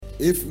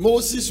If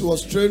Moses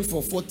was trained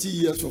for 40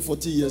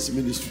 years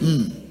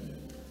ministry,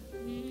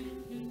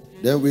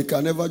 then we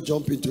can never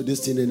jump into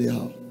this thing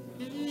anyhow.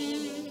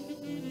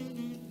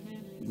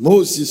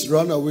 Moses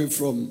ran away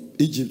from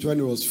Egypt when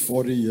he was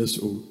 40 years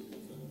old.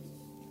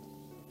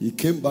 He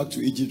came back to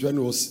Egypt when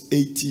he was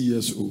 80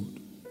 years old.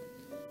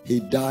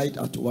 He died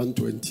at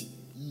 120.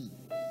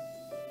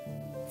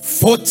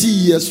 40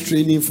 years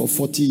training for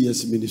 40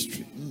 years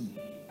ministry.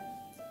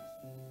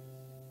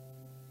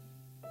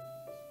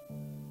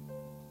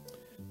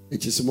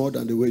 It is more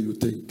than the way you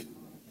think.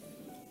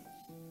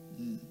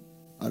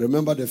 I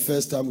remember the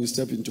first time we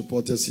stepped into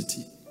Porter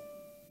City.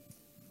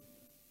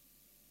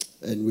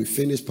 And we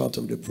finished part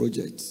of the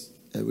project.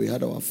 And we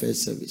had our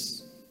first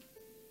service.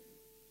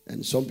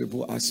 And some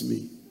people asked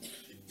me,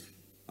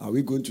 are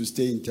we going to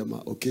stay in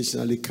Tema?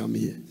 Occasionally come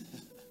here.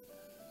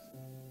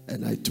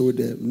 And I told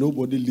them,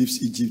 nobody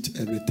leaves Egypt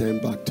and return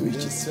back to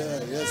Egypt. Yes,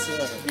 sir. Yes,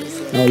 sir. Yes,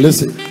 sir. Now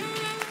listen.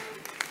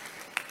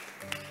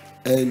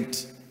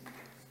 And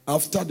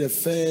after the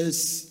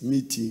first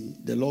meeting,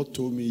 the Lord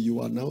told me,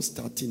 you are now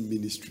starting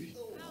ministry.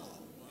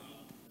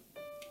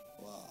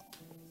 Wow.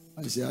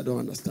 I said, I don't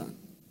understand.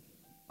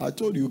 I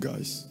told you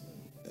guys.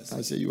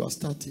 I said, you are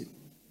starting.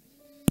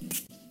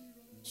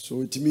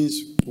 So it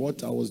means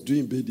what I was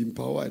doing, Building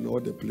Power and all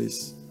the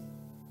place,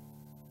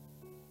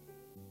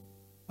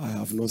 I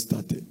have not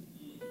started.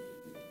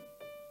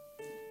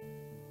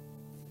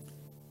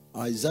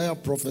 Isaiah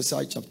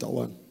prophesied chapter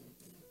 1,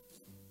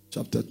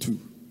 chapter 2,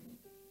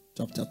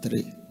 chapter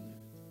 3,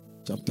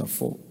 chapter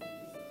 4,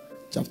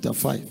 chapter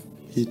 5.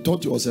 He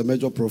thought he was a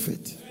major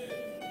prophet.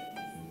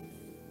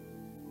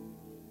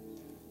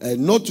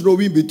 And not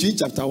knowing between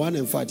chapter 1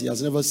 and 5, he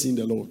has never seen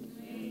the Lord.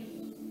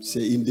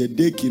 Say, in the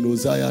day King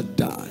Uzziah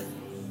died.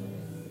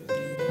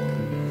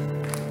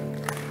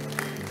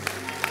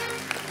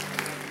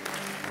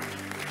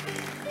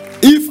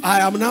 If I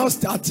am now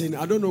starting,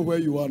 I don't know where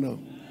you are now.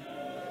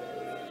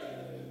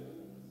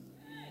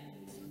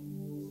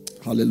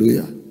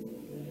 Hallelujah.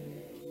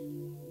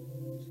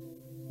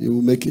 You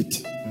will make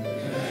it.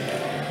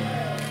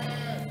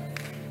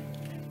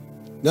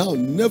 Now,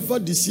 never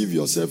deceive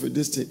yourself with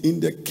this thing. In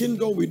the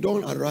kingdom, we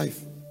don't arrive.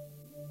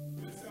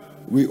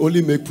 We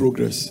only make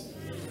progress.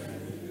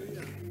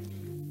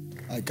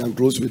 I can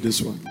close with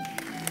this one.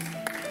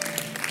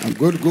 I'm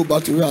going to go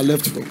back to where I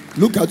left from.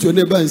 Look at your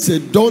neighbor and say,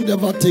 don't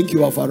ever think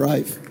you have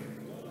arrived.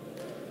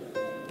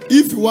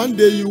 If one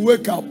day you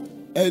wake up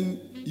and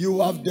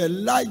you have the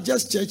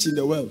largest church in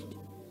the world,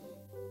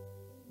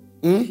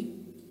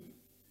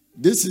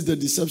 this is the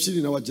deception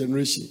in our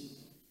generation.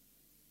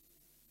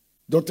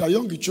 Dr.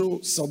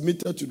 Yonggi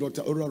submitted to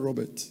Dr. Oral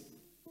Roberts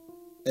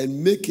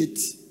and make it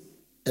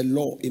a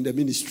law in the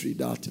ministry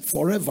that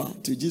forever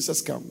till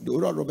Jesus come, the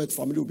Oral Roberts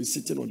family will be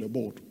sitting on the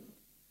board.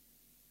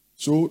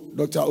 So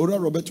Dr. Oral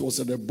Roberts was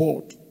on the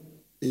board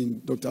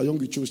in Dr.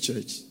 Yonggi Cho's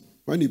church.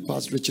 When he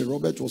passed, Richard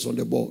Roberts was on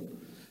the board.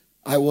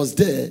 I was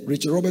there.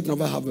 Richard Roberts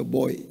never have a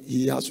boy.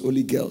 He has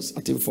only girls.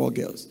 I think 4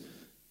 girls.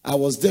 I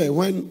was there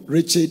when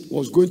Richard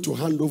was going to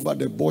hand over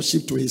the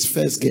boardship to his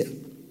first girl,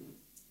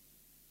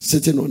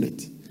 sitting on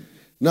it.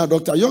 Now,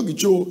 Dr. Yonggi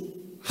Cho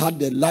had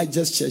the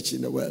largest church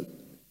in the world,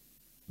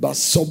 but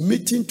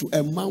submitting to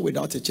a man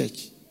without a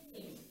church.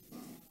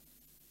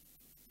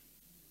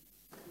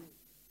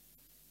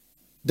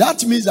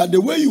 That means that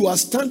the way you are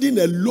standing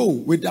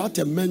alone without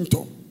a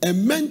mentor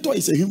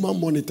is a human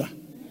monitor.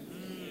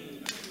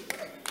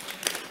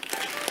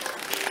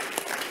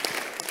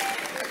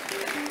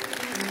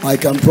 I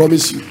can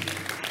promise you.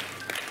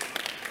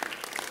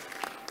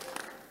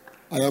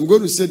 I am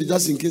going to say it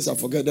just in case I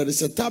forget. There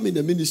is a time in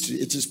the ministry,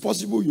 it is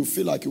possible you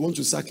feel like you want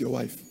to sack your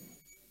wife.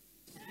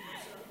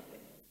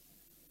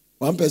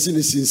 One person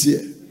is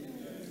sincere.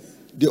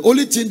 The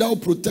only thing that will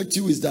protect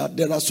you is that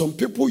there are some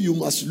people you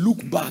must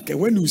look back, and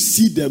when you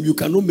see them, you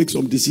cannot make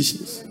some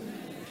decisions.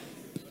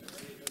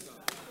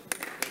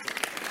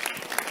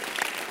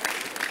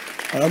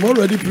 I am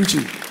already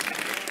preaching.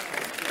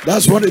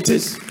 That's what it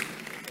is.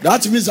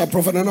 That means that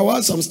Prophet Nana,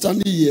 whilst I'm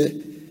standing here,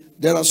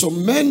 there are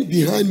some men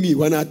behind me.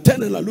 When I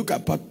turn and I look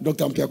at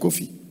Dr. Ampia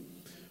Kofi,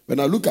 when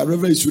I look at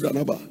Reverend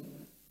Sudanaba,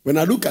 when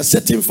I look at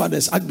certain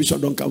fathers,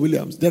 Archbishop Duncan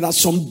Williams, there are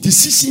some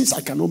decisions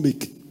I cannot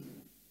make.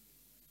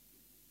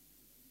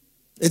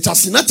 It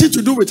has nothing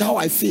to do with how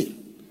I feel.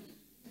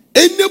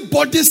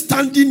 Anybody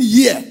standing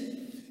here,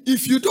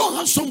 if you don't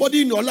have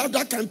somebody in your life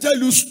that can tell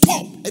you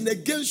stop, and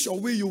against your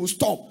will you will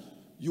stop,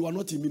 you are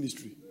not in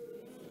ministry.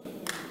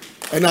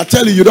 And I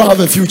tell you, you don't have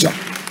a future.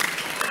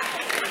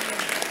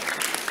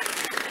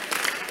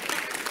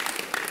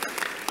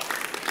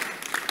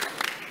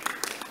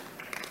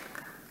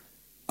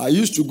 I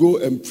used to go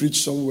and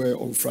preach somewhere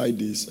on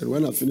Fridays, and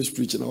when I finish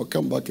preaching, I'll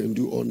come back and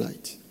do all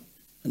night.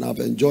 And I've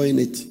been enjoying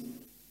it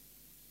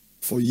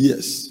for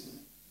years.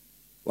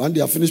 One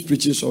day I finished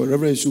preaching, so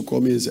Reverend Isu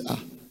called me and said,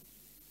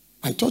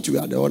 I thought you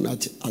were the one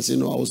that, I said,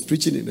 no, I was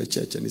preaching in the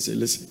church. And he said,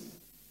 listen,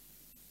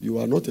 you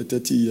are not a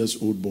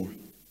 30-year-old boy.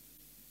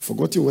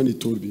 Forgotten when he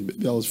told me,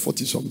 maybe I was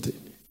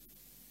 40-something.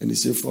 And he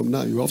said, from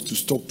now, you have to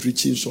stop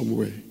preaching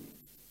somewhere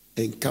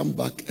and come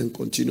back and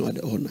continue at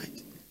the all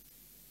night.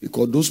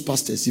 Because those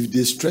pastors, if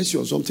they stress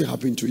you or something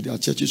happen to you, their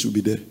churches will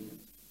be there.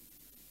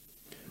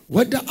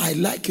 Whether I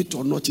like it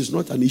or not is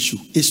not an issue.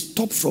 It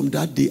stopped from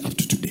that day up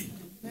to today.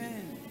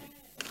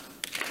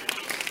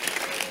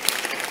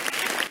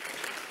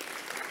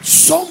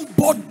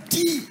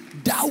 Somebody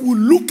that will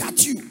look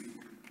at you,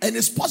 and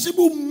it's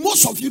possible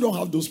most of you don't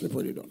have those people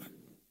in your life.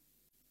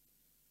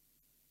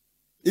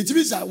 It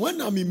means that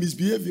when I'm in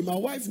misbehaving, my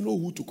wife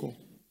knows who to call.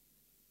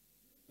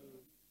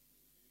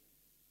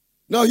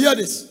 Now hear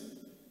this.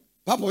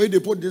 Papa, they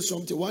put this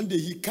something. One day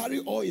he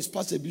carried all his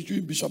pastors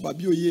between Bishop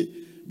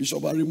Abioye,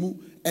 Bishop Arimu,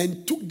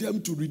 and took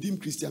them to Redeem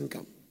Christian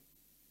Camp.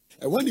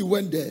 And when he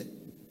went there,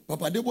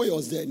 Papa Deboye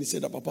was there, and he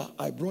said, Papa,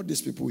 I brought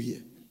these people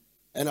here.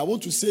 And I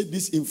want to say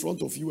this in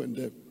front of you and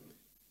them.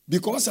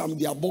 Because I'm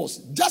their boss.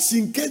 Just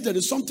in case there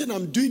is something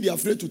I'm doing, they're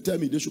afraid to tell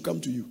me, they should come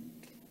to you.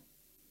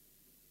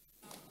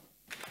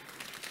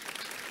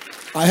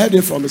 I heard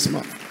it from his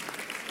mouth.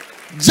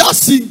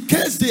 Just in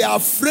case they are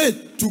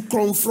afraid to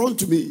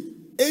confront me,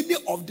 any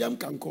of them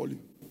can call you.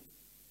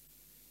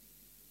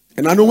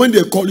 And I know when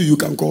they call you, you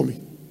can call me.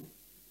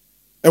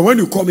 And when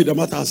you call me, the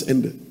matter has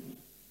ended.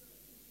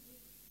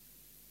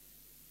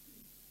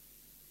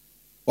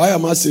 Why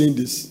am I saying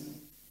this?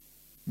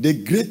 The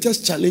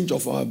greatest challenge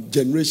of our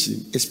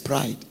generation is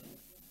pride.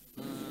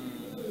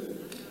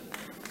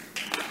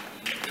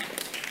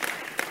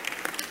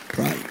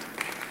 Pride.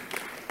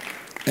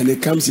 And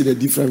it comes in a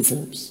different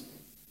forms.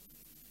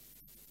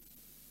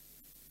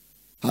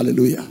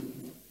 Hallelujah.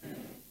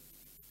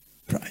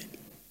 Pride.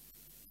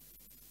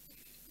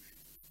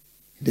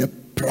 The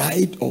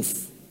pride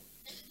of,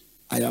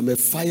 I am a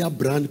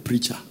firebrand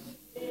preacher.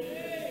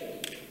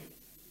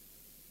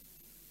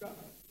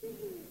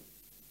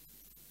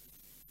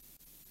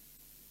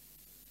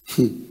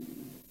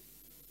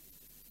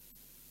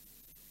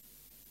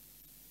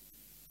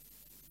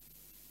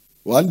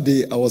 One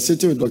day I was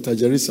sitting with Dr.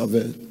 Jerry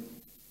Savelle,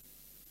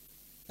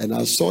 and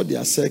I saw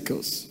their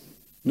circles.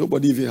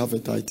 Nobody even have a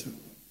title.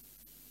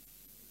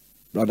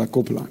 Brother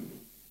Copeland,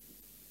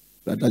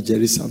 Brother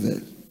Jerry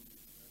Savelle.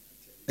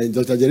 And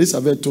Dr. Jerry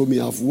Savelle told me,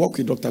 I've worked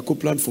with Dr.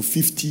 Copeland for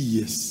 50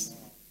 years.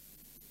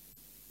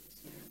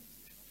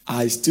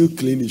 I still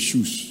clean his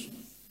shoes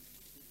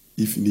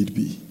if need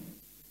be.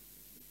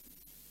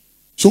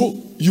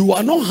 So you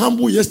are not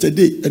humble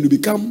yesterday and you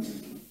become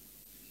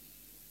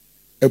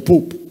a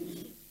pope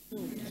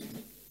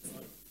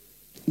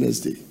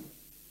next day.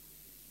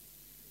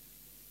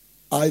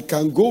 I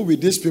can go with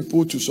these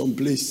people to some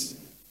place,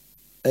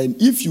 and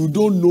if you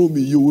don't know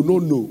me, you will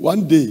not know.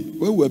 One day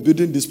when we were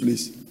building this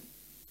place,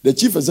 the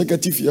chief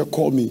executive here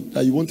called me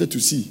that he wanted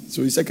to see.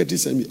 So his secretary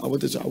sent me. I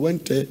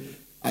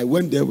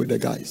went there with the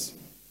guys.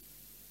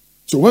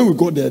 So when we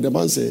got there, the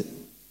man said,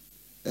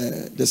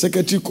 the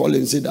secretary called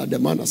and said that the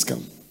man has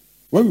come.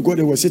 When we got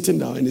there, we were sitting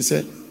down, and he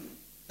said,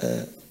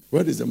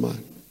 where is the man?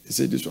 He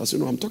said, this one. I said,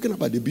 no, I'm talking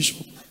about the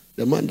bishop,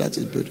 the man that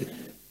is building.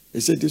 He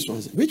said, this one.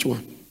 I said, which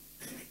one?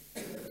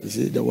 He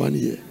said, the one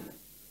here.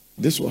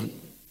 This one.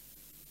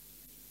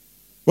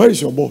 Where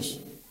is your boss?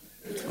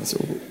 I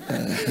said,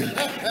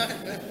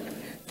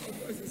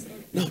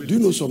 Now, do you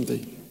know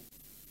something?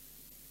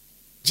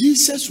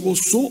 Jesus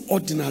was so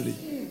ordinary.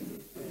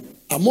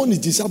 Among his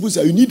disciples,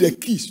 you need a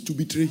kiss to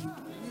betray.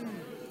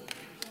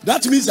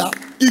 That means that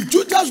if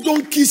Judas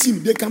don't kiss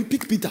him, they can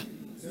pick Peter.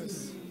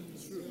 Yes.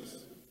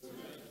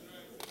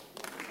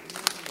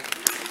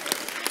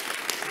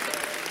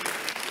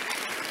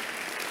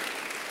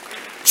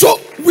 So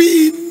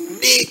we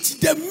need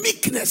the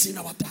meekness in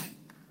our time.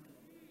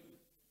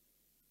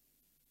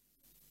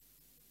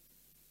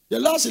 The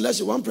last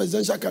election, one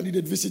presidential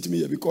candidate visited me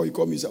here because he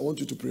called me and said, I want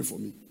you to pray for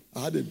me.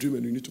 I had a dream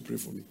and you need to pray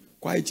for me.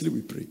 Quietly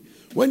we pray.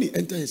 When he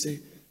entered, he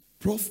said,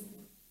 Prof,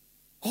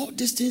 all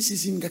these things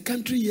is in the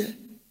country here.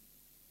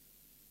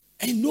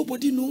 And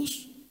nobody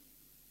knows.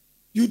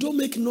 You don't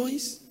make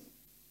noise.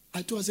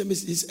 I told him,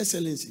 His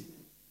Excellency,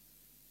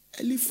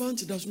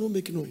 elephant does not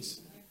make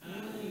noise.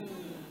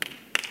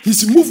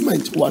 His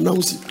movement will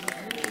announce it.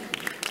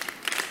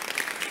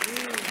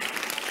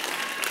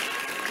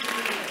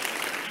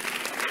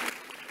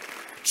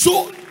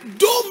 So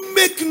don't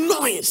make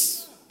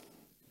noise.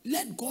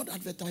 Let God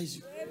advertise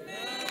you.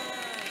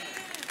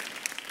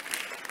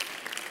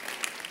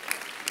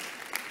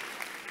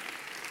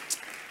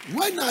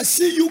 When I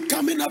see you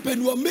coming up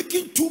and you are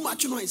making too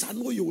much noise, I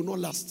know you will not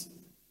last.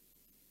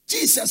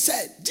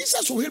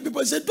 Jesus will heal people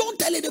and say, don't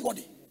tell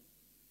anybody.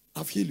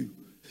 I've healed you.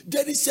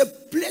 There is a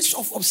place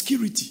of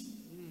obscurity.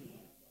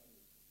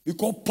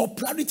 Because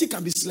popularity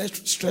can be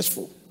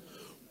stressful.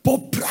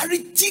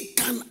 Popularity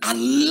can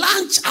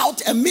launch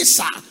out a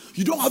missile.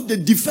 You don't have the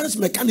defense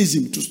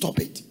mechanism to stop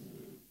it.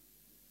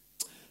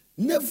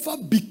 Never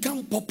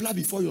become popular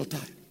before your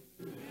time.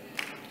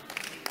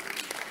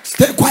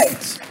 Stay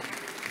quiet.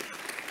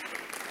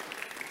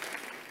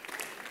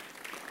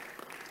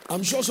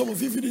 I'm sure some of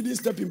you, if you didn't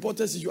step in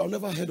importance, you have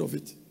never heard of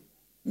it.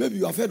 Maybe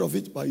you have heard of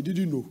it, but you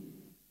didn't know.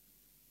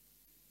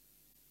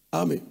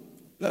 Amen.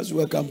 Let's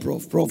welcome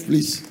Prof. Prof,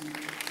 please.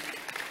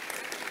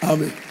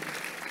 Amen.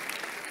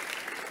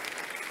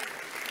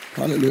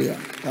 Hallelujah.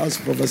 That's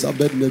Professor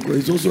Abednego.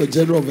 He's also a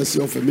general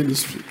overseer of a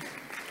ministry.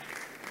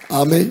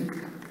 Amen.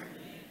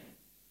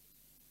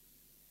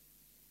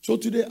 So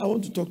today I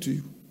want to talk to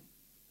you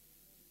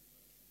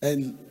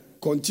and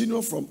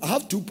continue from. I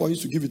have 2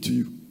 points to give it to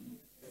you.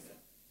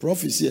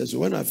 Prof is here, so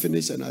when I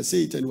finish and I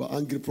say it and you are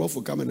angry, Prof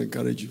will come and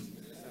encourage you.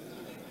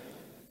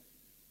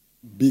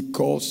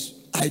 Because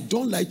I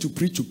don't like to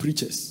preach to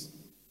preachers.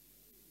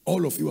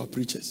 All of you are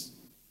preachers.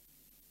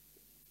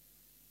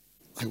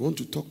 I want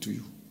to talk to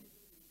you.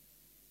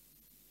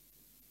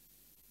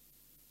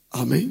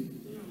 Amen.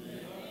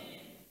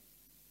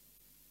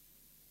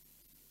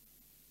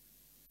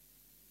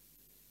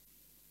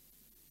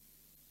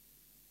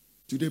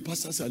 Today,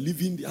 pastors are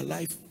living their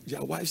life,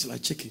 their wives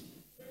like chicken.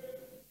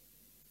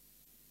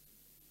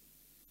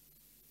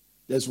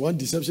 There's one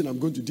deception I'm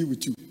going to deal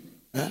with you.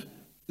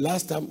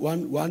 Last time,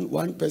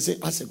 one person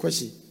asked a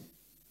question.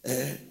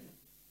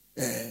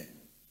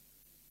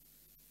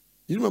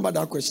 You remember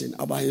that question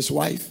about his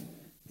wife?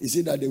 He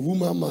said that the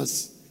woman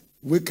must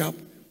wake up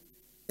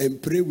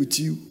and pray with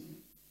you.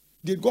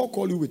 Did God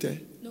call you with her?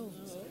 No.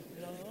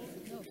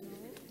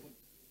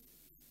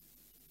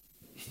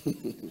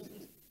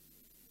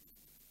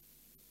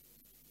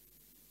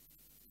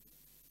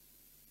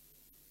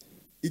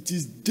 It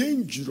is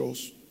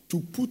dangerous to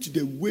put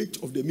the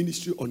weight of the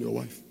ministry on your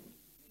wife.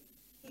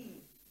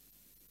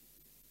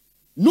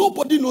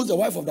 Nobody knows the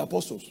wife of the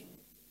apostles.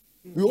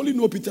 We only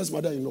know Peter's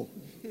mother-in-law.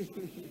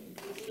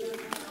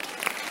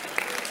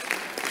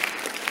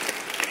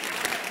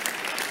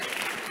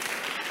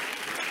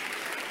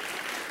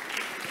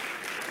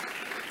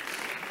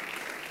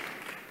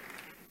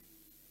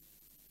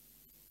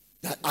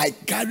 That I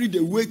carry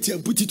the weight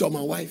and put it on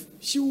my wife.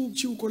 She will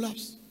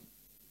collapse.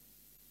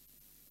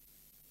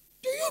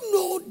 Do you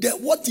know that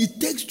what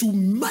it takes to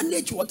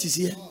manage what is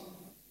here?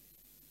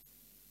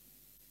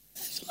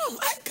 No,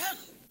 I can't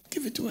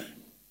give it to her.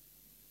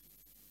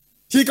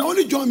 She can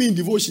only join me in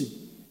devotion.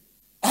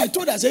 I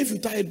told her, I said, if you're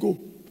tired, go.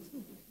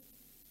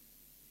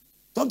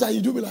 Sometimes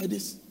you do me like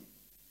this.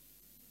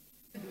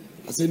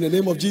 I say, in the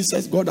name of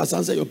Jesus, God has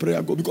answered your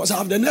prayer, go. Because I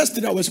have the next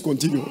 3 hours to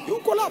continue.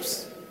 You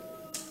collapse.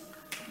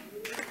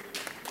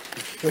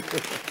 You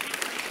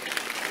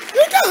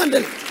can't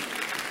handle it.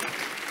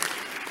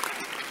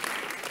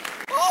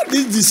 All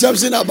this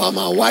deception about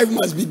my wife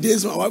must be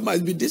this, my wife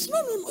must be this.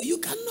 No, you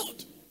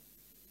cannot.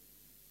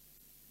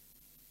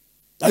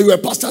 Are you a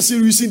pastor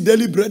still using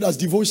daily bread as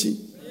devotion?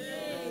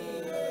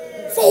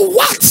 For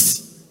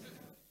what?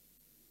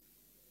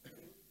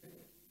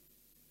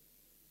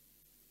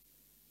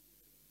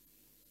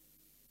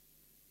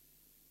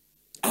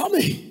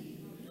 Amen.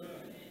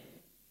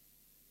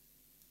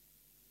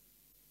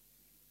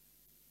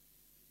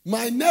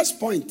 My next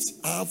point,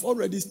 I have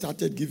already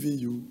started giving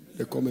you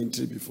the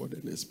commentary before the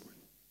next point.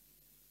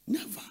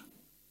 Never.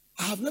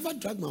 I have never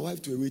dragged my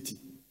wife to a waiting.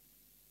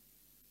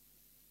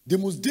 The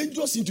most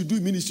dangerous thing to do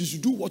in ministry is to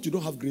do what you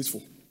don't have grace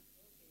for.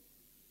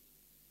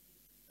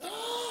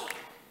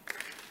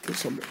 Go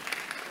somewhere.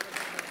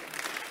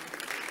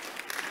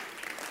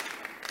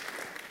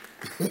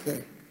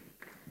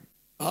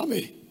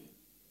 Amen.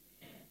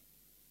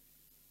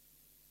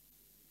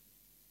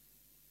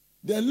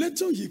 The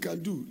little he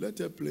can do, let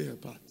her play her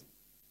part.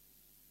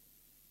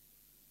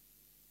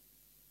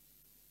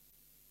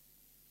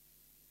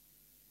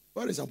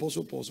 Where is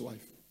Apostle Paul's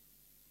wife?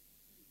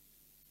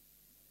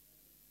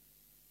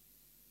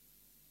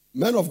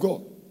 Men of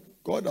God,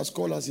 God has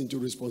called us into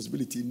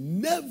responsibility.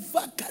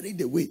 Never carry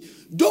the weight.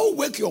 Don't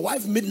wake your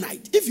wife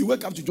midnight. If you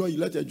wake up to join you,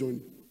 let her join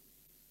you.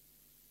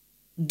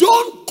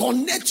 Don't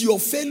connect your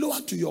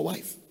failure to your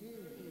wife.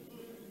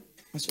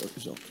 That's what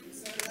it's all.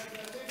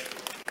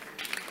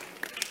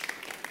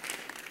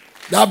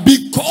 That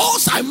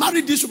because I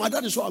married this woman,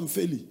 that is why I'm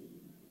failing.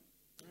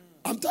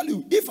 I'm telling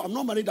you, if I'm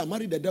not married, I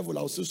marry the devil,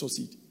 I'll still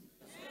succeed.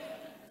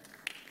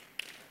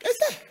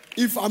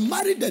 If I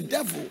marry the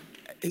devil,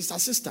 his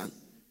assistant,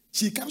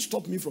 she can't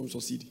stop me from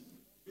succeeding.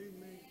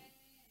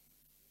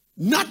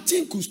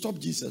 Nothing could stop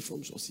Jesus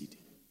from succeeding.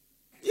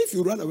 If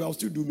you run away, I'll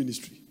still do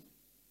ministry.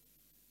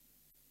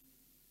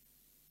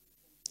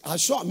 I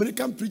saw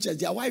American preachers,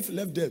 their wife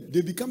left them,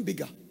 they become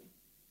bigger.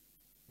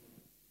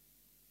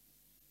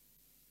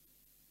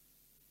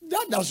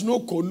 That does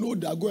not connote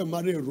that go and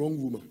marry a wrong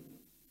woman.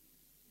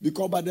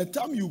 Because by the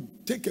time you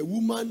take a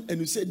woman and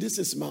you say, this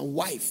is my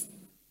wife,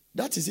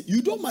 that is it.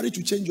 You don't marry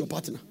to change your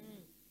partner.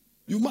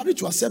 You marry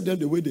to accept them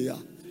the way they are.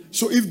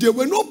 So if they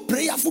were not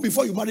prayerful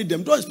before you married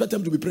them, don't expect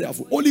them to be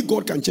prayerful. Only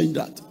God can change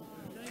that.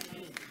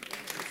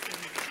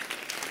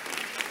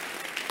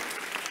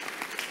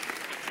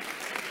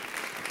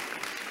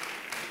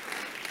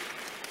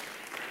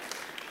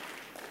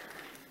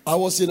 I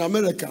was in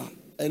America,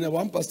 and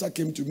one pastor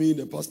came to me in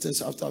the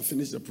pastors after I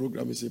finished the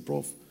program. He said,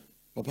 Prof,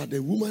 Papa, the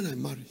woman I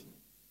marry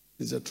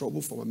is a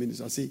trouble for my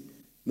ministry. I say,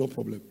 no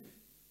problem.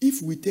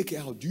 If we take her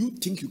out, do you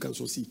think you can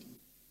succeed?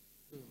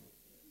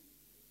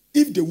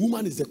 If the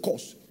woman is the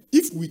cause,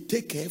 if we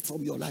take her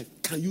from your life,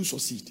 can you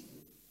succeed?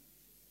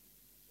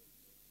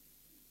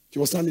 She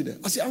was standing there.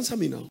 I said, answer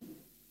me now.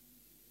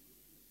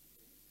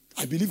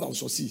 I believe I'll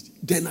succeed.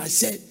 Then I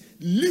said,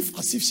 live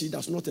as if she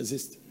does not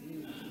exist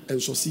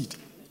and succeed.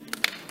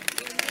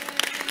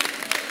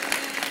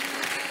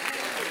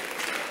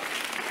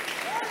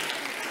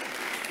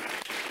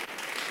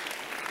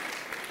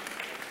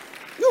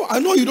 No, I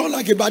know you don't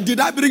like it, but did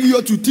I bring you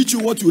here to teach you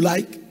what you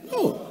like?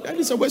 No, that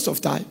is a waste of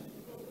time.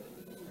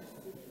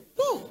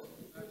 No.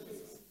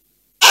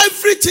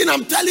 Everything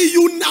I'm telling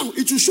you now,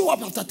 it will show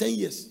up after 10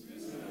 years.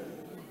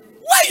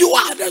 Where you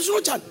are, there's no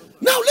chance.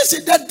 Now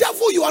listen, the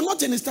devil, you are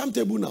not in his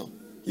timetable now.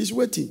 He's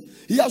waiting.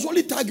 He has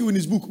only tagged you in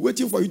his book,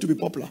 waiting for you to be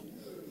popular.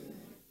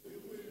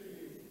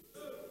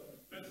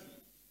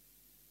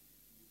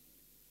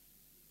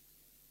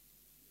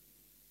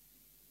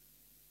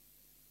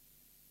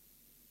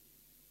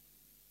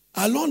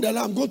 Along the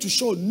line, I'm going to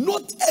show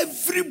not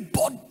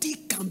everybody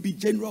can be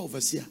general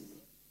overseer.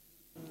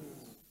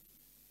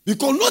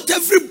 Because not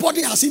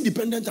everybody has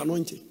independent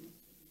anointing.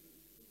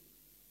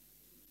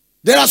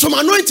 There are some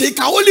anointing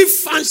can only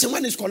function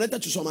when it's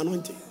connected to some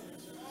anointing.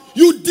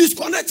 You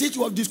disconnect it,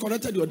 you have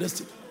disconnected your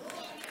destiny.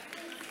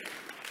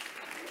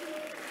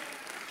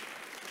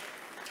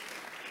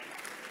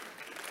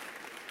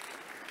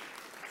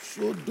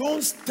 So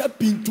don't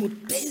step into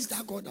things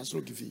that God has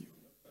not given you.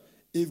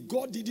 If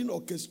God didn't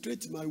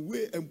orchestrate my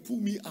way and pull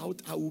me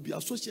out, I will be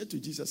associated to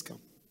Jesus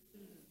camp.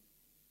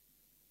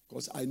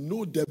 Because I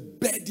know the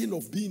burden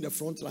of being the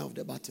front line of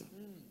the battle.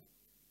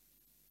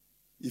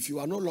 If you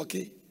are not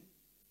lucky,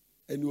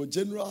 and your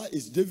general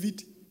is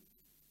David,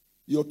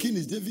 your king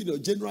is David,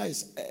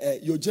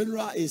 your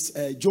general is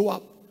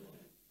Joab,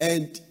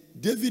 and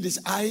David is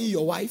eyeing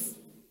your wife,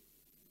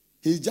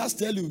 he just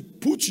tell you,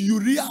 put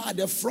Uriah at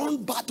the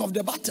front part of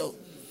the battle.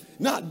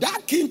 Now,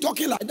 that king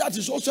talking like that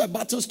is also a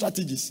battle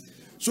strategist.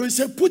 So he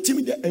said, put him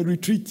in a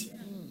retreat.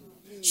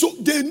 So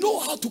they know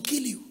how to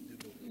kill you.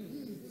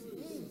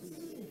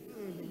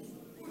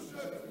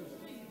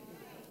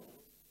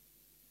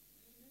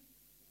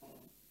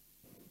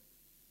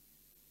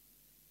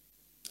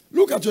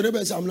 Look at your neighbor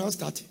and say, I'm not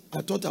starting.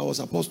 I thought I was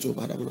apostle,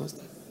 but I'm not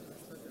starting.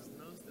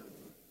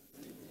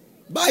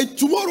 By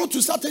tomorrow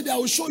to Saturday, I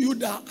will show you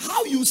that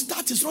how you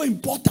start is not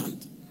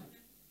important.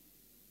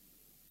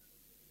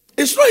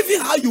 It's not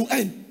even how you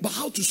end, but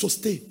how to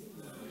sustain.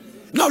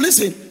 Now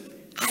listen,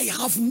 I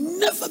have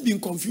never been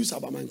confused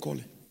about my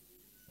calling.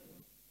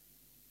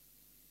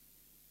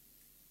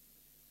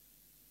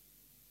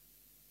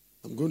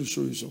 I'm going to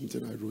show you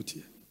something I wrote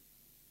here.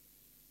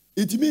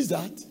 It means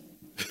that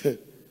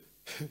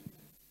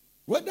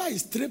whether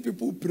it's 3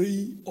 people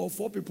praying or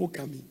 4 people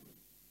coming,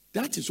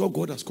 that is what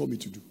God has called me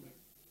to do.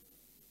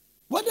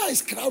 Whether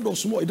it's crowd or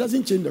small, it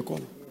doesn't change the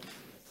calling.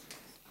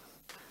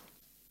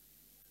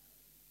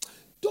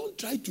 Don't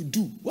try to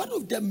do. One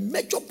of the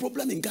major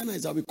problems in Ghana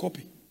is that we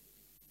copy.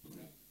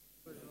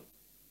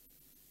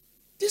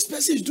 This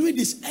person is doing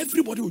this,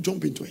 everybody will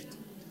jump into it.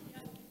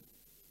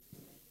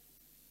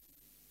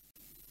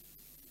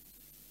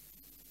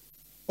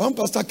 One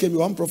pastor came,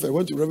 one prophet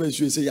went to Reverend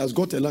Shu and said he has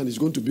got a land, he's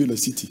going to build a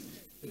city.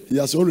 He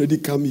has already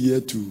come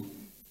here to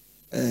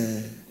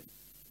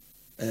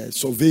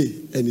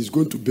survey and he's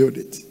going to build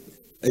it.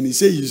 And he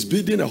said he's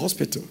building a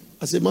hospital.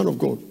 I said, man of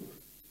God,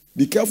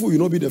 be careful you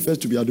not be the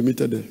first to be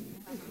admitted there.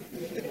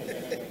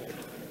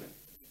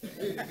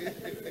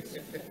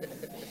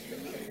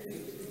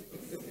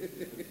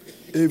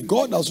 If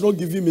God has not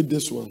given me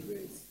this one,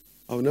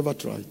 I will never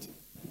try it.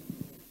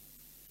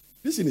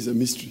 This thing is a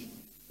mystery.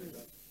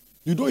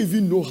 You don't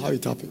even know how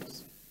it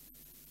happens.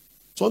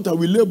 Sometimes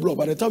we lay block.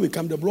 By the time we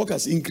come, the block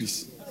has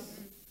increased.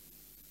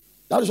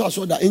 That is why I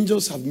saw the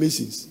angels have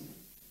masons.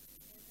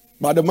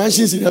 But the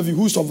mansions in heaven,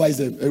 who survives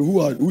them and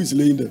who is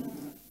laying them?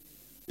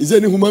 Is there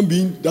any human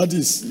being that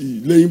is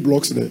laying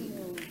blocks there?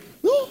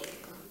 No.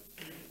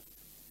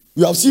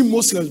 We have seen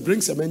Muslims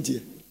bring cement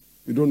here.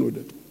 We don't know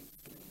them.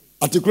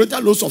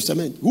 Articulated loads of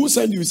cement. Who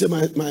sent you? You say,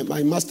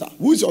 my master.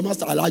 Who is your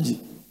master? Alaji.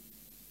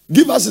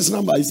 Give us his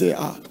number. He say,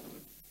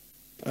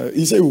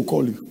 he say, we'll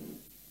call you.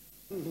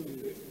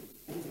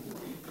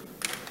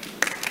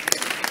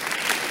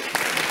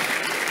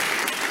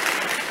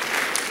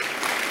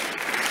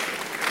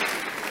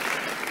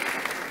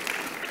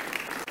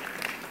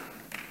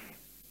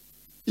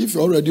 If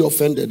you're already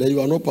offended, then you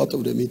are not part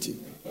of the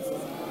meeting.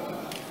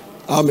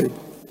 Amen.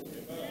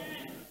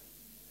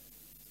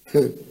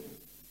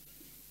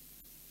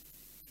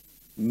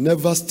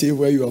 Never stay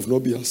where you have not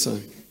been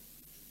assigned.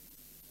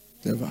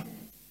 Never.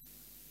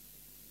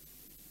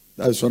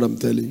 That is what I'm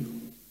telling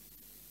you.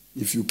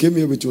 If you came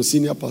here with your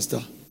senior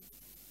pastor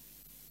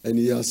and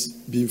he has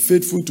been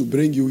faithful to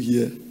bring you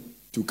here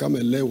to come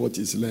and learn what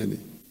he's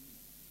learning.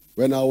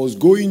 When I was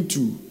going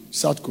to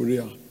South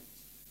Korea,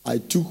 I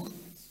took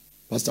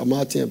Pastor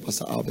Martin and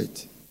Pastor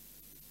Albert.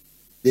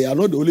 They are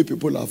not the only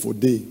people I have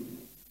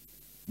ordained,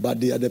 but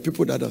they are the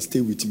people that have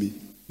stayed with me.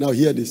 Now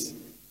hear this.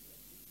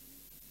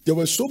 There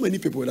were so many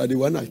people that the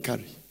one I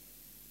carry.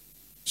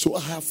 So I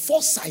have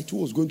foresight who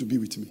was going to be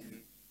with me.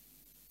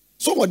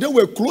 Some of them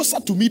were closer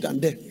to me than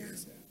them.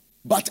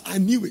 But I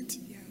knew it.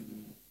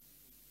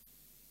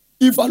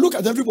 If I look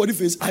at everybody's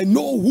face, I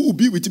know who will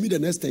be with me the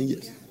next 10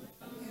 years.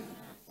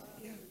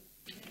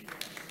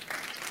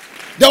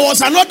 There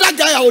was another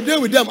guy I was there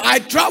with them. I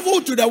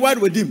traveled to the world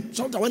with him.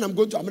 Sometimes when I'm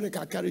going to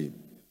America, I carry him.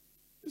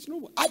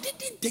 I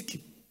didn't take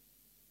him.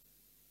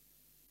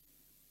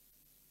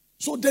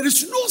 So there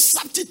is no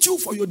substitute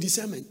for your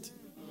discernment.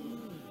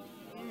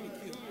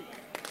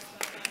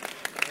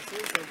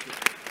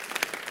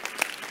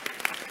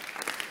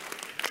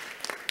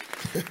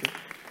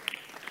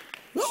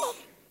 No.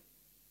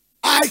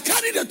 I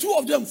carried the two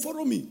of them,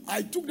 follow me.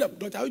 I took them.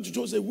 Dr.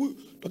 Ayogi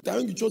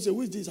said,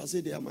 who is this? I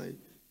said, they are my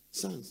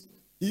sons.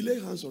 He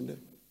laid hands on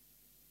them.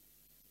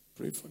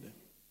 Prayed for them.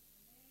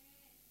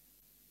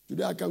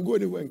 Today I can go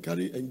anywhere and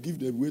carry and give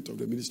the weight of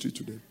the ministry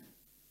to them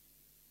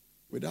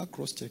without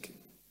cross-checking.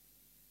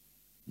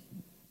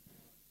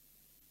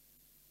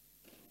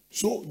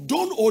 So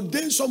don't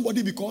ordain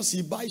somebody because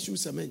he buys you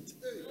cement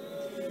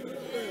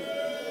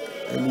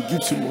and he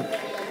gives you money.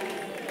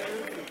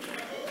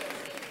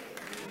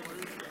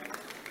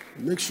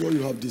 Make sure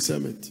you have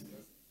discernment.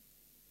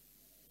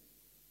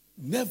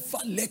 Never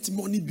let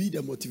money be the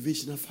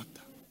motivational factor.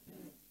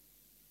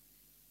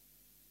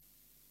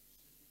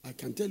 I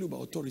can tell you by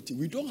authority,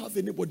 we don't have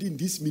anybody in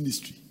this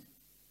ministry.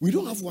 We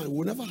don't have one.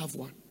 We'll never have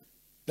one.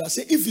 That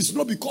say, if it's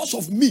not because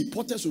of me,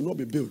 Potters will not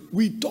be built.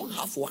 We don't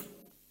have one.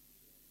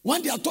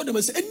 One day I told them,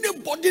 I said,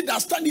 anybody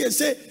that stand here and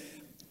say,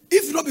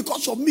 if not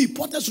because of me,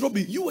 Potters will not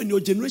be, you and your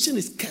generation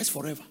is cursed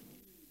forever.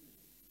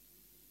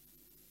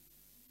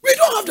 We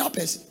don't have that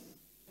person.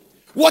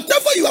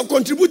 Whatever you have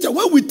contributed,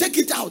 when we take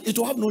it out, it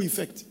will have no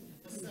effect.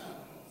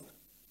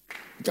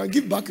 You can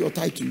give back your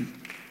tithe to you.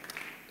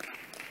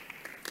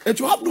 It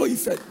will have no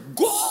effect.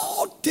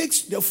 God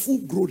takes the full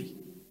glory.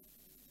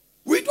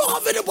 We don't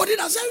have anybody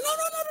that says,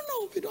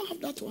 no. We don't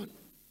have that one.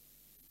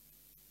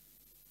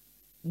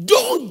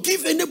 Don't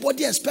give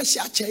anybody a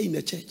special chair in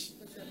the church.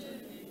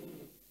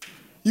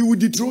 He will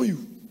dethrone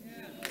you.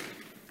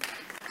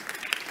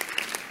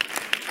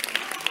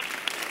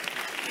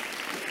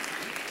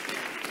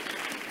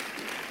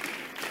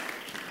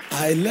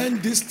 I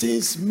learned these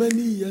things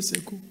many years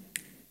ago.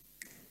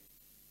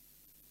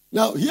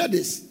 Now, hear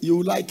this. You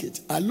will like it.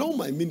 Along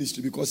my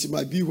ministry, because it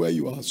might be where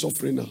you are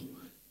suffering now.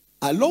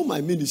 Along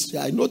my ministry,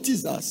 I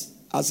noticed that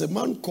as a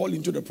man called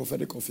into the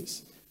prophetic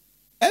office,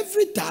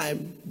 every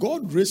time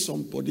God raised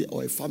somebody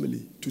or a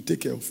family to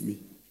take care of me.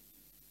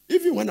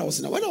 Even when I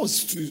was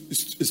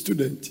a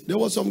student, there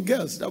were some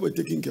girls that were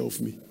taking care of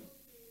me.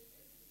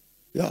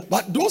 Yeah,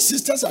 but those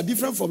sisters are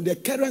different from the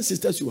current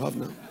sisters you have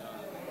now.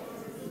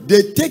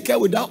 They take care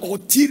without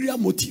ulterior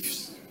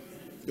motives.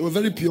 They were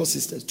very pure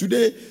sisters.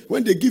 Today,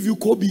 when they give you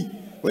Kobe,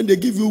 when they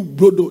give you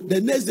Brodo,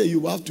 the next day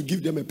you have to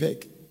give them a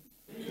peg.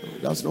 No,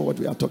 that's not what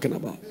we are talking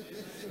about.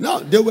 Now,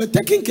 they were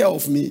taking care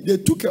of me. They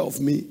took care of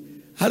me.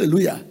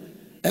 Hallelujah.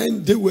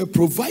 And they were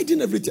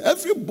providing everything.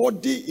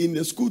 Everybody in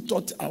the school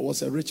thought I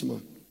was a rich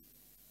man.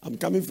 I'm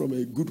coming from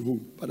a good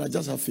home, but I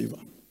just have favor.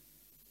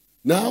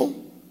 Now,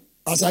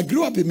 as I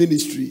grew up in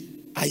ministry,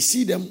 I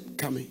see them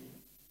coming.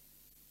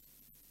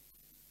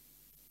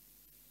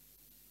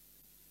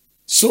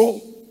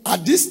 So,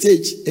 at this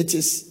stage, it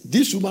is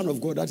this woman of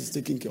God that is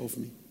taking care of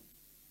me.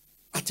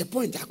 At a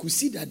point, I could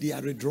see that they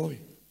are withdrawing.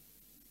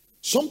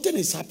 Something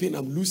is happening,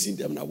 I'm losing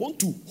them, and I want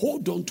to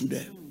hold on to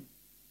them.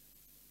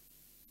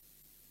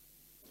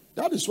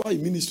 That is why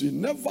in ministry,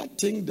 never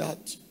think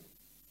that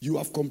you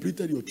have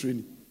completed your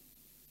training.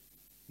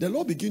 The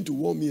Lord began to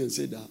warn me and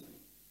say that,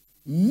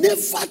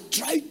 never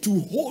try to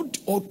hold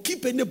or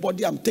keep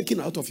anybody I'm taking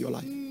out of your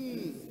life.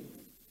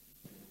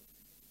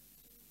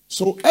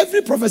 So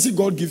every prophecy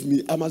God gives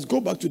me, I must go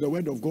back to the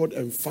word of God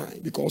and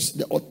find, because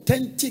the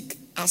authentic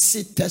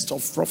acid test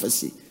of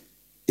prophecy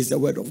is the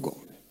word of God.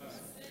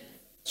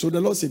 So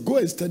the Lord said, go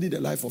and study the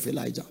life of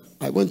Elijah.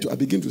 I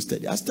began to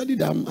study. I studied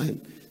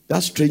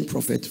that strange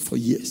prophet for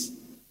years.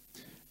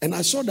 And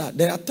I saw that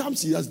there are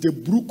times he has the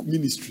brook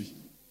ministry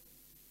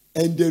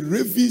and the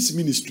ravens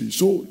ministry.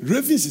 So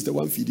ravens is the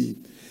one feeding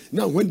him.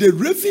 Now, when the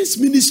ravens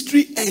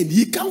ministry ends,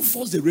 he can't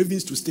force the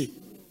ravens to stay.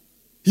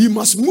 He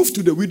must move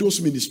to the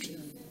widow's ministry.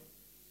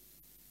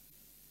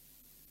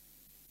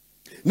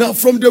 Now,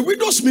 from the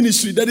widow's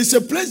ministry, there is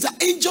a place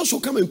that angels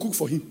will come and cook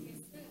for him.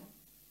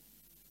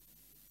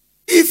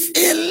 If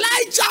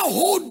Elijah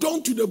hold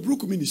on to the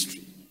brook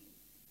ministry,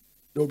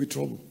 there will be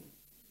trouble.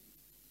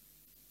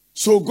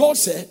 So God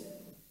said,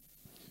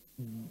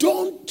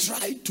 don't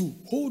try to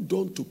hold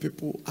on to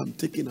people I'm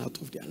taking out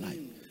of their life.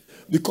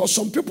 Because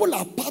some people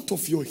are part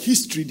of your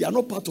history, they are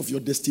not part of your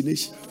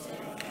destination.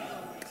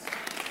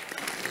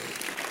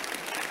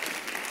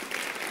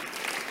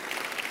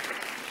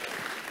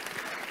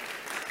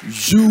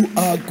 You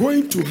are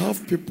going to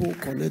have people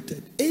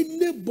connected.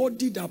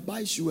 Anybody that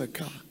buys you a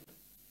car,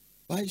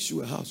 buys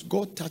you a house,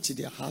 God touches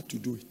their heart to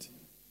do it.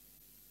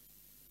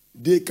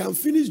 They can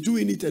finish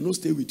doing it and not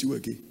stay with you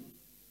again.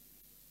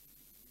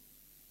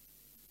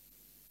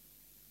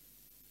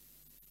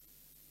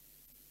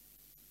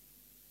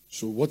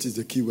 So what is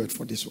the key word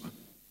for this one?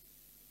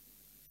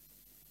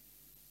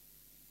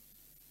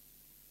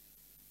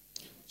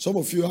 Some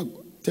of you are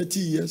 30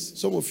 years,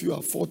 some of you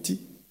are 40,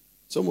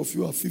 some of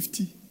you are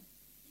 50.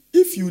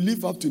 If you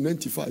live up to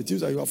 95, it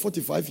means that you have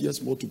 45 years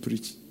more to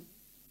preach.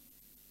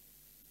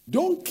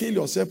 Don't kill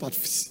yourself at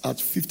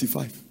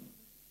 55.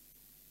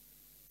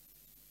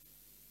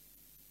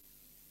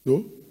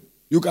 No?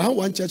 You can have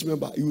one church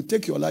member. You will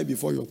take your life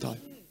before your time.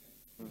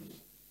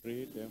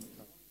 Pray them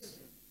out.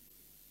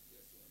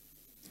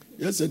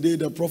 Yesterday,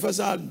 the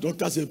professor,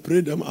 doctor said,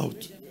 pray them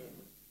out.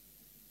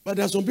 But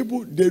there are some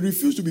people, they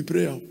refuse to be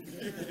prayed out.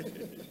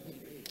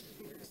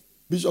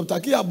 Bishop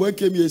Taki Aboy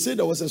came here. He said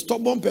there was a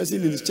stubborn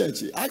person in his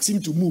church. He asked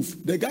him to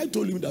move. The guy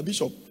told him that,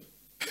 Bishop,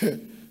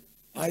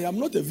 I am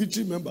not a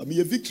victory member. Me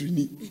a victory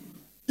me.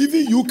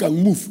 Even you can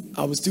move,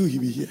 I will still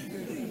be here.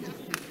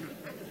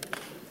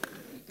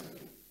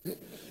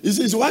 He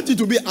says, he wanted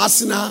to be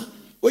Arsenal.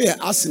 Oh, yeah,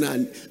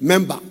 Arsenal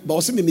member. But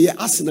also, me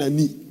Arsenal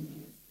knee.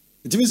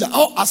 It means that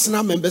all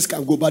Arsenal members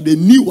can go, but the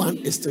new one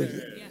is still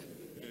here.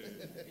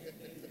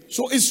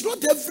 So it's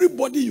not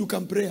everybody you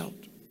can pray out.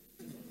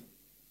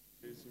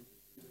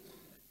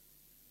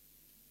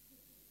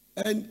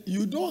 And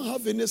you don't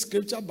have any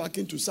scripture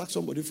backing to sack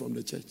somebody from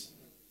the church.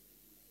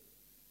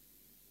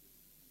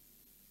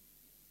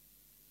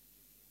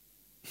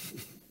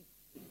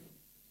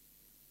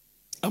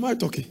 Am I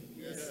talking?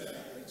 Yes,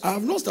 I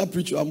have not started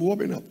preaching. I'm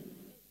warming up.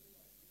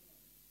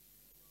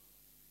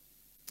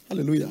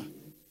 Hallelujah.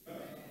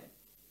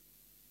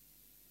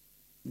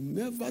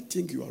 Never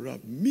think you are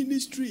right.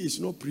 Ministry is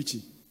not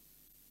preaching.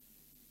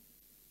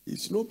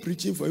 It's not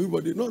preaching for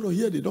everybody. No,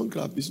 here they don't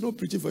clap. It's not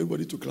preaching for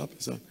everybody to clap.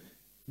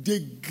 The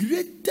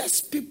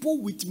greatest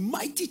people with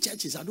mighty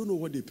churches, I don't know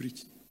what they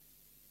preach.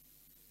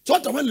 So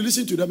when you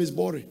listen to them, it's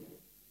boring.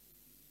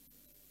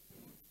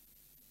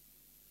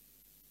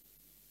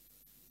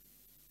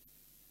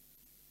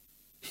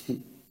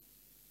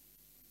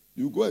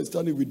 You go and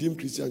stand in Redeemed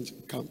Christian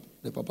camp.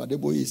 The Papa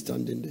Deboy is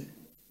standing there.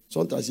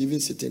 Sometimes even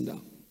sitting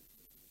down.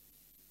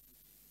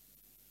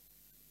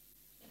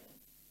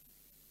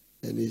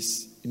 And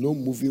he's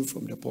moving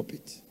from the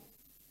pulpit.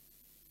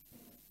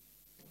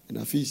 And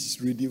I feel he's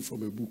reading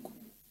from a book.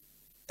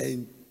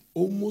 And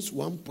almost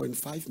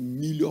 1.5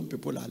 million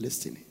people are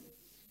listening.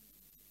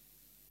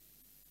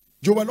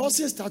 Joel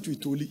also starts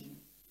with Oli.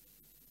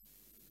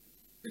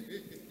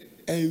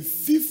 And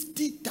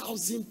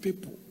 50,000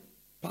 people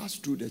pass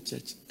through the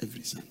church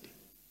every Sunday.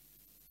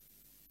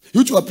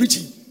 You two are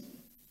preaching,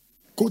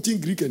 quoting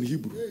Greek and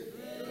Hebrew.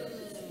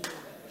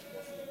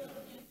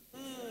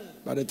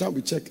 By the time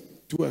we check,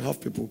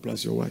 2.5 people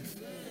plus your wife.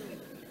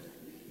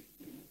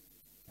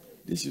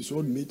 This is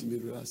what made me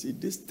realize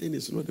this thing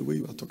is not the way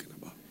you are talking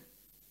about.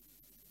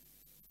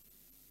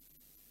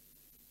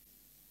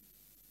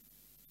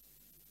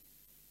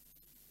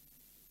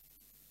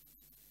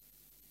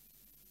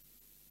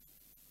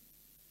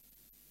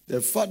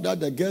 The fact that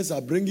the girls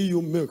are bringing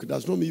you milk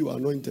does not mean you are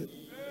anointed.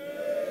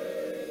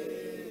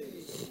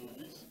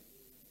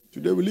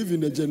 Today we live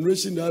in a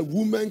generation that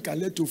women can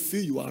let you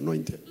feel you are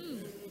anointed.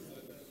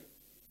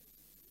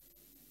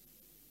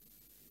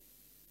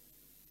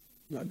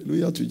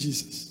 Hallelujah to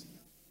Jesus.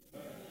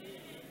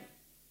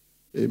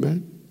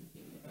 Amen.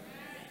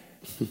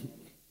 The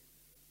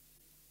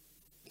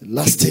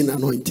lasting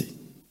anointing.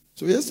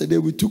 So yesterday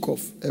we took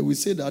off and we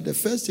said that the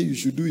first thing you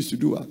should do is to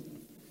do what?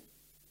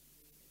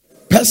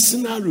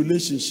 Personal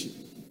relationship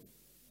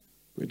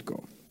with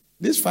God.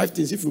 These 5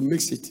 things, if you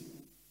mix it, you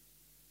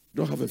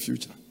don't have a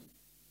future.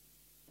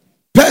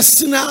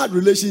 Personal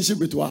relationship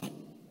with what?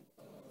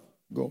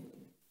 God.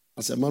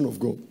 As a man of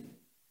God.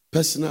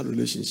 Personal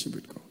relationship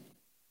with God.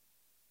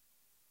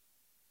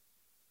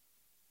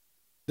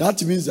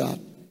 That means that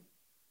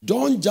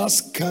don't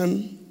just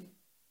scan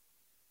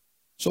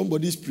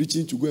somebody's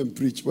preaching to go and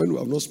preach when we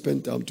have not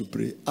spent time to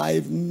pray.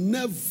 I've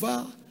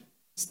never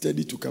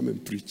studied to come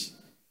and preach.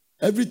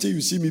 Everything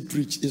you see me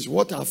preach is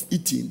what I've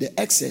eaten. The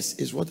excess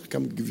is what I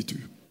come give it to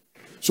you.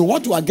 So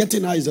what we are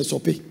getting now is a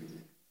sope.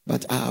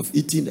 But I have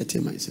eaten the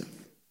thing myself.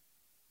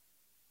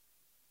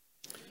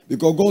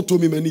 Because God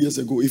told me many years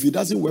ago, if it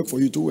doesn't work for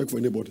you, it won't work for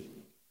anybody.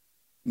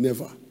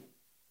 Never.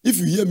 If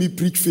you hear me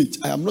preach faith,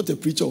 I am not a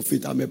preacher of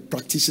faith. I'm a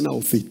practitioner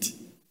of faith.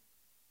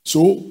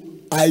 So,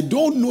 I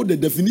don't know the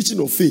definition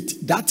of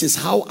faith. That is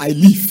how I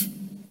live.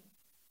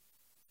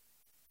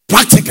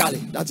 Practically,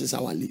 that is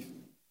how I live.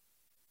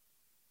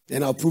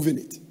 And I've proven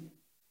it.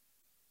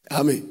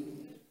 Amen.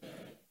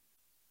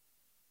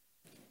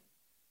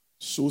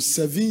 So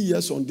 7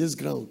 years on this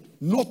ground,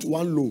 not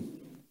one loan.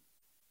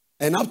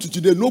 And up to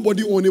today,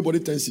 nobody owe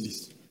anybody 10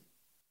 cedis.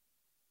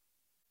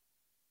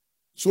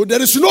 So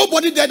there is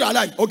nobody dead or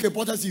alive. Okay,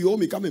 Potter, you owe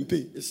me, come and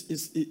pay.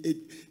 It's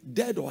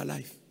dead or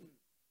alive.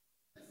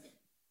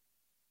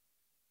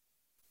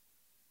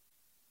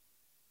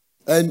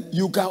 And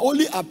you can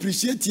only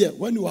appreciate here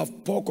when you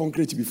have poured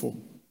concrete before.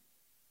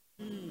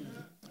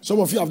 Some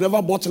of you have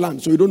never bought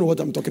land, so you don't know what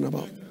I'm talking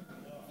about.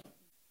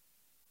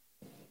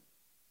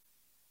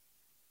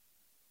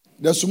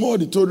 The small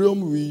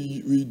auditorium,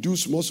 we do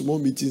small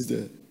meetings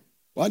there.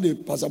 One day,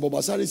 Pastor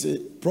Bobasari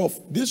said, Prof,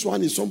 this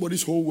one is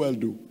somebody's whole world,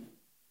 though.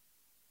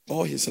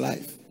 All his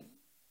life.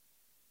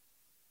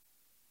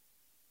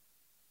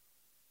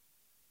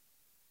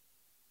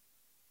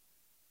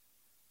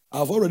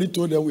 I've already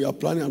told them we are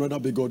planning another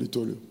big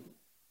auditorium.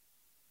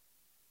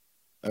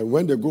 And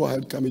when the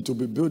go-ahead come, it will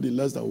be built in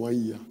less than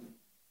 1 year.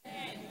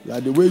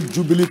 Like the way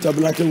Jubilee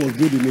Tabernacle was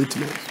built in 8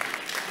 months.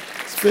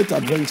 It's faith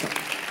adventure.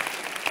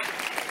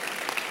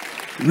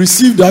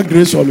 Receive that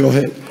grace on your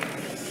head.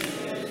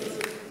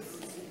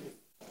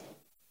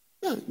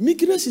 Yeah,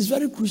 meekness is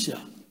very crucial.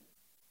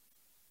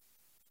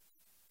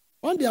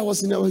 One day I was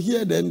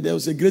here, then there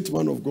was a great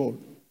man of God.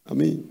 I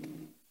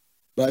mean,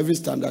 by every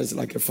standard, it's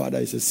like a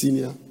father, he's a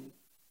senior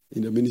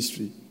in the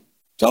ministry.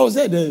 So I was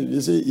there, then they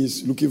say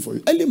he's looking for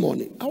you. Early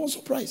morning, I was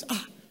surprised.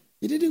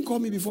 He didn't call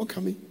me before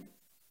coming.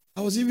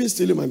 I was even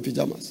still in my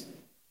pajamas.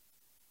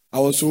 I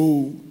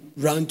also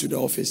ran to the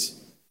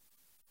office.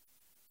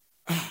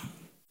 I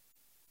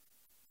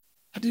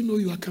didn't know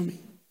you were coming.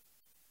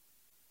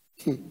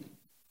 He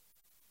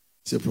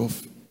said,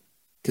 Prof,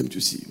 came to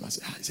see you. I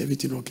said, is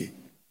everything okay?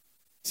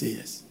 Say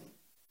yes.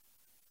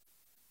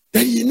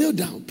 Then he knelt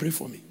down, pray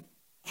for me.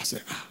 I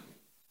said,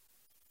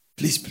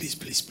 please.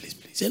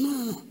 He said,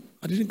 no.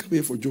 I didn't come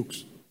here for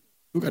jokes.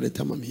 Look at the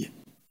time I'm here.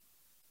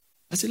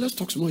 I said, let's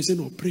talk some more. He said,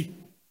 no, pray.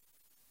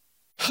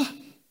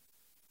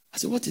 I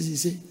said, what is he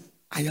saying?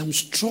 I am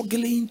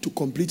struggling to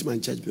complete my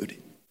church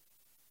building.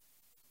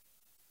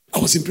 I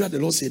was in prayer. The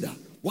Lord said that.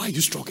 Why are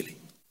you struggling?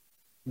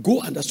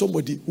 Go under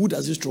somebody who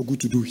doesn't struggle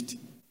to do it.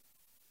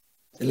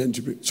 And learn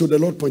to pray. So the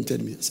Lord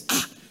pointed me and said,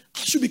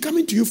 I should be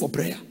coming to you for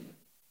prayer.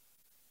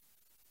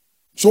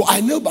 So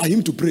I knelt by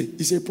him to pray.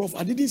 He said, Prof,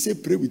 I didn't say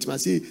pray with me. I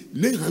said,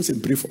 lay hands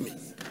and pray for me.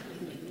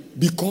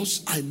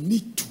 Because I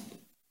need to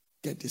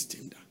get this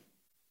thing done.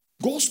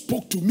 God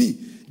spoke to me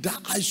that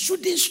I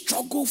shouldn't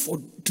struggle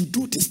to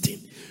do this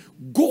thing.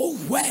 Go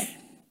where?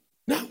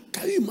 Now,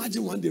 can you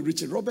imagine one day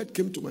Richard Robert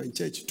came to my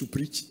church to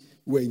preach?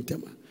 We were in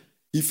Tema.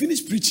 He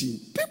finished preaching.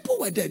 People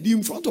were there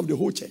in front of the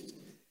whole church.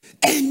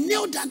 And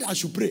knelt down that I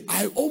should pray.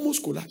 I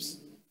almost collapsed.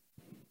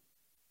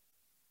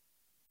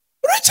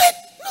 Richard,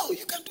 no,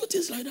 you can't do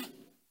things like that.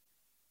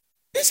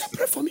 He said,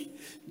 pray for me.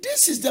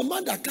 This is the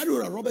man that carried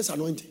Robert's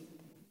anointing.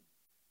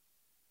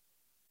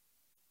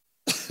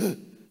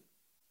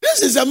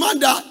 This is a man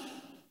that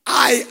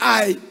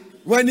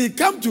when he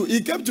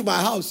came to my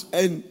house,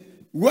 and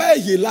where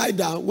he lie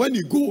down, when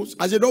he goes,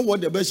 I said, don't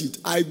want the bed sheet.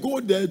 I go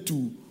there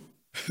to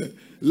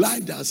lie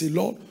down. I say,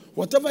 Lord,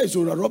 whatever is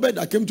Robert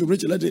that came to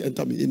Richard, let it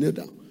enter me. He knelt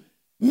down.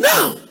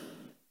 Now,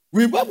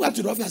 we went back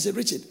to the office. I said,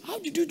 Richard, how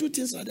did you do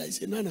things like that? He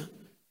said, Nana,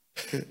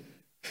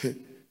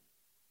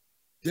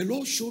 the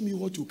Lord showed me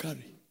what to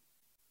carry.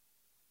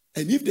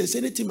 And if there's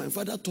anything my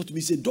father taught me,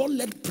 he said, don't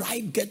let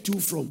pride get you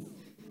from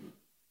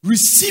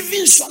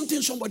receiving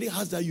something somebody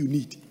has that you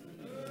need.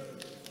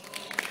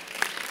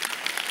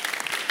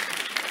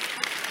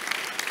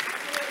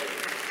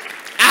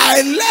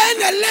 I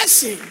learned a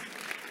lesson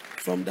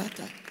from that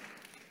time.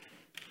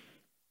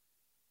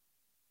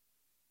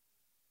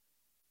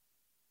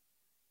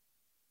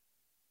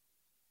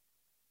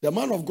 The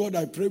man of God,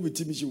 I prayed with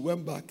him. He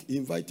went back. He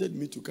invited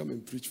me to come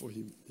and preach for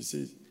him. He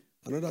said,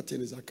 another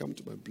thing is I come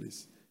to my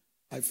place.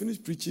 I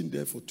finished preaching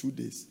there for 2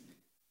 days.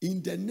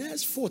 In the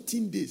next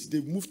 14 days,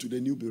 they moved to the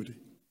new building.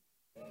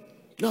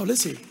 Now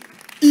listen,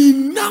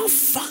 enough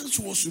funds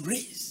was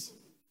raised.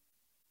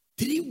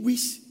 3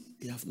 weeks,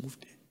 they have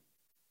moved there.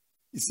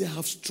 He said, I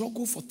have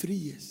struggled for 3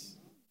 years.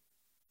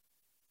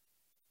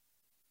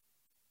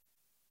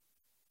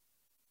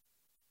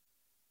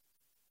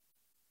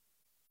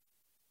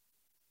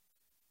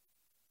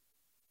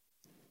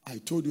 I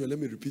told you, let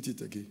me repeat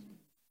it again.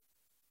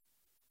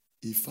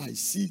 If I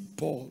see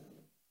Paul,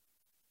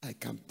 I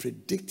can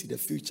predict the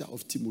future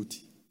of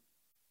Timothy.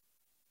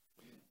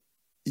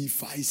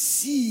 If I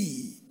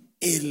see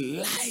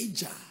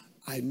Elijah,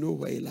 I know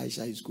where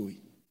Elijah is going.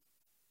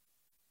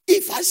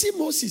 If I see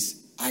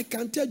Moses, I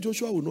can tell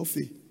Joshua will not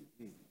fail.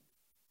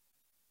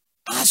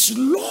 As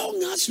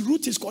long as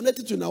Ruth is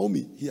connected to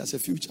Naomi, he has a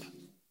future.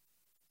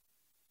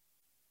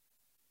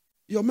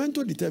 Your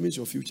mentor determines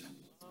your future.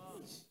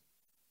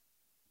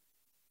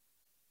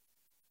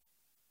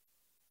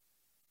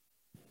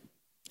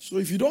 So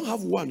if you don't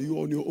have one,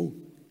 you're on your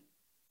own.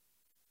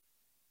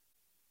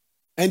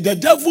 And the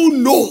devil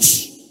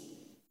knows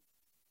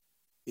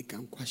he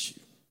can crush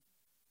you.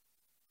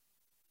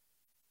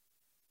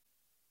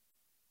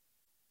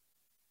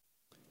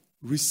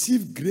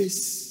 Receive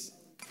grace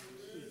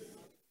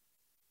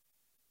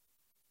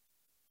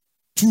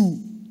to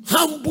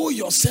humble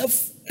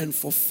yourself and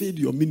fulfill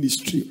your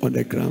ministry on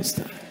the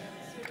grandstand.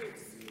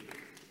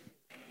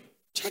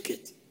 Check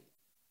it.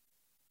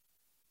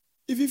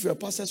 If you're a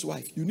pastor's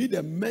wife, you need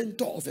a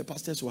mentor of a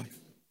pastor's wife.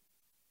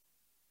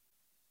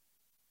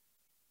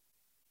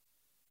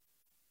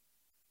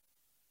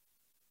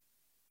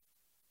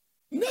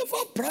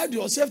 Never pride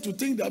yourself to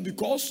think that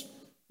because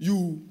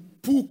you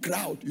pull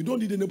crowd, you don't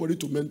need anybody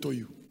to mentor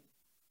you.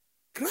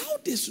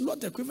 Crowd is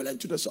not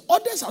equivalent to the...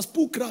 Others has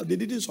pulled crowd, they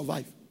didn't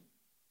survive.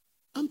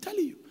 I'm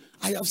telling you.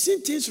 I have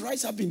seen things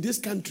rise up in this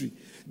country.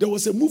 There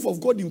was a move of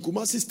God in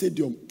Kumasi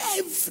Stadium.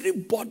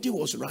 Everybody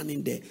was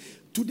running there.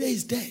 Today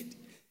is dead.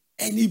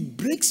 And it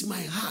breaks my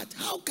heart.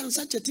 How can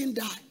such a thing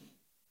die?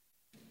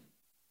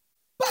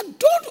 But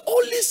don't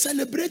only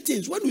celebrate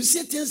things. When we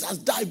say things has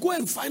died, go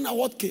and find out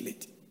what killed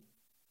it.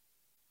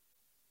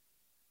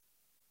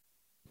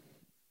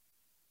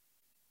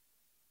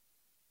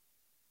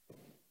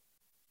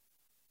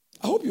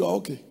 I hope you are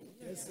okay.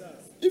 Yes, sir.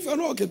 If you're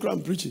not okay,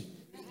 I'm preaching.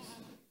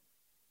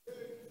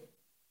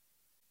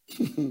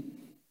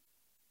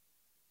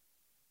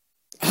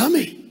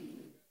 Amen.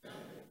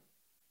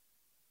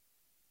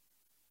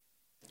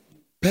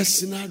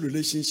 Personal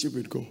relationship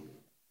with God.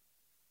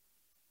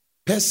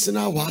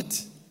 Personal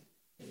what?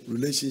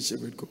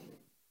 Relationship with God.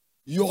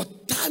 Your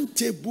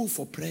timetable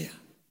for prayer.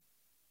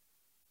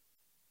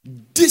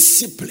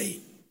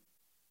 Discipline.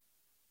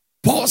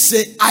 Paul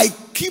said, I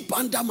keep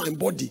under my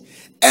body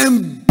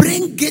and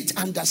bring it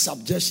under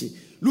subjection.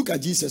 Look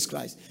at Jesus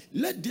Christ.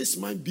 Let this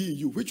mind be in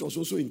you, which was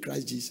also in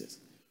Christ Jesus,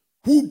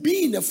 who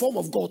being in the form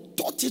of God,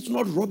 thought it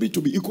not robbery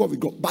to be equal with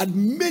God, but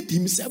made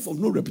himself of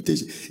no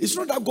reputation. It's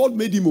not that God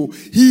made him,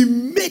 he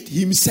made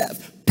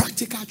himself.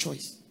 Practical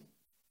choice.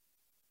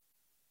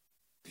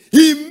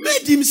 He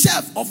made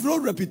himself of no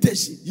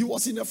reputation. He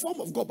was in the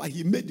form of God, but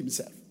he made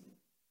himself.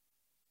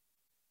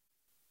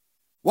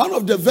 One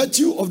of the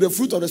virtue of the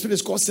fruit of the Spirit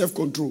is called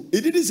self-control.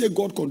 It didn't say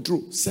God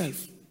control,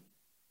 self.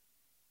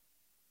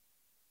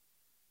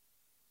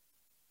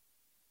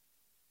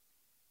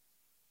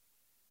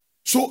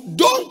 So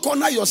don't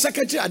corner your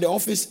secretary at the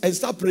office and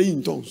start praying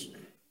in tongues.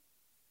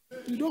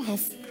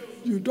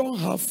 You don't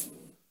have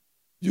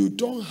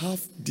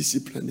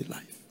discipline in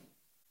life.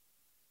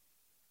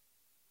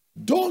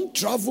 Don't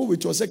travel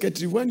with your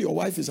secretary when your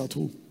wife is at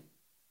home.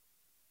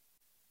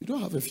 You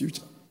don't have a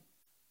future.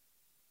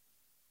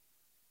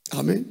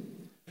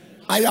 Amen.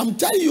 I am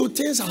telling you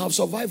things I have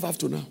survived up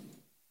to now.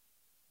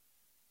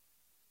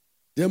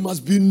 There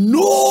must be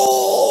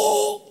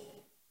no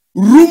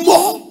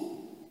rumor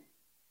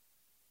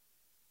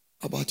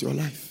about your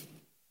life.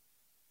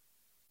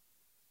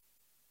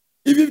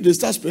 Even if they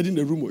start spreading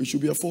the rumor, it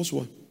should be a false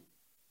one.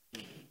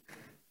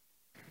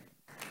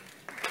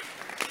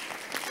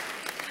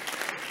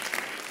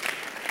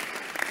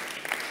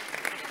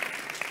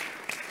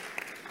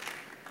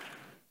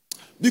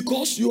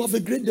 Because you have a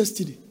great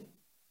destiny.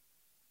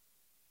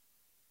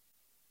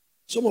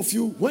 Some of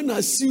you, when I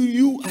see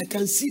you, I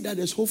can see that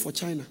there's hope for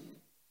China.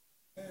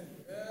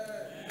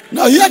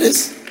 Now hear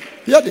this.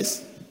 Hear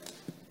this.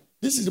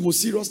 This is the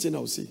most serious thing I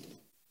will say.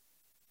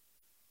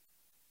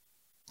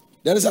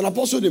 There is an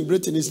apostle in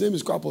Britain. His name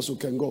is called Apostle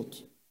Ken God.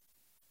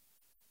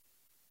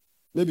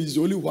 Maybe he's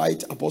the only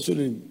white apostle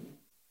in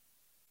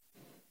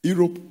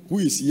Europe who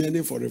is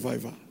yearning for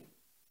revival.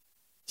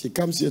 He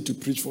comes here to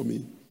preach for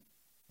me.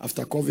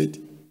 After COVID,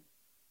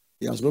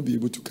 he has not been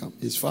able to come.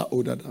 He's far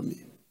older than me.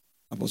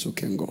 Apostle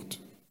Ken God.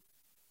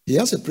 He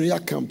has a prayer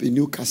camp in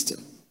Newcastle.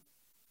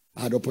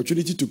 I had the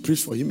opportunity to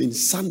preach for him in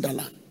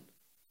Sunderland.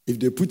 If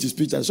they put his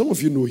picture, some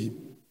of you know him.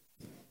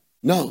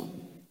 Now,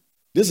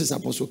 this is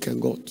Apostle Ken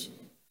God.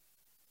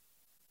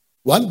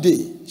 One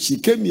day, she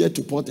came here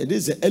to Port.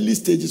 This is the early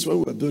stages when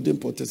we were building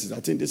Porters. I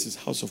think this is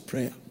House of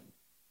Prayer.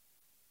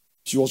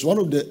 She was one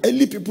of the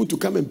early people to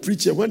come and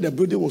preach here when the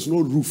building was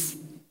no roof.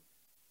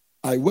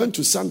 I went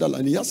to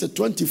Sunderland. He has a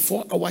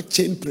 24-hour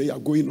chain prayer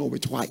going on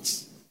with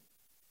whites.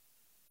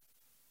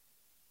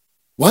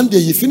 One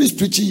day he finished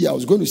preaching here. I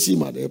was going to see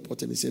him at the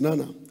airport and he said,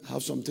 Nana, I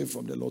have something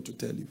from the Lord to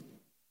tell you.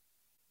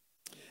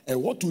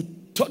 And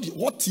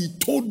what he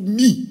told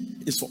me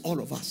is for all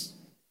of us.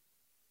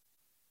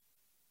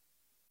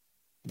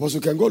 But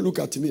you can go look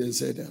at me and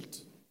say that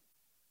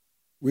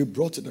we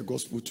brought the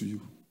gospel to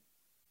you.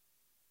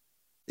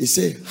 He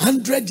said,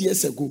 100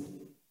 years ago,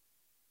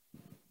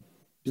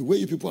 the way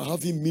you people are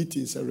having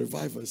meetings and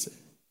revivals,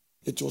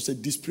 it was a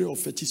display of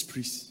fetish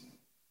priests.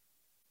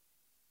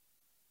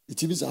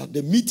 It means that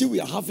the meeting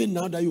we are having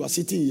now that you are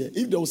sitting here,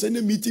 if there was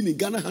any meeting in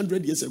Ghana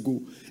 100 years ago,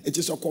 it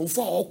is a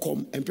comfort or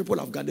come and people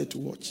have gathered to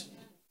watch.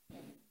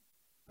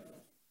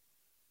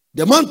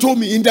 The man told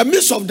me, in the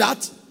midst of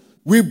that,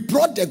 we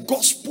brought the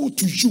gospel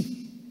to you.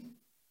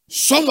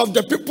 Some of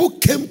the people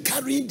came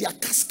carrying their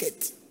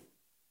casket.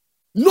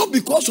 Not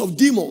because of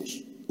demons.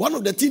 One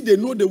of the things they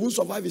know they won't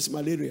survive is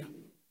malaria.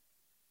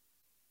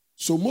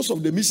 So most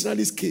of the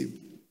missionaries came.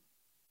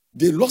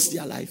 They lost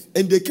their life.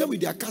 And they came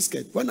with their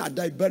casket. When I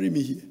die, bury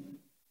me here.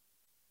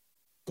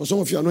 Because some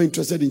of you are not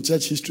interested in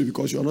church history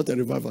because you are not a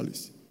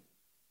revivalist.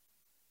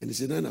 And he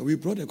said, Nana, we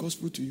brought the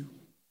gospel to you.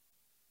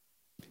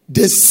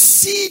 The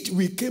seed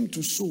we came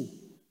to sow.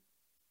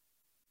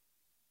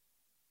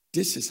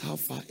 This is how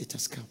far it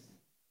has come.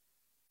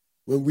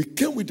 When we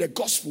came with the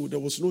gospel, there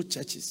was no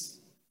churches.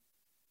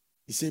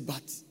 He said,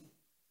 but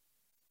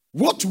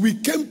what we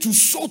came to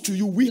sow to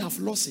you, we have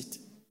lost it.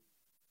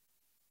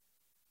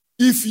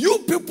 If you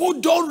people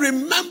don't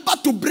remember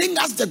to bring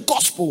us the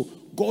gospel,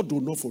 God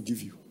will not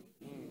forgive you.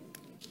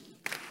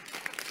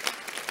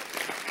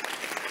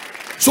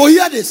 So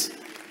hear this.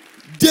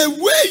 The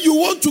way you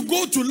want to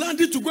go to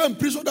London to go and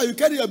preach so that you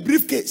carry a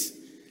briefcase,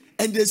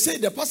 and they say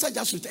the pastor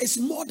just returned, it's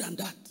more than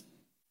that.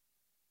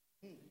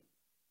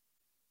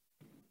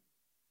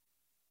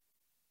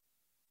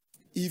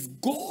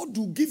 If God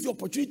will give you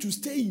opportunity to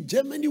stay in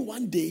Germany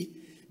one day,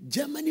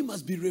 Germany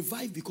must be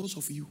revived because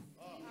of you.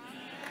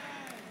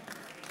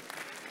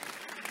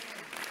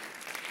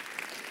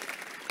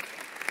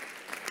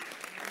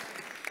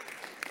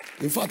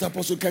 In fact,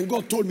 Apostle Ken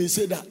God told me, he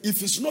said that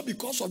if it's not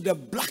because of the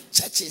black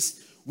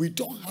churches, we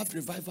don't have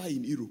revival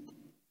in Europe.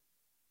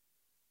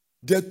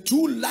 The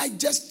two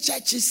largest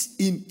churches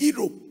in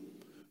Europe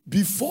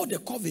before the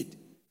COVID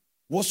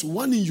was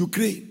one in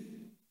Ukraine.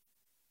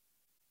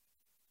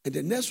 And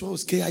the next one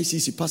was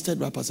KICC, pastored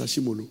by Pastor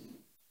Shimolo.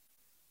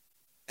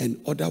 And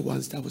other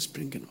ones that was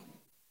springing up.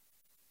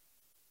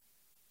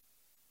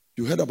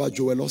 You heard about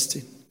Joel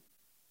Austin.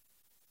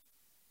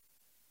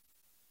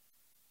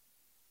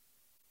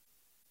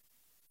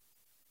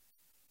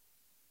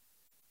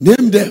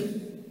 Name them.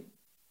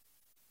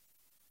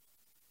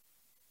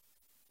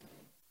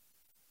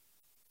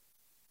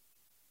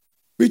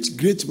 Which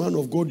great man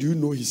of God do you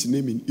know his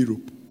name in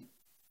Europe?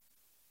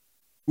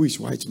 Who is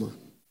white man?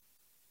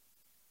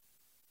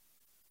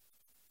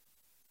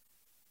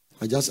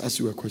 I just asked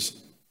you a question.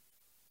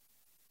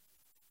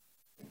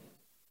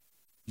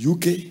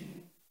 UK,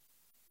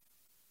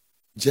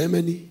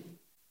 Germany,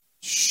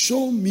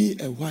 show me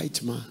a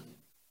white man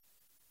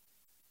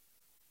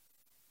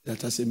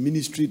that has a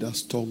ministry that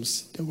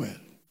storms the world.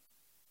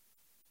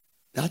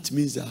 That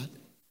means that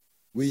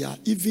we are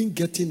even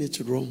getting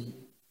it wrong.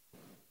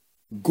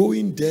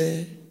 Going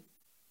there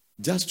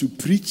just to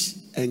preach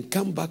and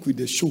come back with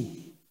a show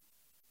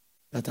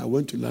that I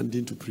went to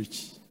London to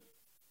preach.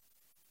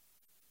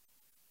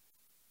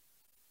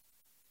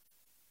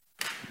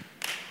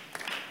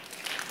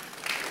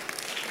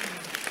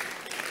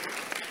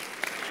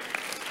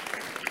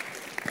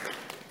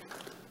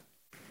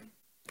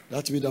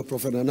 That means that,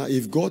 Prophet Nana,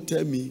 if God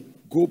tell me,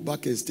 go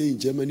back and stay in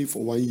Germany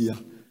for 1 year,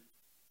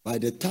 by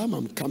the time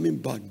I'm coming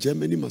back,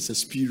 Germany must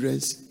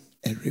experience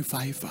a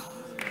revival.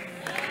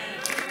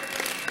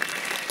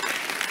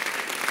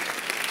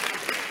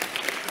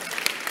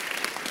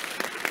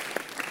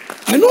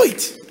 I know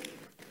it.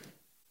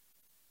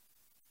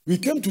 We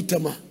came to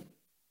Tema.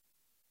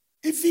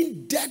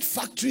 Even dead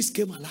factories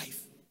came alive.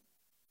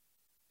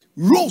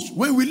 Rose,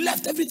 when we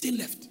left, everything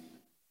left.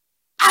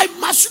 I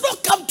must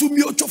not come to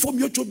Miocho for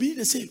Miocho be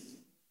the same.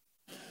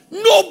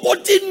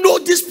 Nobody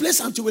knows this place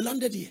until we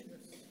landed here.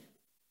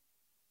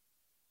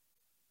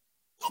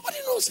 Nobody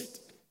knows it. It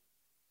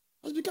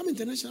has become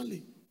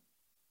internationally.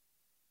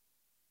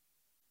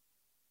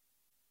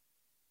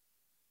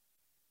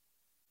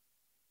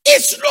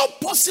 It's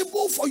not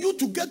possible for you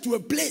to get to a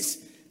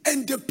place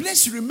and the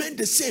place remain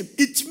the same.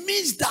 It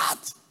means that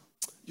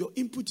your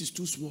input is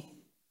too small.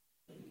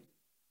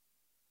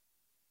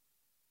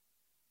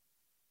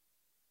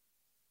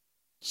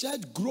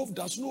 Church growth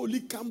does not only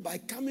come by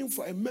coming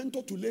for a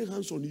mentor to lay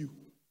hands on you.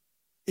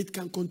 It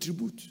can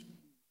contribute.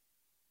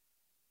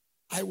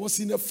 I was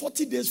in a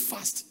 40 days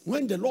fast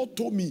when the Lord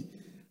told me,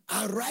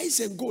 arise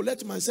and go,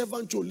 let my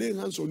servant Joe lay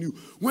hands on you.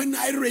 When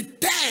I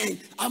return,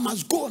 I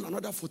must go on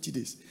another 40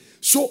 days.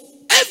 So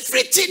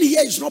everything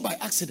here is not by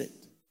accident.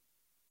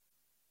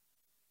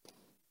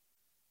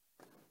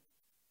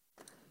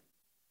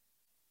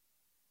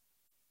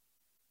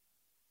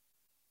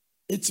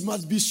 It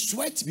must be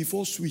sweat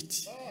before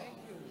sweet.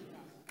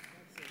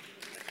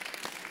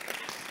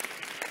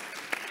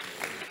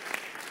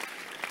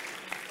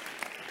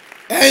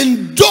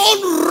 And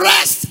don't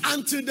rest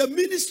until the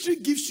ministry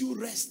gives you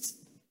rest.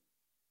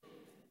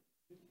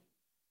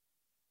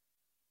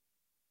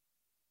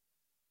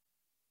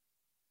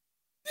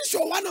 This is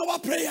your 1 hour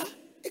prayer.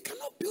 It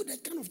cannot build the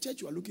kind of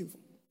church you are looking for.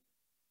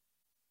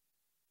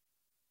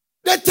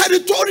 The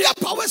territorial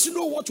powers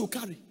know what you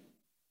carry.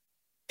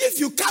 If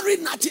you carry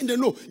nothing, they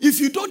know. If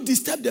you don't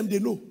disturb them, they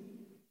know.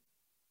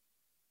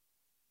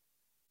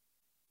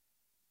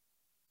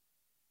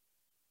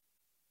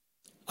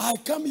 I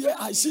come here,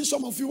 I see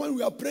some of you when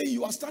we are praying,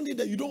 you are standing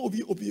there, you don't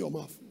open your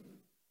mouth.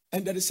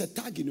 And there is a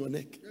tag in your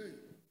neck.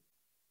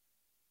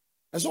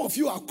 And some of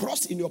you are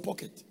crossed in your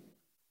pocket.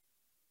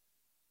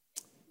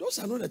 Those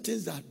are not the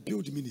things that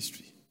build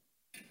ministry.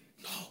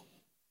 No.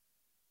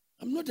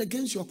 I'm not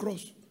against your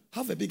cross.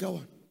 Have a bigger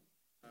one.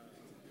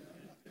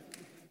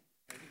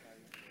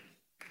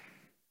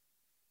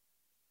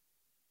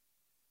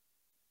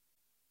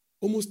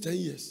 Almost 10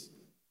 years.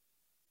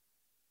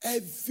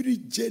 Every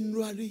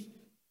January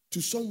to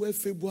somewhere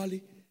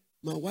February,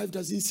 my wife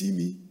doesn't see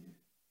me.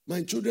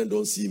 My children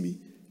don't see me.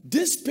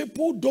 These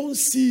people don't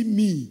see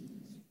me.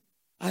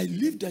 I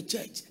leave the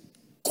church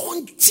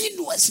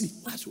continuously.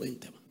 That's where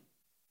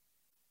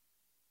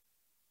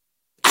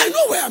I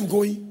know where I'm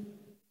going.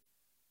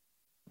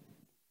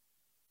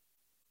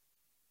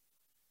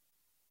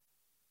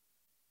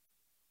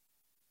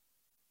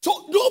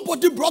 So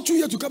nobody brought you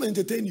here to come and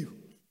entertain you.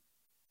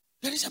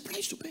 There is a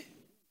price to pay.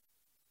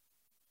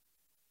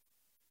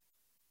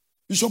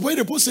 Bishop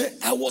Oyedepo said,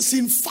 I was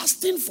in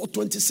fasting for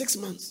 26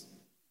 months.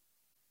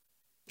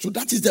 So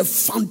that is the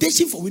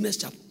foundation for Winners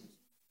Chapel.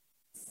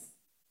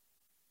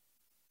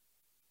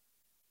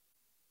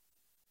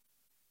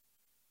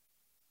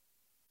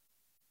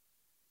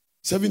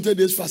 "70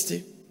 days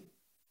fasting.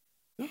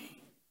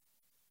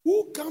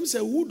 Who comes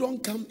and who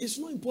don't come is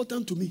not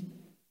important to me.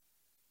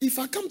 If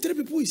I come, 3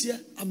 people is here,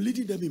 I'm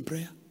leading them in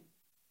prayer.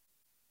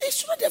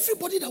 It's not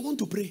everybody that want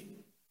to pray.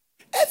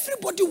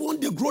 Everybody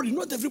want the glory.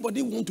 Not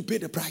everybody want to pay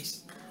the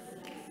price.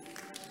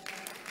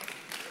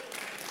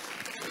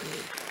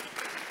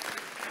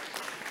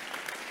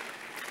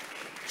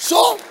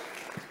 So,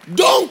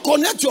 don't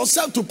connect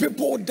yourself to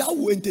people that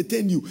will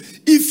entertain you.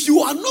 If you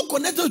are not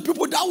connected to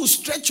people that will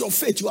stretch your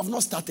faith, you have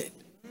not started.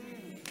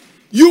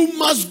 You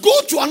must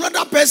go to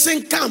another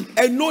person's camp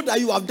and know that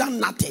you have done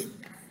nothing.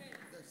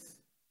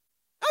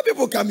 How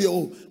people come here,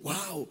 oh,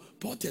 wow,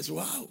 Porters,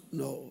 wow.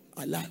 No,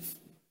 I laugh.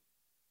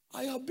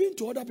 I have been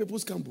to other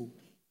people's camp.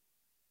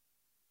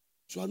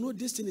 So I know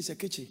this thing is a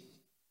kitchen.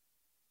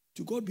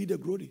 To God be the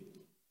glory.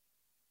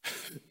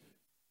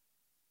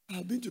 I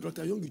have been to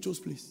Dr. Young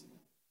Icho's place.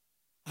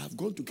 I have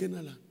gone to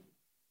Kenaland.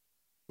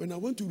 When I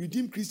went to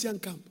Redeem Christian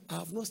Camp, I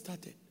have not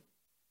started.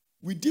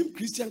 Redeem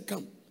Christian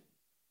Camp,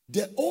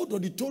 the old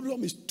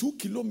auditorium is 2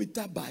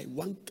 kilometers by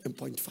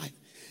 1.5.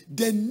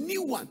 The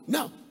new one.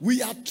 Now,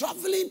 we are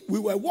traveling. We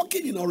were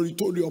walking in our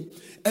auditorium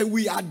and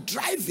we are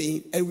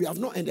driving and we have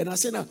not ended. And I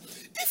said, now,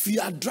 if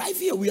you are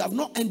driving and we have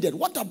not ended,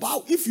 what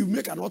about if you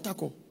make an altar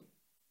call?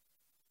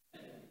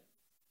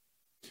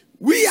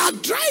 We are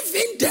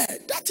driving there.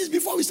 That is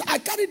before we start. I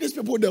carry these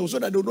people there so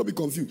that they will not be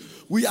confused.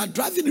 We are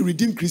driving in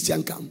Redeemed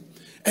Christian Camp.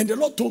 And the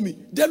Lord told me,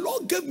 the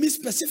Lord gave me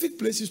specific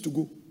places to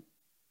go.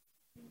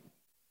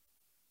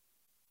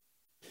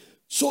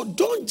 So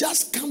don't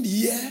just come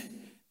here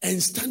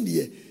and stand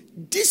here.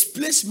 This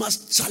place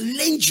must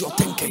challenge your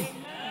thinking.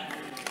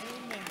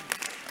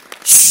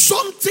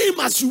 Something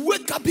must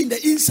wake up in the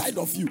inside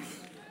of you.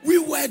 We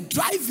were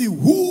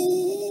driving.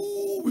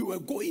 We were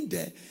going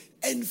there.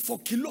 And for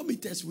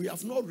kilometers, we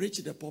have not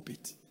reached the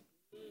pulpit.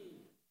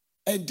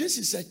 And this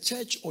is a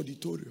church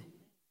auditorium.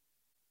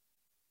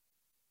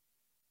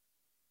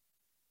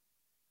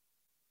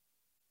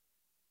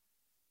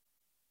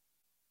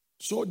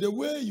 So the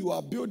way you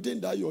are building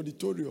that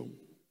auditorium,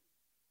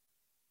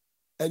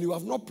 and you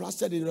have not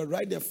plastered it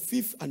right the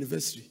 5th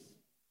anniversary.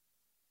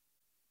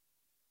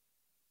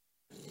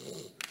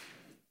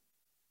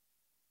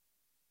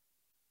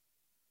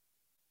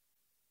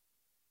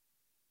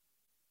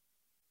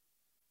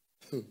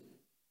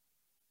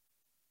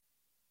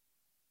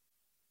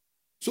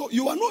 So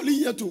you are not only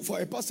here for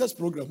a pastor's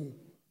program.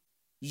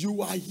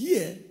 You are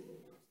here.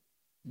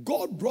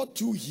 God brought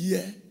you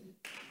here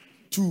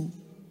to,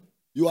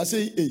 you are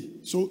saying, hey,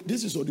 so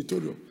this is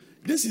auditorium.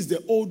 This is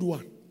the old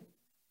one.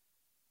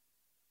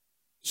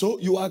 So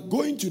you are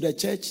going to the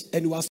church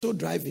and you are still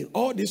driving.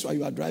 All this while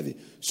you are driving.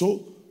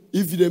 So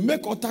if they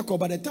make altar call,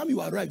 by the time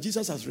you arrive,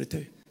 Jesus has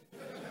returned.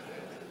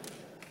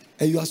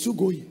 And you are still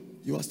going.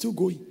 You are still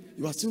going.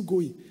 You are still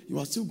going. You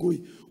are still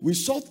going. We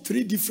saw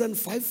 4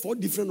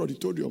 different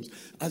auditoriums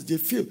as they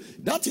fill.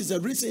 That is the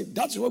reason.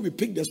 That's why we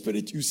pick the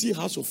spirit. You see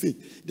House of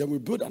Faith. Then we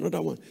build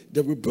another one.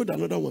 Then we build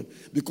another one.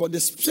 Because the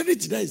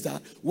spirit there is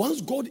that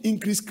once God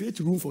increases, create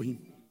room for him.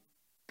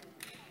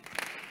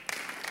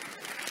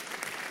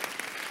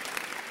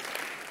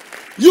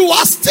 You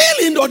are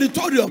still in the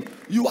auditorium.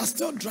 You are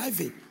still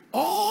driving.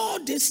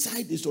 All this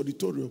side is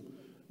auditorium.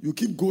 You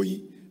keep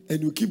going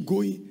and you keep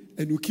going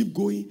and you keep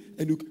going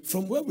and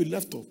from where we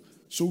left off.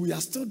 So we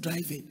are still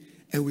driving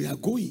and we are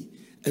going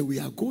and we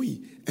are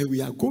going and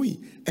we are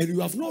going and you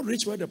have not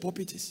reached where the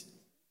pulpit is.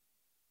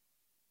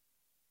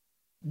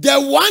 The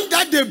one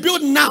that they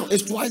build now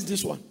is twice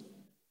this one.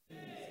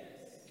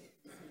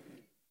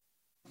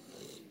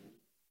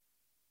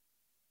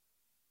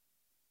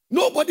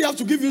 Nobody has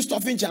to give you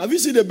stuffing chair. Have you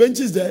seen the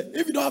benches there?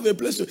 If you don't have a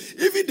place to,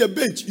 even the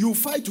bench, you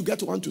fight to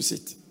get one to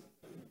sit.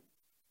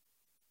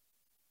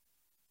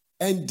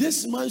 And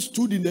this man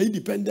stood in the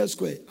Independence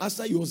Square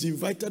after he was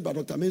invited by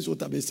Dr. Menzo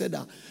Tabe, said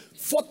that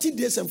 40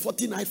 days and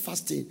 40 nights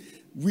fasting,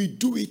 we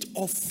do it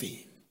often.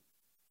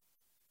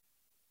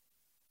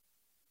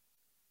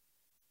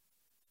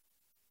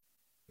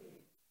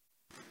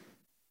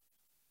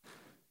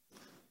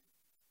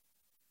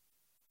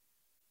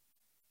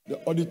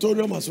 The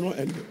auditorium has not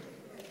ended.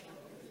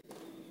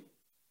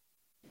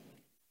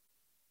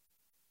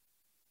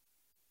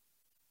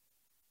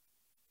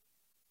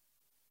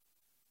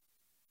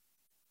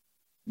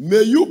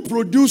 May you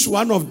produce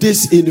one of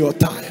this in your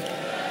time.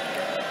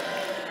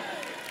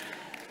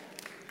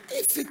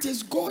 If it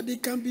is God,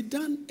 it can be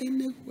done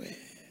anywhere.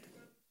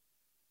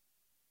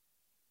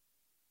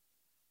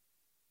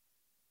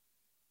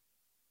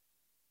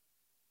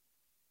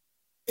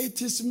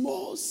 It is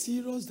more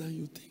serious than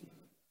you think.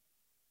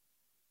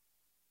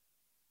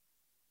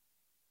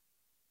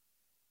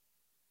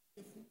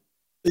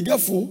 You get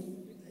full?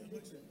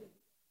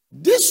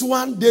 This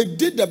one, they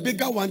did the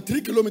bigger one, 3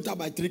 kilometers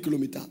by 3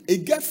 kilometers.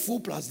 It gets full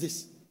plus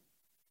this.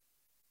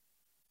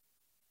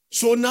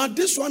 So now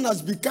this one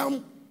has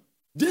become,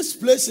 this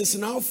place is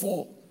now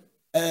for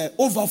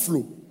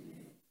overflow.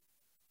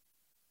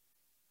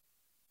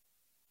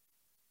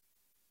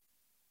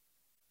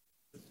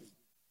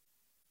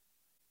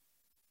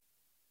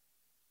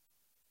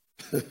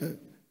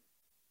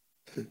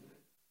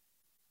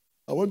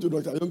 I went to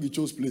Dr. Young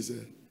Icho's place.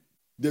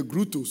 The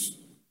Grutos.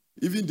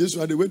 Even this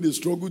one, when they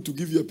struggle to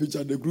give you a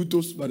picture, the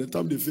Grutos, by the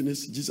time they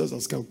finish, Jesus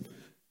has come.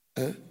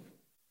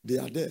 They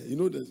are there. You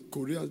know, the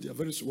Koreans, they are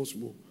very small,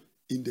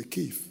 in the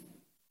cave.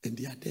 And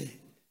they are there.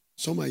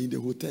 Some are in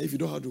the hotel. If you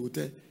don't have the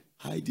hotel,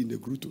 hide in the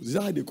Grutos. Is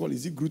that how they call it?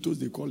 Is it Grutos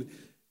they call it?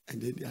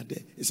 And then they are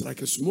there. It's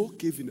like a small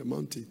cave in the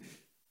mountain.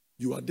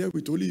 You are there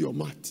with only your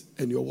mat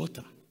and your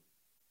water.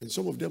 And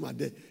some of them are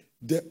there.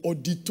 The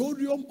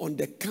auditorium on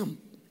the camp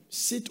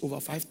sit over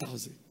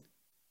 5,000.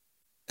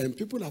 And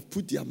people have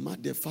put their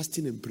mat there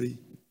fasting and praying.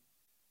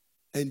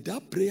 And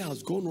that prayer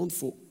has gone on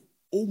for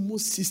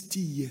almost 60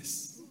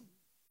 years.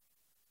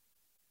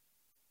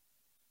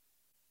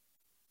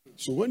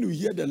 So when you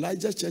hear the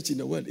largest church in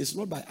the world, it's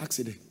not by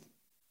accident.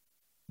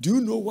 Do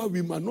you know why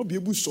we might not be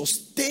able to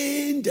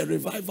sustain the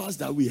revivals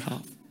that we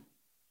have?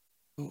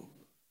 No.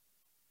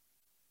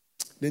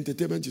 The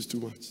entertainment is too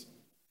much.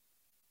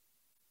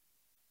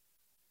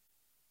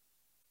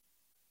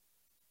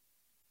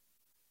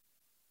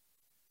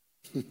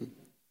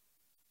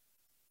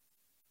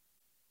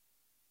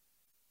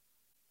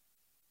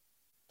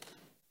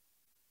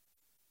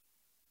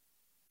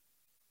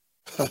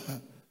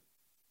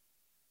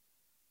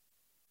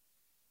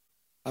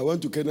 I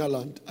went to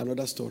Kenaland,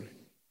 another story.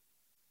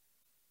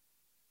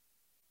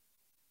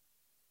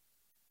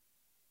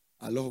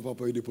 I love what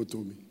Papa Oyedepo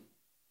told me.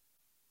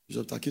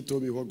 Bishop Taki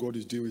told me what God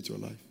is doing with your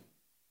life.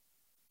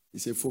 He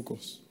said,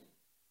 focus.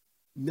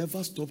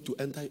 Never stop to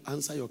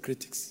answer your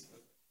critics.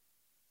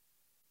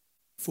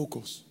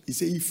 Focus. He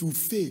said, if you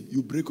fail,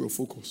 you break your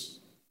focus.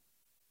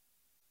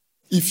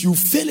 If you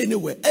fail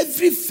anywhere,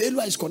 every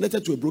failure is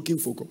connected to a broken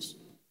focus.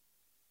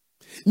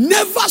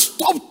 Never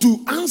stop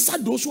to answer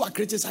those who are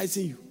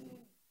criticizing you.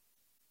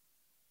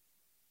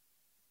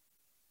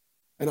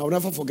 And I will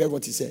never forget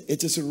what he said.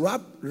 It is a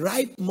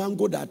ripe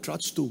mango that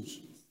attracts stones.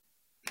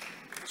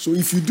 So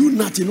if you do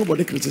nothing,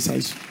 nobody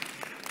criticizes you.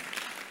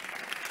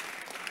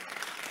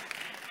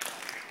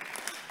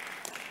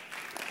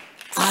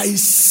 I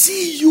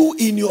see you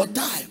in your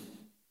time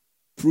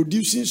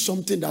producing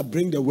something that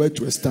brings the world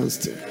to a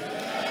standstill.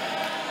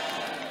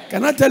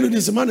 Can I tell you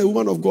this, man, a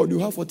woman of God, you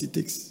have what it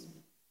takes.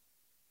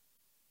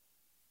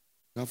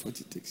 You have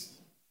what it takes.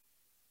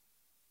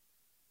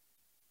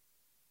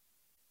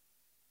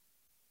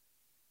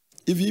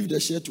 If the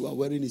shirt you are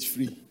wearing is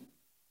free,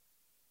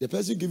 the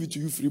person give it to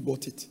you free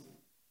bought it.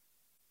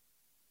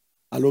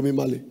 Alomi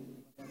Male.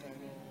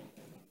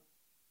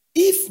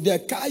 If the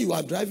car you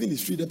are driving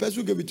is free, the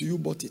person who gave it to you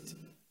bought it.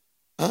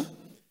 Huh?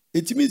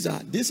 It means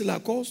that this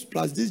Lacoste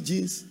plus this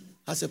jeans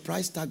has a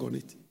price tag on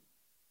it.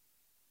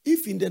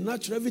 If in the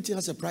natural everything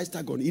has a price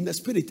tag on it, in the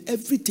spirit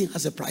everything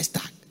has a price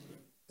tag.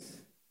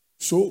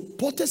 So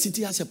Porter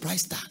City has a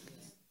price tag.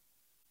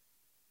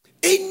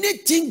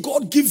 Anything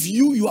God gives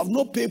you, you have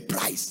not paid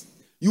price.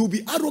 You will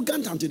be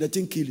arrogant until the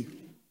thing kill you.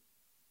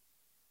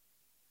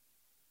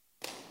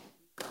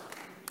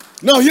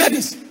 Now hear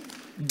this.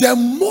 The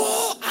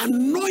more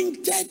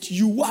anointed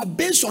you are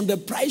based on the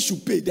price you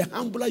pay, the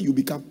humbler you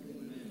become.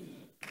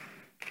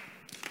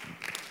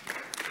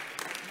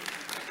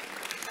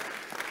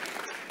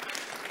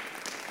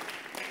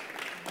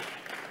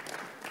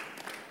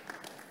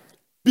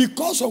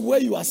 Because of where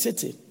you are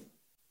sitting,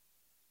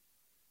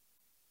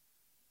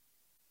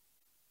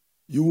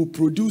 you will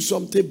produce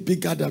something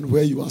bigger than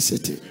where you are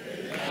sitting.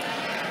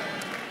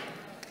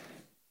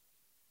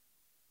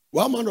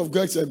 One man of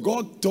God said,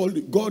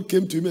 God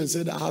came to him and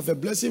said, I have a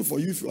blessing for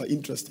you if you are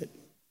interested.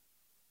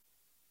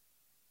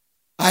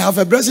 I have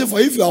a blessing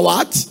for you if you are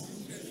what?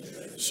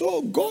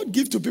 So God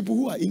gives to people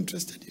who are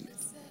interested in it.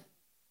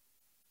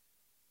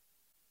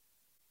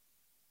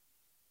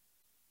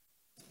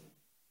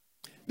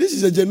 This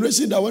is a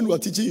generation that when we are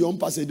teaching young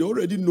pastors, they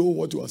already know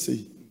what you are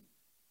saying.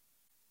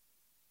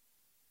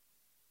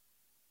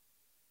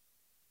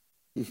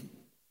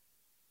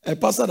 A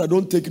pastor that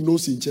don't take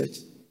notes in church.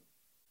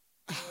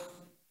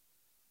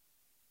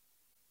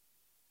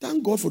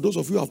 Thank God for those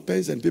of you who have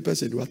pens and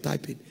papers and you are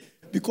typing.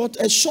 Because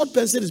a short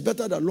pencil is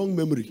better than long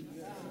memory.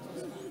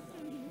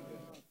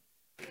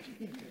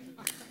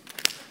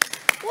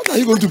 What are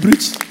you going to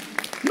preach?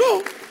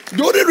 No.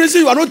 The only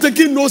reason you are not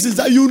taking notes is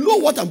that you know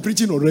what I'm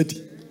preaching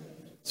already.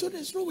 So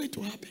there's no way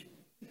to happen.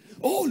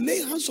 Oh, lay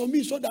hands on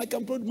me so that I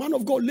can pray. Man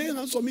of God, lay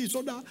hands on me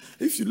so that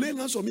if you lay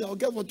hands on me, I'll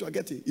get what you are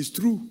getting. It's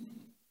true.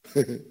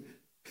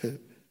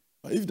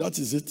 But if that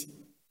is it,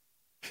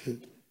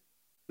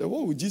 then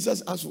what would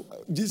Jesus ask for?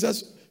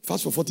 Jesus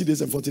fast for 40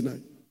 days and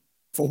 49.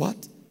 For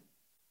what?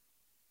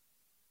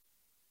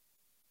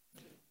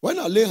 When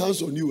I lay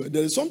hands on you,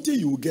 there is something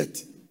you will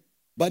get.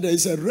 But there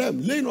is a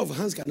realm. Laying of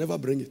hands can never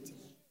bring it.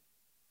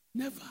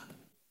 Never.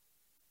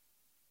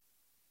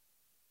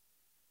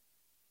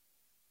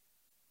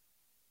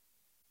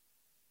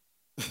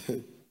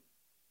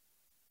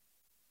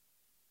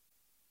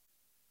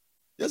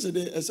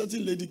 Yesterday, a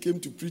certain lady came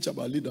to preach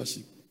about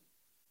leadership.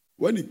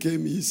 When he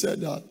came, he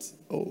said that,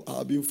 oh,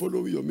 I've been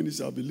following your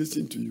ministry, I've been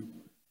listening to you.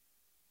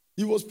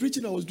 He was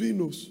preaching, I was doing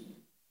nose.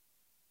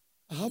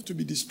 I have to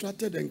be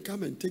distracted and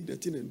come and take the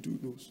thing and do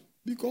nose.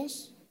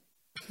 Because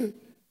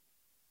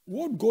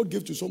what God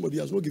gave to somebody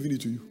has not given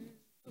it to you.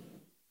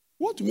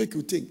 What to make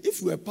you think?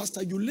 If you're a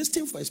pastor, you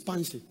listen for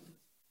expansion.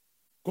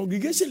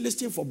 Congregation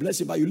listening for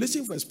blessing, but you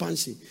listen for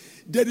expansion.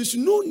 There is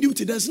no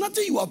duty. There's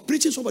nothing you are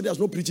preaching somebody has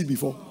not preached it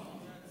before.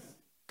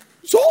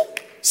 So,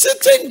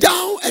 sitting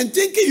down and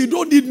thinking you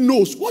don't need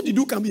nose, what did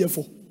you come here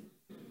for?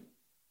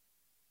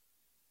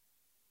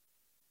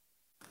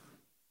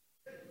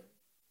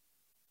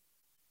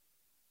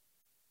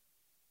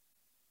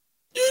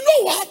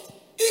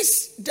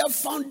 the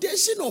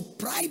foundation of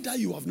pride that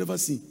you have never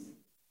seen.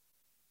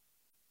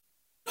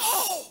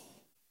 No.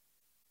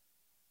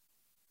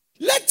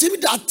 Let him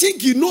that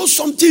think he knows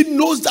something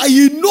knows that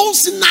he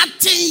knows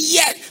nothing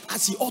yet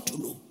as he ought to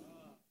know.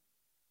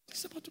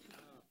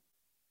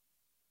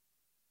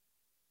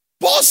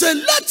 Paul said,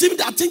 let him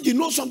that think he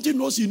knows something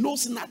knows he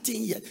knows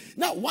nothing yet.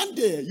 Now, one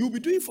day, you'll be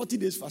doing 40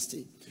 days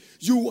fasting.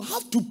 You will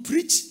have to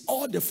preach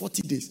all the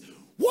 40 days.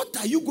 What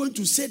are you going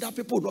to say that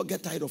people will not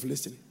get tired of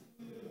listening?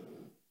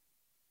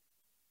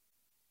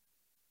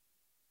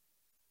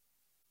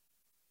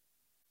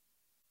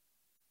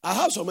 I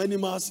have some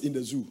animals in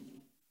the zoo.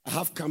 I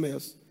have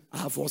camels, I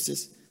have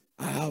horses,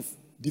 I have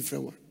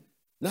different ones.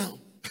 Now,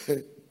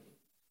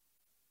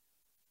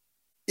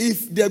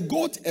 if the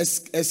goat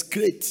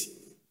excrete,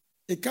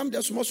 it comes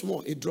there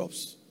small, it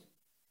drops.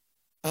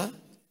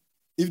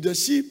 If the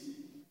sheep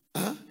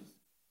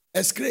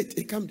excrete,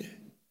 it comes there.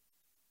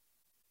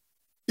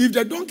 If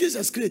the donkeys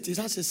excrete, it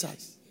has a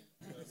size.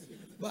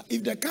 But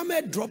if the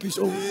camel drop his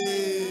own.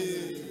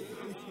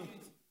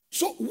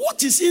 So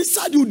what is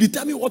inside you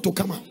determine what to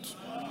come out.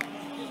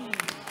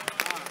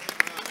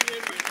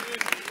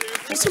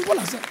 As simple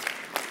as that.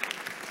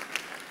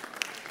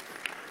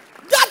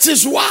 That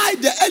is why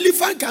the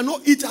elephant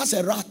cannot eat as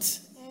a rat.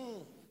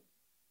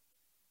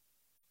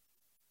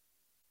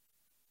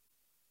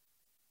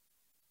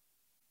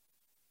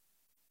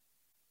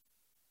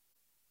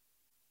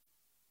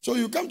 So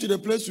you come to the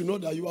place to know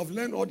that you have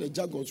learned all the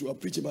jargons you are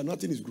preaching, but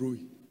nothing is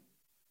growing.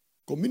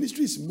 Because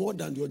ministry is more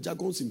than your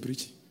jargons in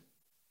preaching.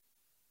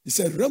 It's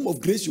a realm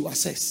of grace you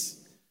access.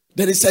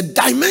 There is a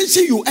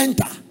dimension you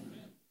enter.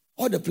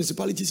 All the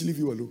principalities leave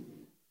you alone.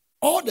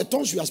 All the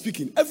tongues you are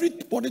speaking,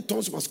 everybody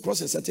tongues must cross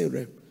a certain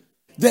realm.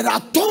 There are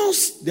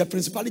tongues the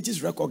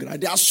principalities recognize.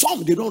 There are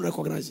some they don't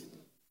recognize it.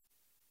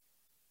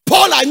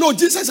 Paul, I know.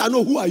 Jesus, I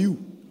know. Who are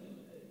you?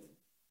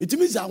 It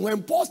means that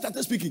when Paul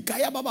started speaking,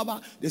 Kaya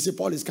Baba, they say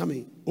Paul is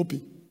coming.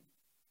 Open.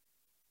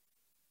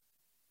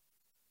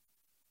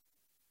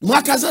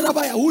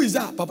 Makazadabaya, who is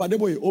that? Papa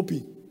Deboye,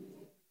 open.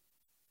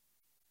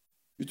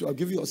 You have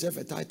given yourself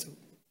a title.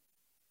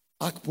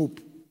 Archpope.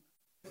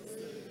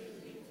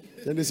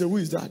 Then they say, who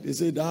is that? They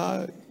say,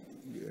 that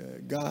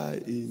guy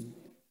in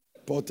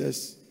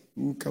Portes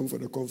who come for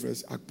the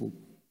conference, Archpope.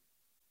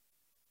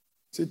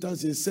 Satan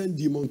says, send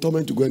demon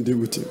torment to go and deal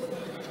with him.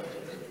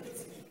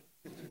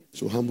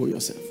 So humble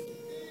yourself.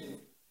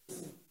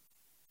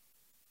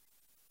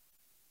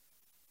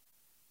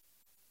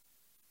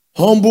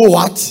 Humble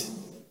what?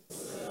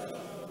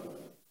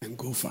 And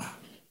go far.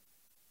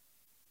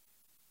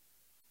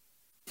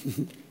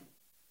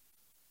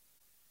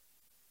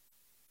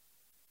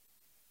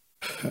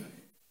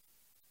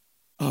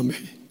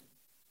 Amen.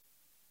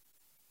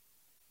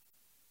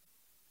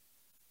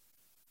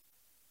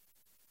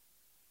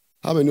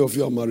 How many of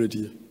you are married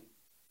here?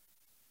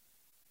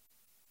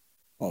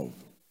 Oh.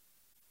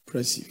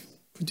 Impressive.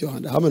 Put your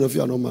hand. How many of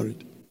you are not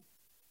married?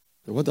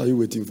 What are you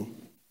waiting for?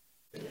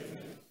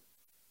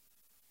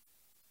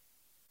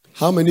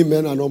 How many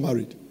men are not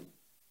married?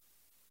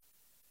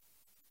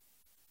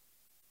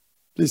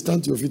 Please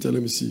stand to your feet and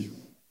let me see you.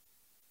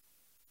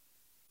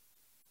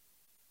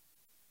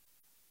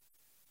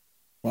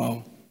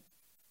 Wow.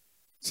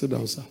 Sit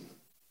down, sir.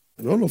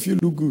 And all of you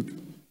look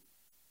good.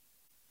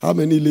 How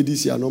many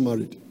ladies here are not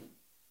married?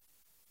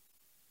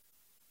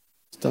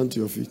 Stand to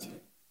your feet.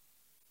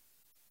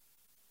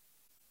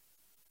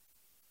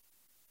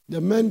 The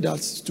men that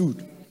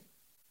stood,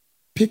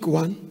 pick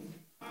one.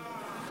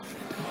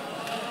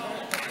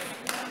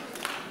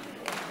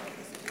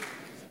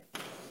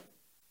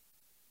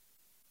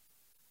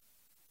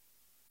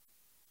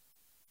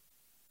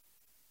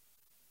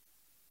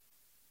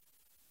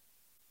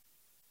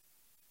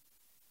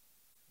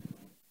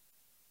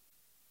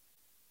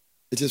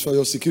 It is for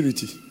your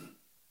security.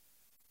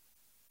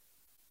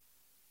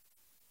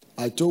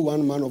 I told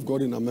one man of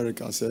God in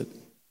America, I said,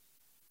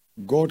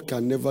 God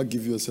can never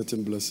give you a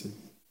certain blessing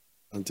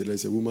until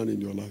there's a woman in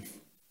your life.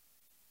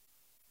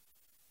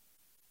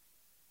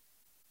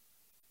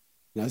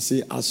 And I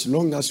say, as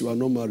long as you are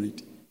not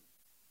married,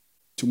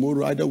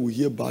 tomorrow either we'll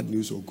hear bad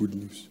news or good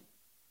news.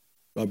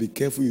 But be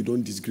careful you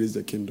don't disgrace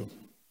the kingdom.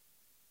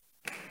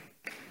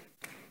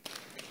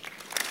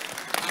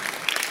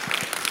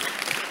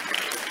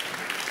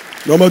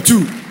 Number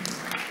 2,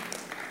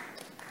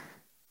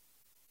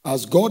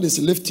 as God is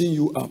lifting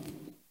you up,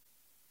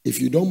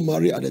 if you don't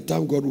marry at the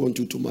time God wants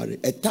you to marry,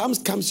 a time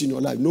comes in your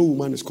life, no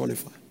woman is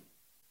qualified.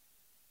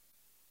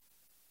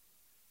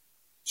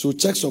 So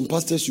check some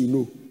pastors you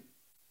know.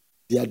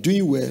 They are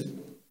doing well,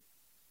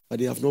 but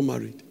they have not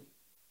married.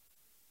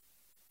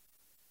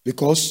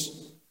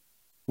 Because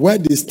where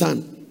they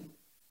stand,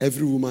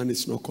 every woman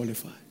is not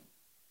qualified.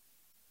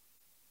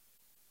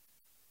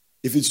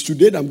 If it's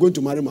today that I'm going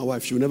to marry my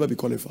wife, she will never be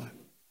qualified.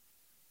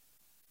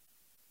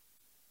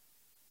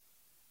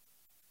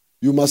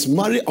 You must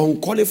marry an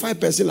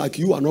unqualified person like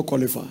you are not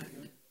qualified.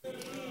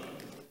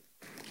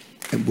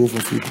 And both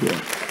of you pray.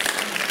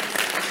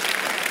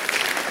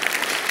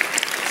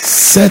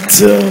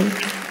 Settle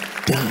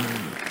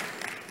down.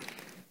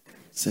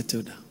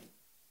 Settle down.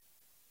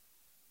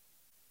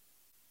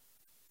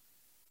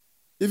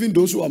 Even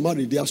those who are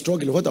married, they are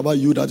struggling. What about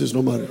you that is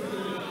not married?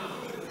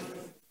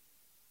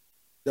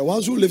 The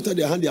ones who lifted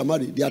their hand, they are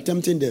married. They are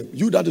tempting them.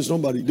 You that is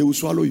not married, they will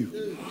swallow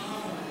you.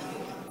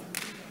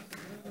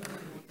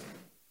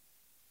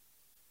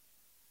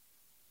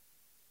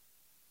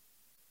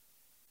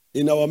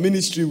 In our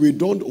ministry, we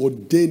don't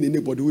ordain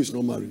anybody who is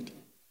not married.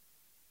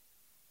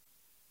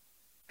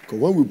 Because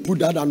when we put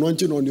that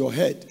anointing on your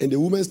head and the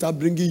women start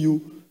bringing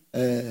you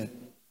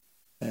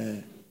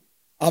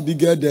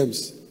Abigail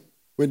Dems,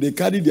 when they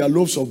carry their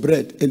loaves of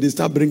bread and they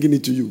start bringing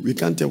it to you, we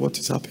can't tell what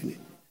is happening.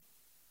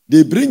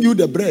 They bring you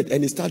the bread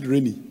and it starts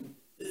raining.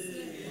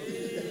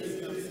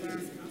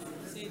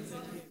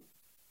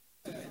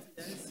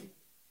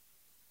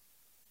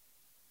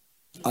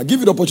 I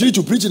give you the opportunity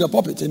to preach in the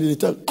pulpit and they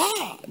tell,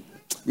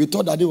 we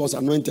thought that it was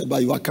anointed,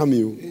 but you are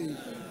coming.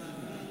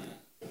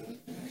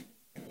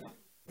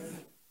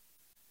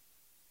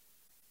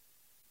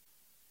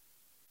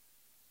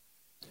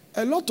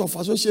 A lot of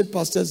associate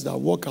pastors that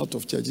walk out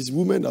of churches,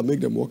 women that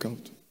make them walk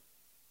out.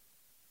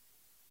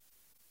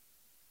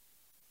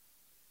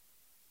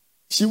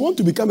 She wants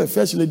to become a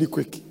first lady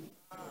quick,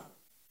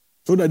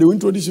 so that they will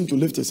introduce him to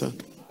lift his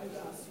hand.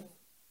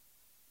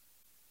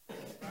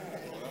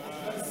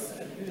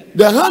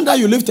 The hand that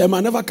you lift him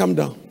might never come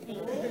down.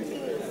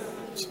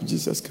 So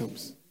Jesus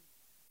comes.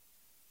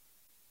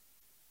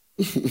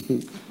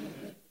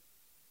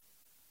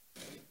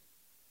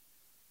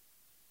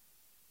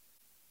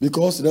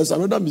 Because there's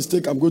another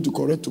mistake I'm going to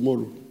correct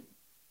tomorrow.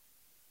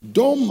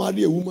 Don't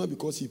marry a woman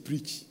because he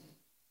preach.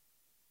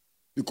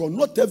 Because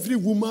not every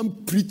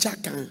woman preacher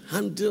can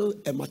handle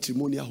a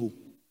matrimonial home.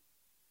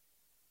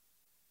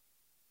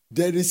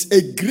 There is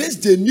a grace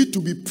they need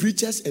to be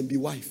preachers and be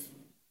wife.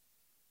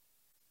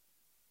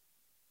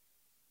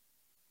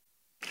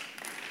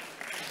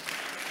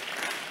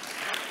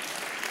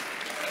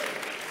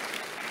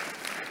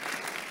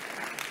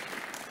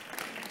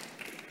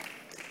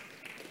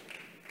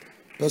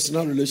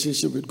 Personal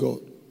relationship with God.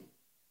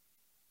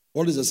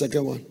 What is the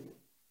second one?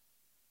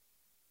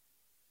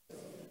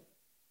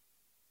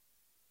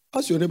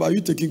 Ask your neighbor, are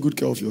you taking good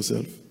care of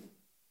yourself?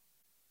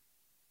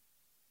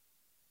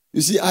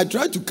 You see, I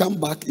try to come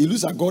back. It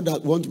looks like God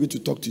that wants me to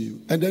talk to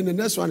you. And then the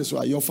next one is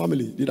what? Your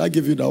family. Did I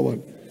give you that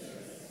one?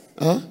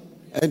 Huh?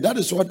 And that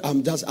is what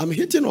I'm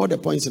hitting all the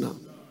points now.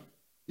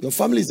 Your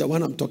family is the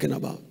one I'm talking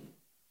about.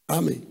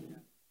 Amen.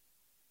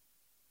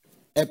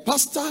 A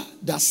pastor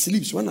that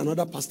sleeps when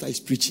another pastor is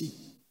preaching.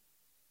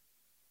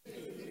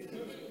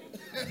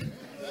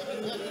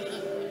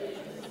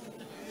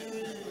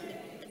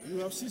 You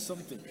have seen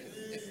something.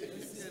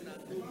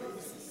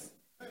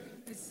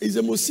 It's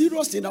the most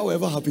serious thing that will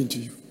ever happen to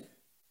you.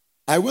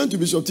 I went to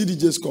Bishop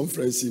TDJ's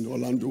conference in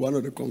Orlando, one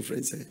of the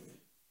conferences.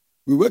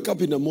 We wake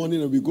up in the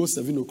morning and we go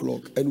 7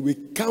 o'clock and we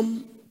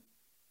come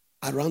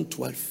around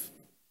 12.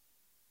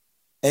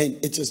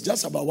 And it is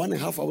just about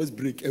 1.5 hours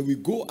break and we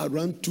go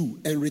around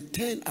 2 and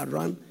return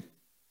around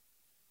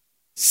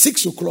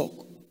 6 o'clock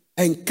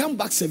and come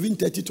back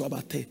 7:30 to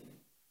about 10.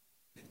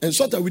 And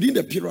so that within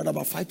the period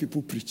about 5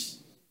 people preach.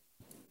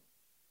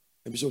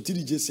 And Bishop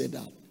TDJ said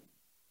that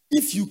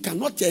if you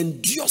cannot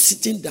endure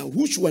sitting down,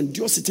 who should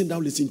endure sitting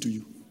down listening to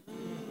you?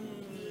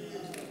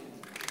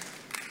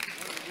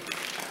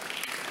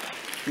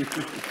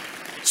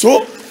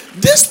 So,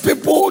 these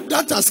people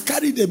that has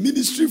carried the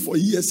ministry for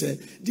years,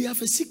 they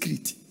have a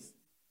secret.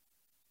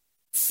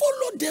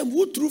 Follow them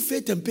who through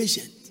faith and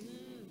patience.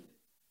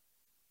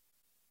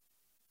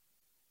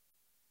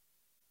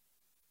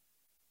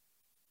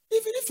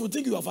 Even if you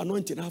think you have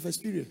anointing, I have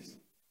experience.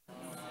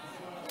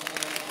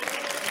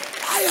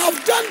 I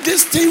have done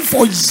this thing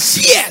for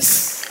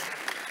years.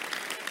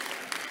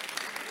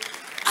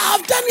 I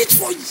have done it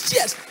for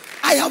years.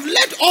 I have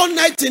led all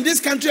night in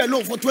this country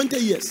alone for 20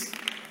 years.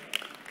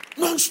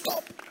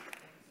 Non-stop.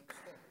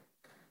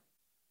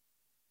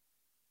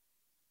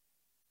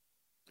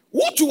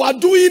 What you are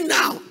doing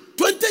now,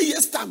 20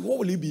 years time, what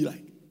will it be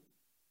like?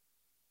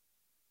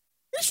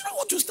 It's not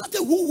what you started.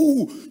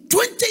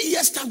 20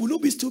 years time,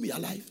 will you still be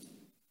alive?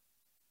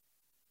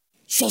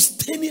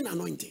 Sustaining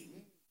anointing.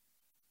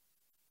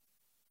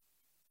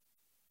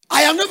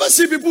 I have never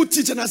seen people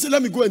teach and I say,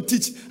 let me go and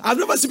teach. I've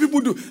never seen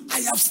people do. I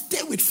have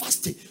stayed with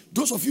fasting.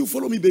 Those of you who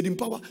follow me, Bedding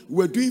Power, we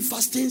were doing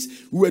fastings.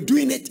 We were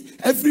doing it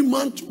every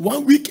month,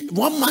 1 week,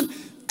 1 month.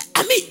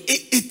 I mean,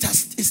 it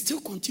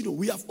still continues.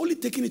 We have only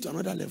taken it to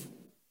another level.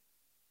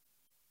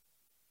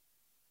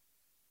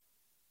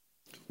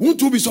 Won't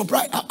you be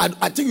surprised?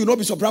 I think you'll not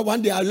be surprised.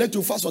 One day I'll let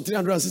you fast for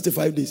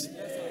 365 days.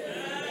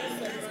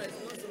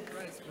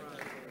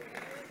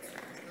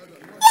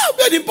 Yeah,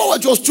 Bedding Power,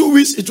 it was 2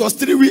 weeks. It was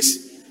 3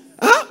 weeks.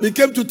 We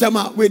came to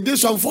Tema. We did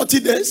some 40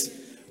 days.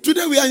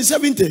 Today we are in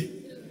 70.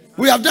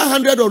 We have done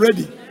 100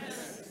 already.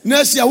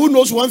 Next year, who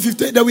knows,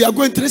 150. Then we are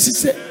going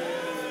 360.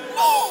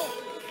 No.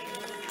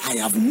 I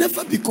have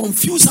never been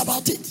confused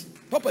about it.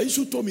 Papa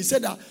Yishu told me, he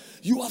said that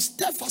you are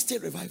steadfast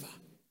revival.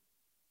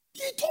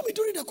 He told me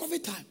during the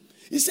COVID time.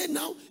 He said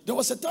now, there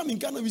was a time in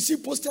Ghana, we see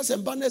posters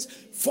and banners,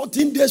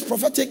 14 days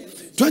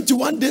prophetic,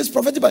 21 days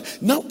prophetic. But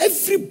now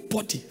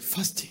everybody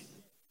fasting.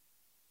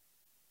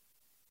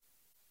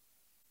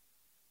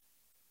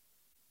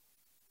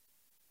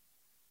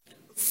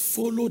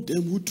 Follow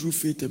them who through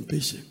faith and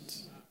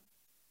patience.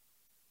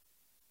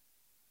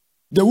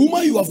 The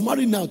woman you have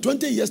married now,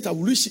 20 years time,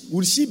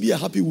 will she be a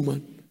happy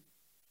woman?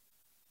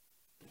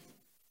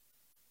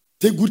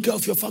 Take good care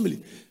of your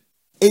family.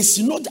 It's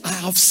not, I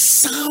have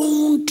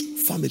sound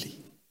family.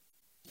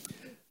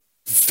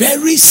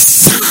 Very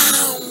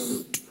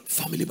sound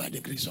family by the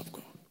grace of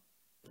God.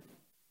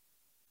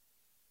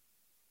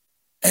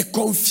 A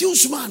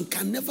confused man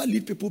can never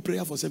lead people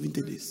prayer for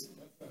 70 days.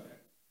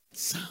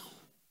 Sound.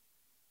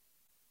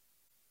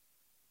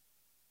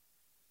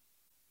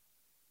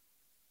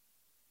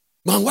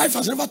 My wife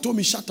has never told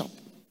me, shut up.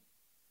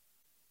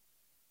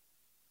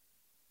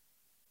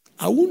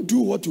 I won't do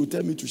what you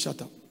tell me to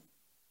shut up.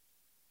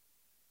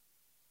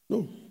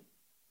 No.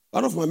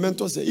 One of my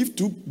mentors said, if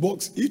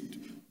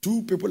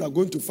two people are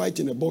going to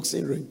fight in a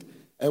boxing ring,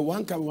 and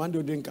one come, one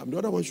didn't come, the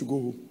other one should go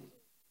home.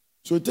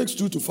 So it takes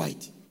two to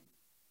fight.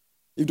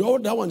 If the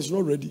other one is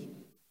not ready,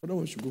 the other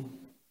one should go home.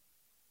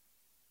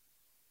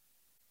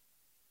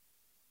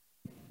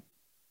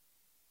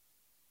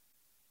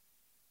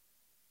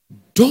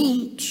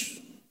 Don't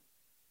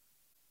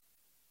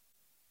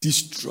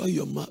destroy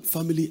your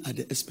family at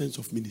the expense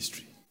of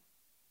ministry.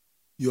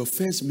 Your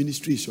first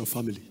ministry is your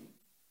family.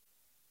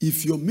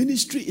 If your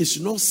ministry is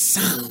not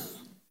sound,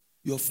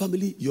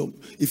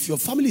 if your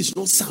family is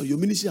not sound, your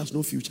ministry has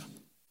no future.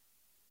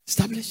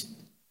 Establish.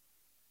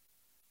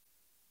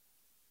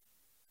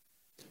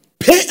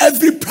 Pay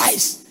every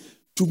price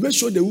to make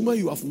sure the woman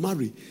you have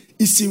married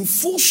is in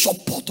full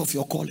support of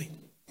your calling.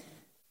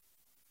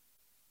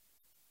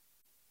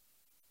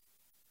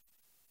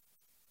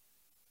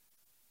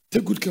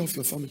 Take good care of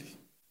your family.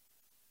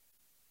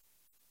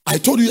 I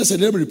told you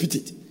yesterday, let me repeat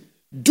it.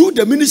 Do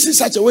the ministry in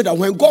such a way that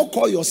when God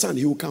calls your son,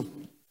 he will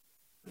come.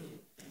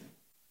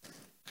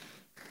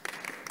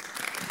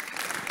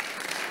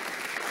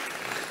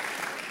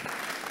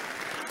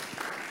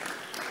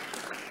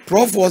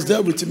 Prof was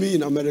there with me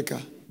in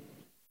America.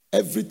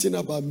 Everything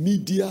about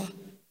media,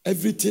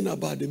 everything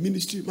about the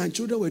ministry, my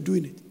children were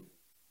doing it.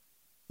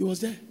 He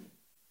was there.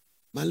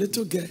 My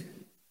little girl,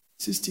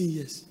 16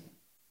 years.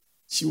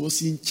 She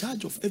was in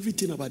charge of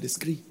everything about the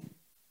screen.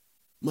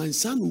 My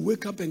son will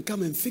wake up and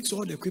come and fix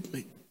all the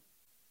equipment.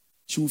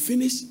 She will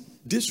finish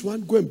this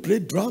one, go and play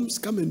drums,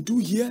 come and do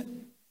here,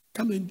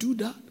 come and do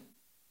that.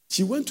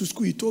 She went to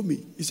school, he told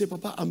me, he said,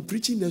 Papa, I'm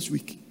preaching next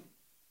week.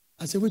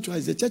 I said, which one?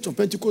 It's the Church of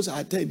Pentecost I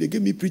attend. They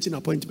gave me preaching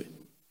appointment.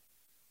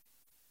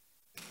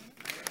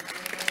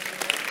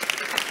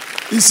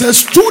 It's a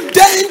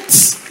student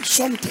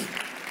something.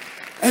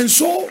 And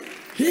so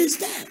he's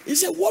there. He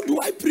said, what do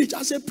I preach?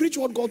 I said, preach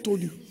what God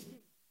told you.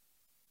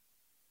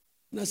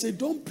 And I said,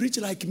 don't preach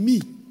like me.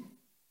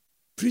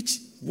 Preach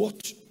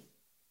what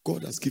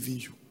God has given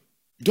you.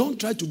 Don't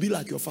try to be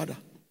like your father.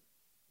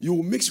 You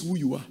will mix who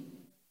you are.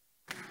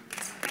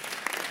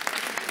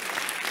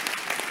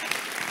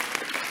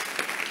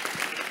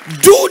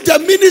 Do the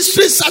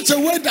ministry such a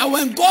way that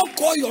when God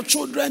calls your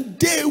children,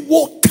 they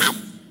will come.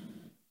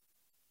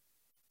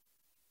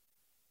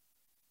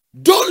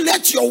 Don't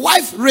let your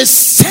wife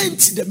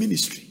resent the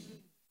ministry.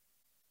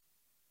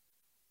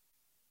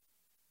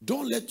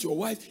 Don't let your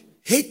wife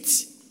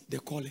hate the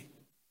calling.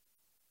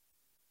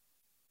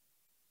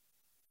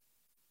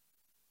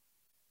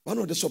 One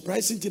of the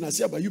surprising things I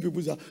say about you people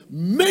is that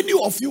many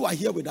of you are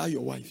here without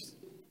your wives.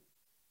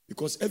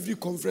 Because every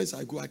conference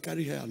I go, I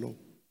carry her along.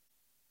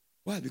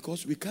 Why?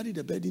 Because we carry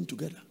the burden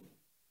together.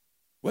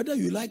 Whether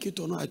you like it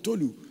or not, I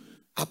told you,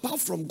 apart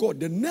from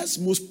God, the next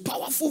most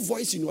powerful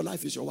voice in your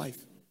life is your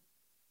wife.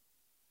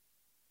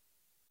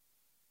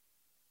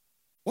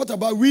 What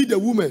about we, the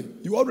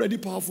women? You're already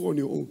powerful on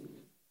your own.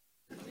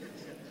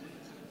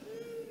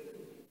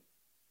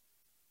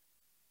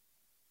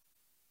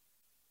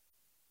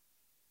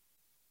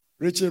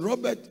 Richard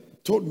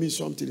Robert told me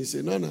something. He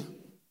said, Nana,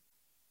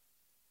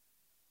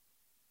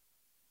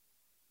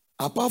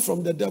 apart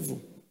from the devil,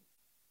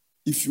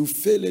 if you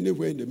fail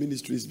anywhere in the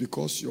ministry, it's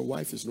because your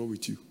wife is not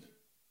with you.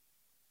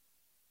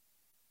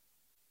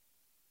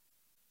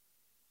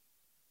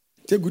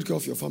 Take good care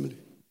of your family.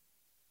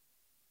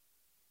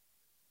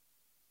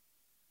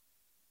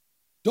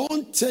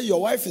 Don't tell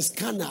your wife is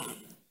carnal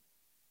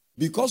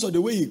because of the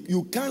way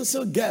you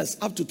cancel girls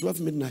up to 12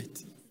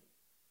 midnight.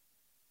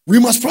 We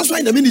must prosper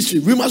in the ministry.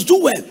 We must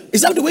do well.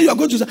 Is that the way you are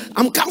going to say?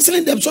 I'm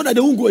canceling them so that they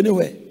won't go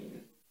anywhere.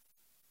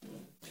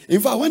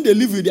 In fact, when they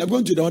leave you, they are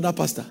going to the other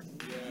pastor.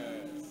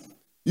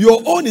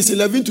 Your own is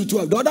 11 to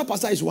 12. The other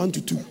pastor is 1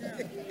 to 2.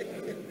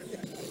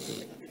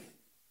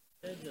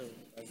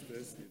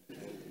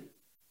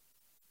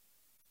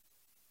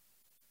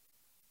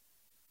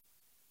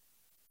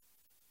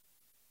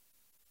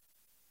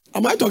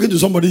 Am I talking to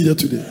somebody here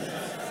today?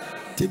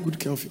 Take good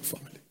care of your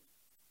family.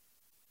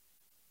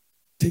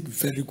 Take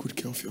very good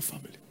care of your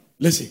family.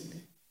 Listen,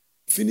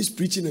 finish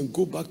preaching and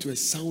go back to a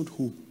sound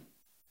home.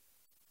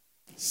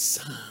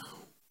 Sound.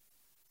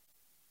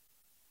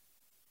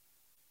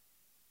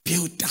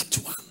 Build that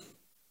one.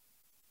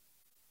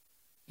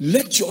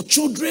 Let your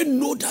children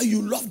know that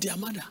you love their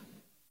mother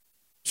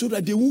so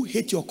that they won't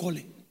hate your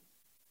calling.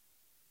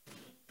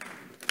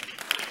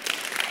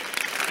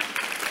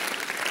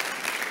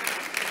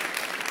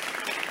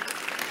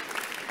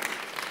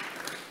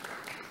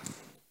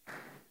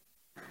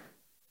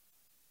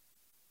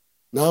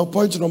 Now,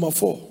 point number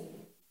 4.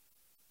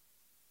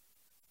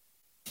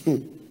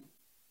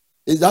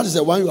 That is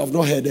the one you have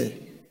not heard there.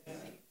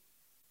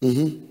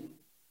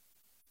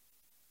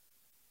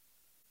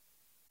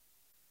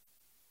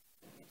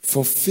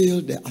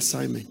 Fulfill the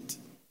assignment.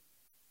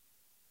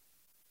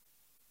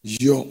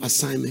 Your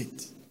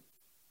assignment.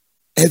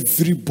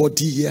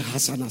 Everybody here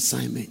has an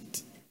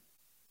assignment.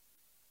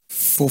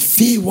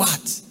 Fulfill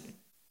what?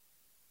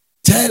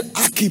 Tell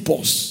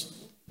Archippus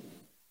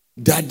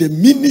that the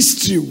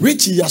ministry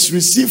which he has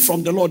received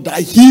from the Lord, that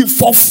he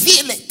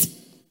fulfill it.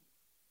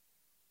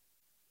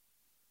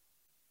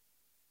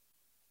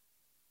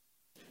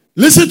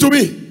 Listen to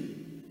me.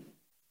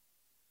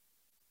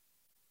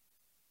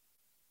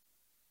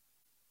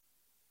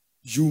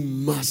 You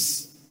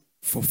must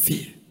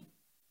fulfill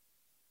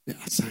the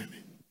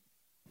assignment.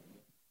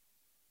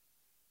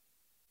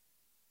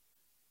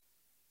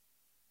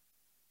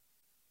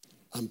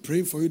 I'm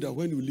praying for you that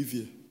when you leave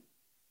here,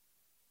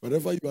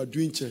 wherever you are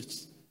doing church,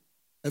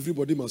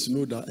 everybody must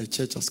know that a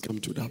church has come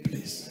to that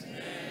place.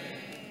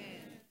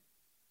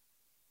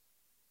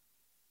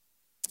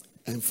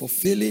 And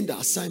fulfilling the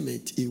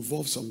assignment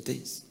involves some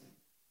things.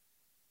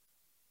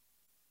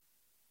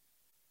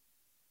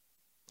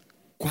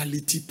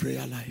 Quality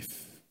prayer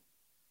life.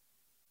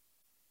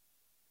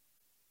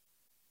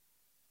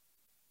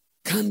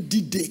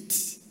 Candidate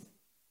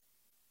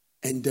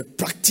and the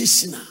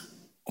practitioner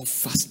of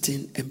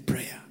fasting and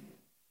prayer.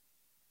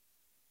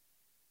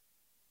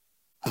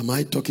 Am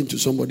I talking to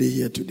somebody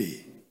here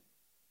today?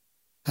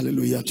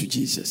 Hallelujah to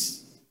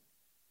Jesus.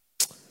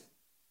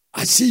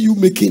 I see you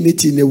making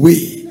it in a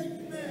way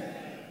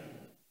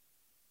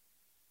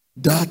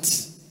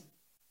that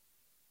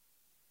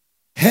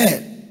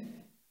hell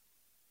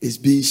is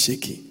being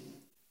shaken.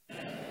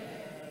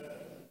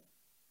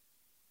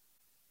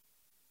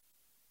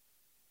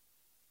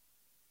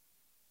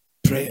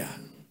 Prayer.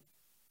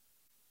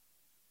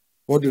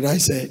 What did I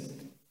say?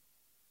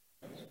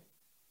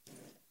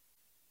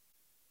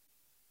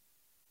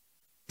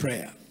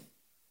 Prayer.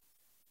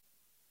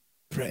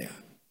 Prayer.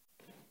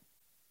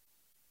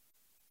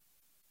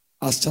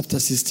 Acts chapter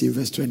 16,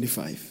 verse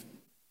 25.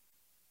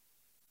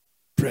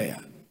 Prayer.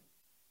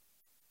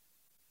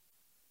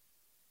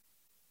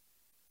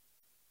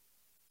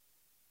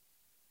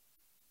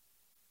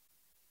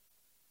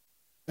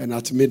 And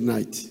at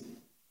midnight,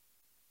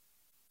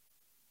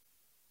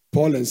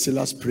 Paul and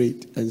Silas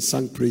prayed and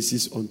sang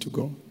praises unto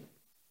God,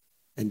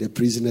 and the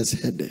prisoners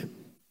heard them.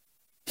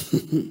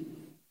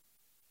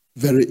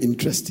 Very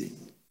interesting.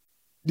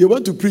 They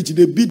want to preach,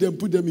 they beat them,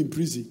 put them in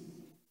prison.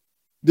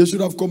 They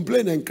should have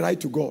complained and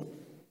cried to God.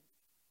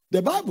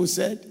 The Bible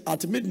said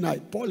at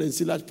midnight, Paul and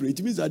Silas prayed.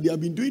 It means that they have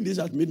been doing this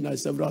at midnight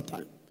several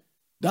times.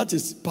 That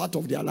is part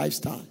of their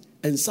lifestyle.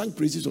 And sang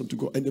praises unto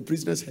God, and the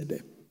prisoners heard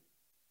them.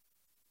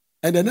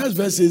 And the next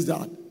verse says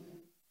that,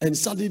 and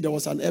suddenly there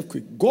was an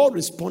earthquake. God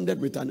responded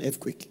with an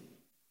earthquake.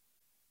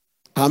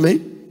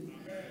 Amen?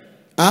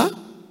 Huh?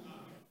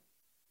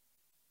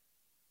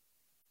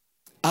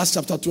 Acts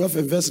chapter 12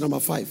 and verse number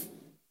 5.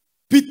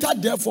 Peter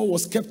therefore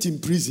was kept in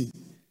prison,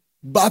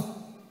 but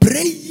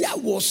prayer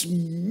was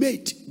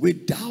made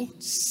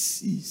without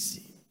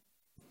ceasing.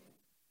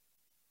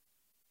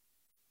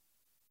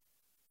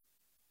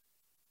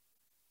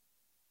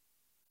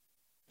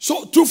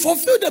 So to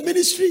fulfill the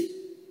ministry,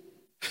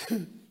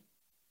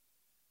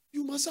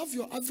 you must have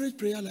your average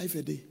prayer life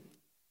a day.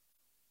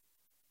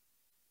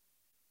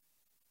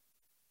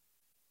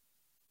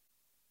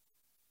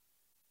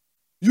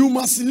 You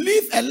must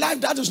live a life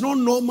that is not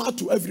normal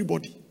to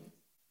everybody.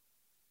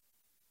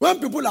 When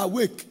people are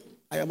awake,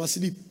 I am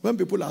asleep. When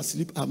people are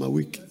asleep, I am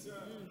awake.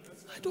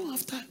 I don't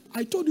have time.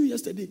 I told you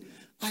yesterday,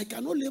 I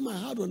cannot lay my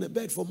head on a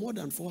bed for more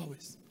than 4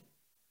 hours.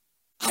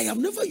 I have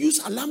never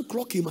used alarm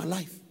clock in my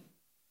life.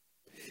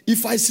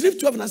 If I sleep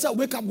 12 and I say I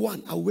wake up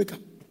 1, I will wake up.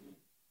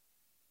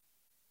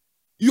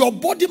 Your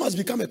body must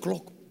become a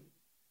clock.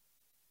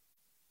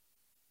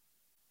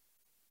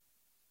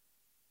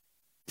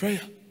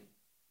 Prayer.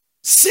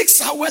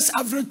 6 hours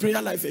average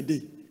prayer life a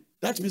day.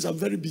 That means I'm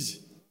very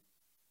busy.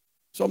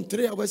 Some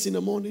 3 hours in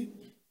the morning.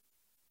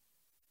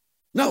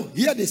 Now,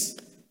 hear this.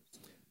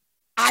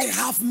 I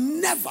have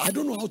never, I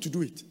don't know how to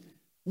do it.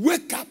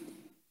 Wake up,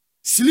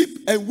 sleep,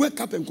 and wake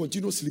up and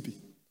continue sleeping.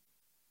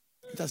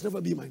 It has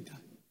never been my time.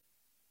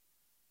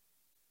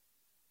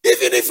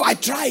 Even if I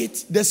try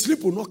it, the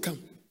sleep will not come.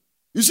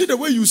 You see the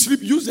way you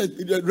sleep, use the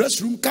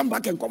restroom, come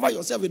back and cover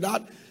yourself with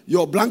that,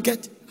 your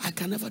blanket. I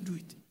can never do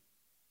it.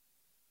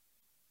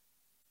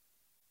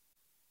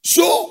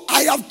 So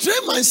I have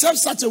trained myself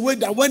such a way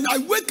that when I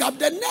wake up,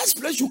 the next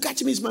place you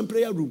catch me is my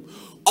prayer room.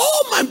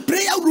 All my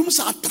prayer rooms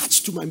are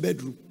attached to my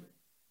bedroom.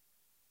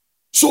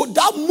 So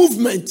that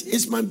movement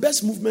is my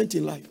best movement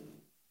in life.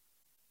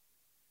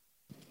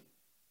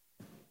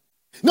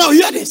 Now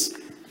hear this.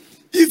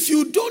 If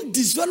you don't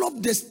develop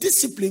this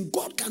discipline,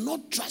 God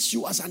cannot trust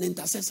you as an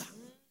intercessor.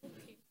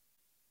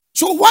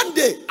 So one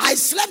day, I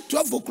slept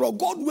 12 o'clock.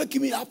 God wake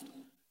me up.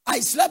 I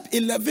slept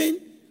 11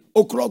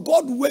 o'clock.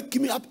 God wake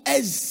me up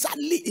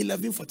exactly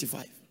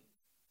 11:45.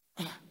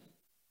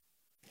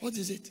 What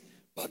is it?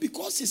 But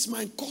because it's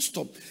my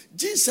custom,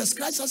 Jesus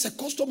Christ has a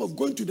custom of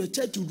going to the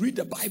church to read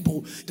the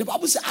Bible. The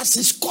Bible says, as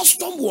his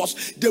custom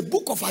was, the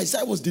book of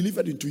Isaiah was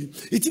delivered into him.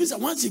 It means that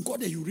once he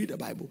got there, you read the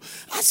Bible.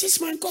 As is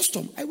my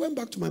custom, I went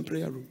back to my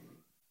prayer room.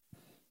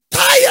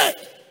 Tired.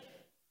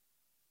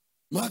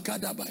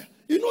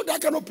 You know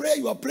that kind of prayer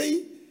you are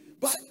praying?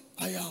 But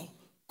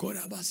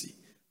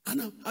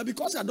and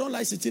because I don't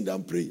like sitting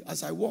down praying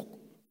as I walk,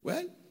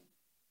 well,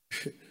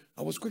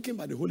 I was quickened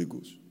by the Holy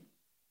Ghost.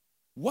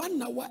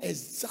 1 hour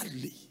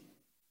exactly,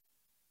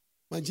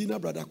 my junior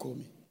brother called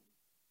me.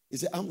 He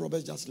said, armed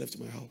robbers just left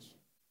my house.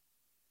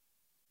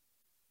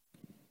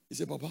 He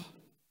said, Papa,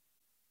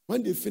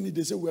 when they finished,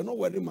 they said, we are not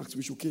wearing masks,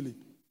 we should kill him.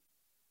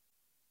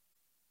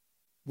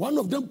 One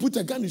of them put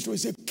a gun in his shoulder. He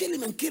said, kill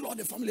him and kill all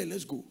the family,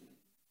 let's go.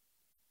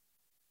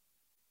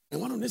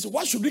 And one of them said,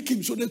 why should we kill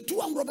him? So the 2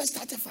 armed robbers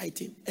started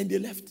fighting and they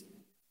left.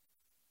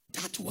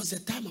 That was the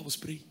time I was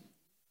praying.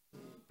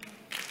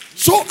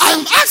 So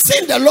I'm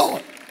asking the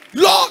Lord,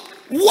 Lord,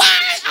 why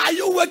are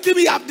you waking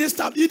me up this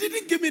time? He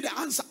didn't give me the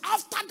answer.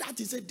 After that,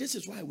 he said, this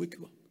is why I wake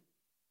you up.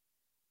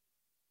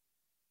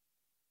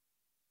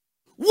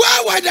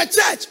 Where were the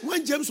church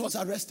when James was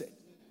arrested?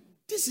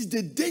 This is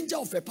the danger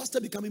of a pastor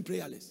becoming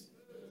prayerless.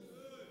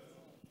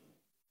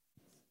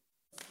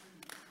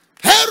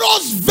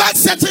 Herod's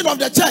vexation of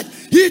the church.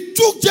 He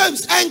took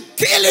James and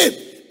killed him.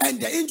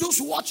 And the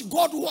angels watched,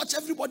 God watched,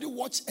 everybody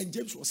watched, and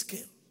James was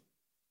killed.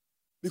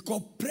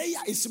 Because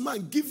prayer is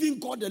man giving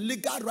God the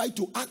legal right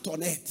to act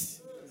on it.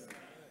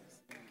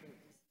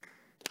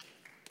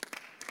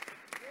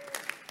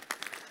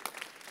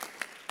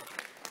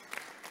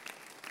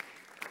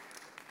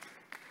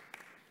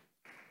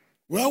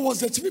 Where was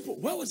the people?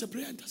 Where was the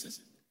prayer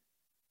intercessor?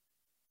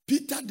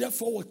 Peter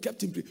therefore was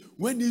kept in prayer.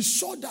 When he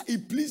saw that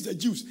it pleased the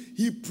Jews,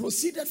 he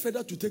proceeded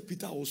further to take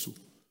Peter also.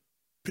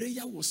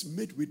 Prayer was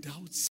made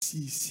without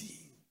ceasing.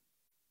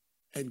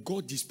 And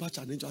God dispatched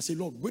an angel. I said,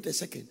 Lord, wait a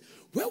second.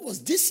 Where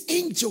was this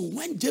angel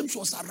when James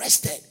was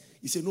arrested?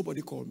 He said,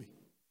 nobody called me.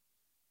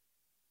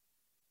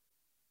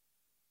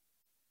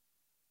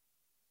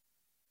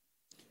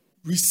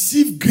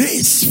 Receive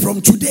grace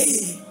from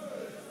today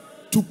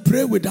to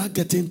pray without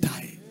getting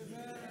tired.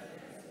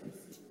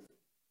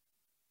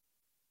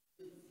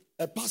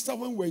 A pastor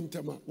when we were in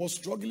Tema was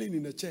struggling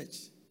in a church,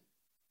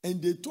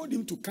 and they told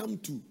him to come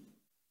to.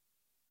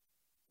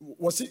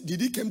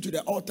 Did he come to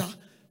the altar?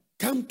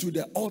 Come to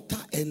the altar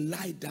and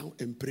lie down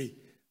and pray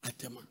at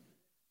Tema.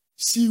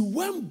 She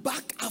went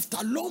back after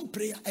long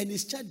prayer, and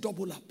his church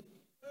doubled up.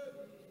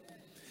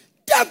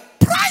 The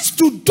price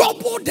to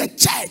double the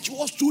church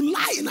was to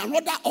lie in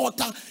another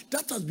altar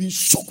that has been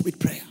soaked with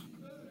prayer.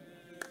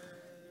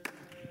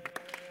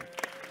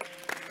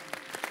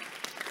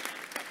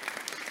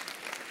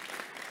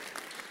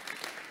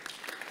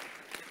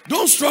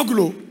 Don't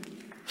struggle.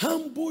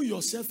 Humble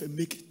yourself and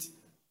make it.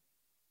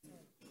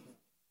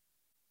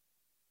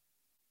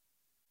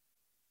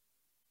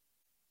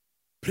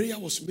 Prayer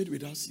was made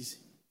without ceasing.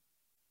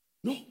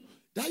 No,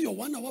 that your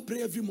 1 hour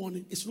prayer every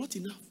morning is not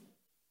enough.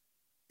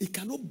 It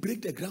cannot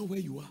break the ground where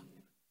you are.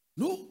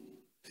 No,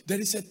 there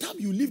is a time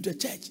you leave the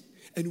church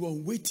and you are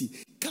waiting.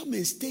 Come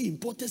and stay in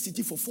Porter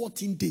City for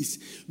 14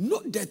 days.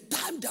 Not the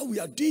time that we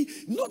are doing,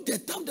 not the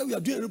time that we are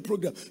doing a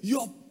program.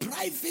 Your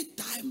private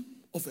time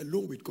of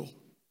alone with God.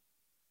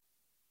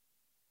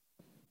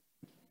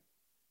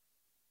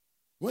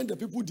 When the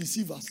people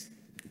deceive us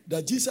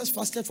that Jesus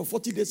fasted for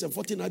 40 days and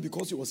 40 nights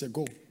because he was a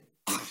God.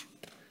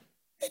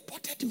 It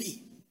bothered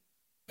me.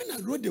 When I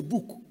wrote the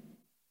book,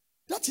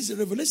 that is a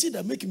revelation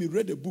that made me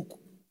read the book.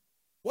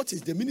 What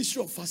is the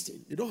ministry of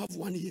fasting? You don't have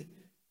one here.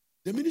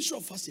 The ministry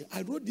of fasting.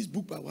 I wrote this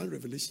book by one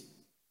revelation.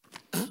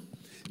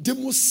 The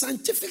most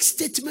scientific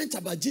statement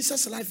about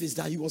Jesus' life is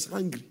that he was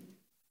hungry.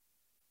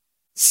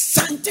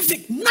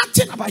 Scientific.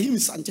 Nothing about him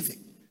is scientific.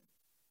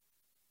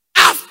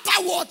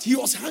 Afterward, he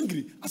was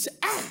hungry. I said,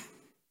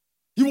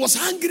 he was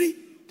hungry.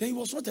 Then he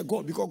was not a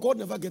God, because God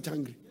never gets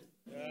hungry.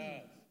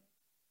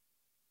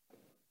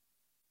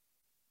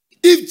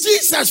 If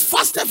Jesus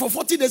fasted for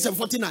 40 days and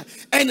 40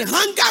 nights and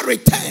hunger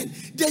returned,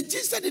 then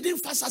Jesus didn't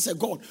fast as a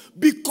God.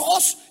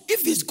 Because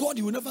if he's God,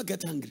 he will never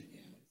get hungry.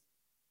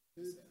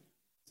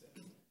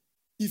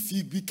 If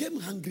he became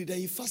hungry, then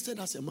he fasted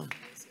as a man.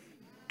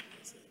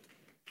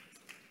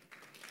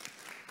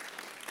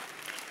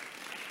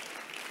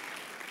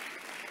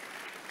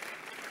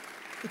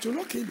 It will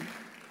not kill you.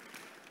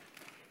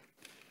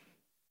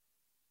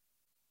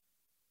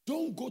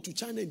 Don't go to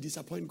China and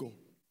disappoint God.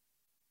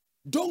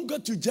 Don't go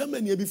to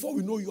Germany before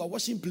we know you are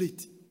washing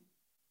plate.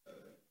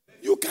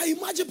 You can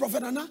imagine,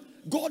 Prophet Nana,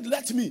 God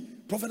let me,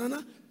 Prophet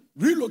Nana,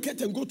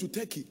 relocate and go to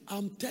Turkey.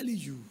 I'm telling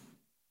you.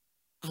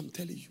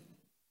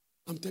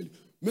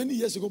 Many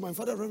years ago, my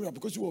father, Reverend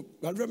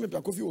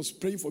Pakofi, was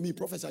praying for me.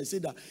 Prophesied, I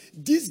said that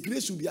this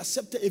grace will be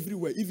accepted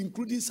everywhere, even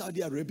including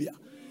Saudi Arabia.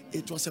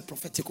 It was a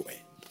prophetic word.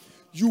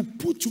 You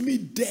put me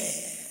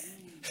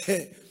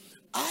there.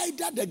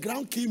 Either the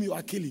ground kill me or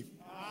I kill him.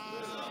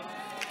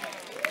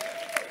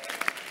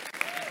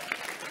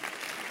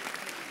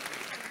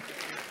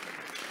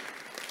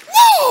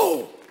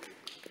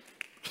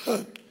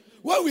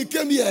 when we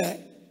came here,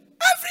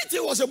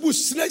 everything was a bush,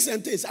 snakes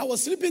and things. I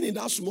was sleeping in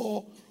that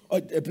small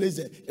place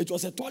there. It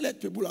was a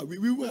toilet. People are we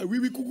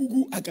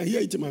I can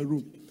hear it in my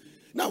room.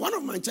 Now, one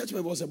of my church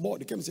members was a boy.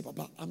 They came and said,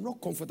 Papa, I'm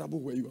not comfortable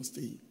where you are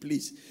staying.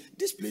 Please.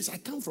 This place, I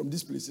come from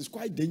this place. It's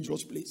quite a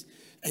dangerous place.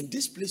 And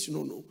this place,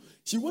 no.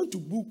 She went to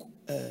book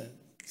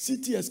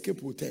City Escape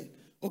Hotel.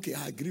 Okay,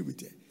 I agree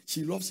with her.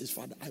 She loves his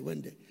father. I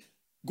went there.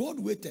 God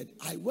waited.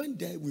 I went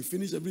there. We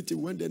finished everything.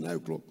 We went there 9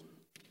 o'clock.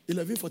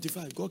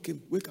 11:45. God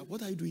came. Wake up.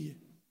 What are you doing here?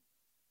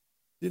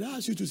 Did I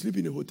ask you to sleep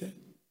in a hotel?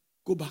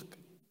 Go back.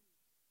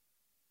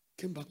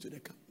 Came back to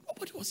the camp.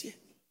 Nobody was here.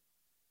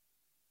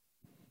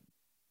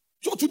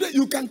 So today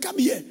you can come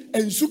here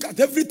and look at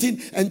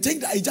everything and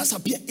think that it just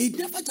appeared. It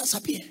never just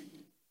appeared.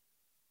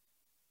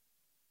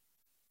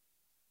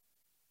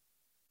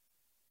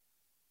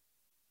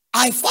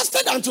 I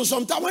fasted until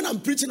sometime when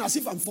I'm preaching as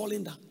if I'm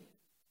falling down.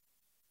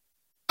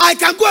 I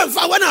can go and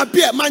find when I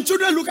appear. My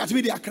children look at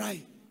me, they are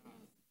crying.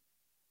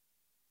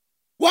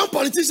 One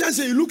politician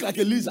said, you look like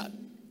a lizard.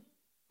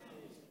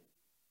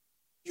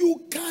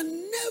 You can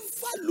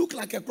never look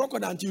like a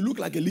crocodile until you look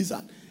like a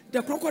lizard.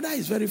 The crocodile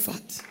is very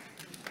fat.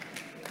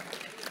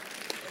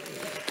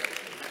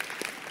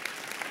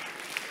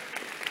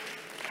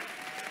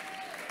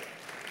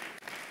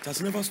 It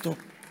has never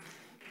stopped.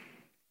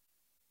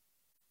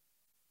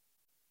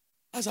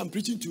 As I'm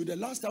preaching to you, the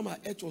last time I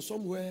ate was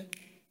somewhere,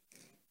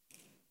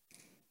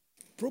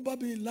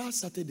 probably last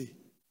Saturday.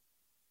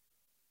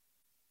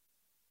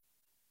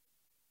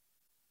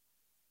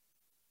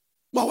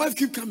 My wife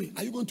keep coming.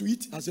 Are you going to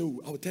eat? I said,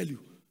 I will tell you.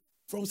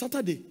 From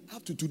Saturday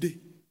up to today.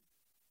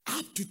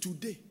 Up to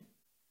today.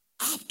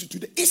 Up to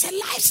today. It's a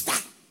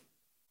lifestyle.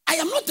 I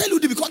am not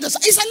telling you because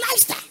it's a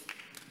lifestyle.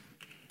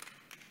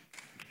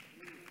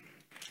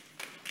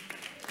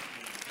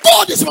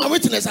 God is my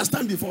witness. I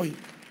stand before him.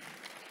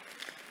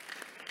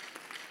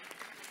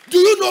 Do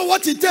you know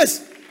what it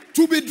takes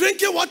to be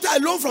drinking water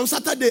alone from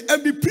Saturday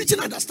and be preaching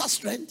under that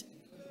strength?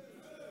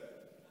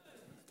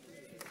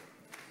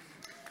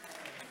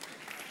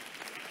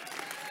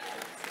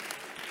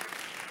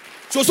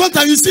 So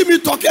sometimes you see me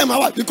talking my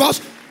wife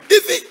because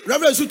if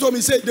Reverend Su told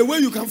me, say the way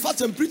you can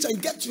fast and preach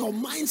and get your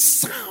mind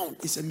sound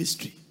is a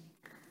mystery.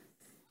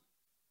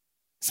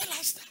 It's a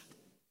lifestyle.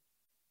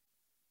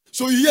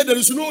 So you hear there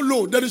is no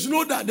low, there is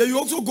no that. Then you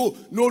also go,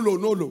 no low,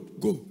 no low.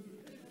 Go.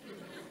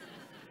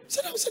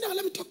 Sit down,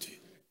 let me talk to you.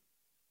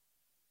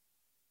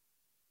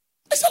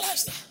 It's a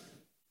lifestyle.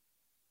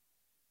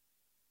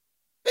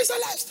 It's a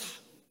lifestyle.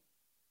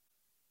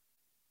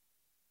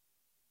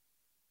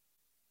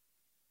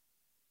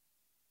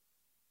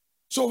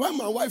 So when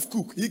my wife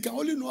cook, he can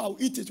only know I'll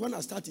eat it when I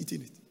start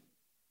eating it.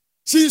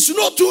 She is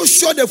not too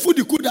sure the food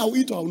he could I will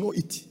eat or I will not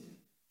eat.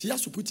 She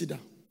has to put it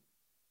down.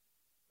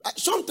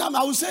 Sometimes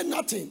I will say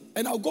nothing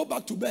and I'll go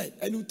back to bed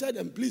and you tell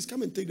them, please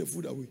come and take the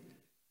food away.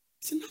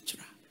 It's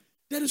natural.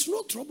 There is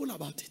no trouble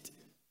about it.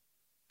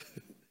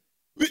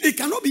 It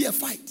cannot be a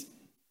fight.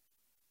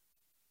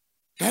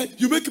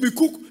 You make me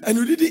cook and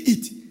you didn't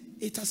eat.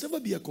 It has never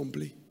been a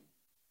complaint.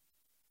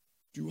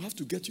 You have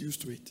to get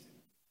used to it.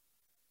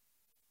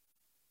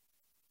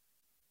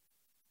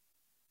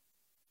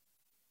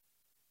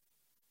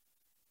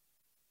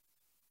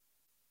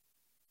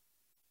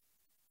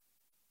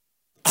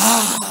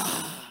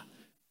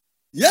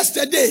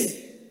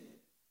 Yesterday,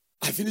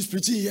 I finished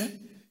preaching here,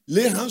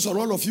 lay hands on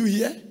all of you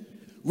here,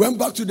 went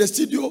back to the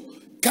studio,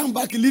 come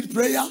back, lead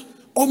prayer,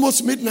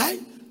 almost midnight.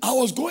 I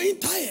was going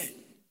tired.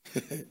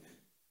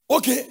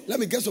 Okay, let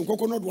me get some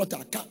coconut water.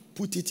 I can't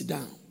put it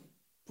down.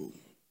 Boom.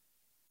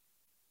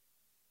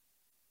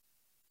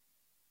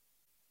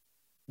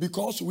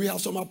 Because we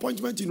have some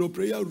appointment in our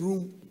prayer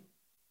room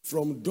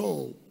from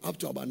dawn up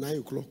to about 9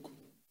 o'clock.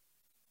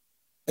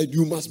 And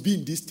you must be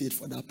in this state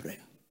for that prayer.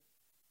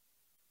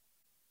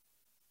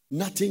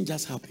 Nothing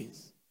just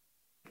happens.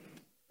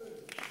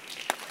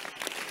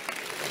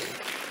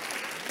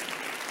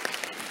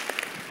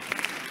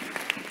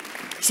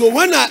 So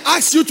when I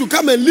ask you to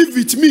come and live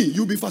with me,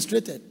 you'll be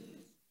frustrated.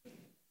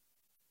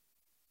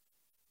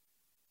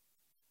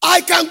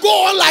 I can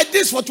go on like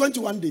this for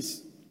 21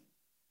 days.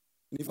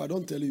 And if I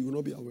don't tell you, you will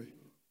not be aware.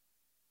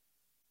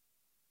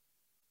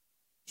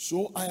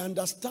 So I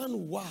understand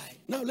why.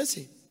 Now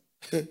listen.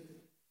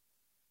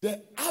 The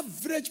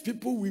average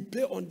people we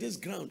pay on this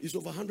ground is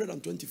over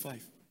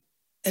 125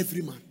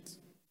 every month.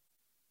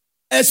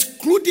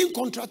 Excluding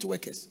contract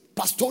workers,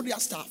 pastoral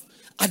staff,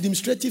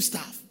 administrative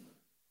staff,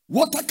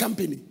 water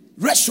company,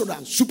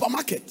 restaurant,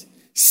 supermarket,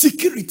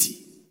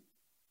 security.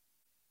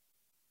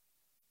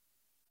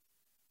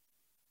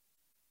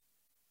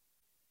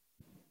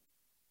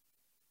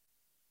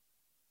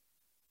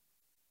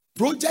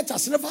 Project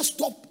has never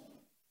stopped.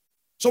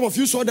 Some of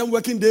you saw them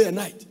working day and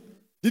night.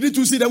 Didn't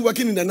you see them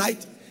working in the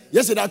night?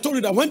 Yesterday I told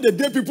you that when the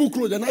day people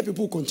close, the night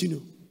people continue.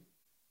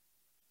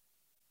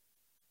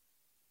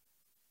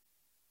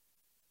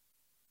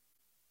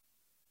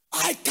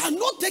 I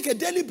cannot take a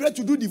daily bread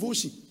to do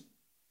devotion,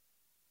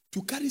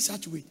 to carry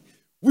such weight.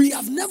 We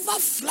have never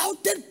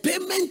flouted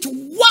payment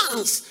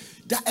once.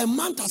 that a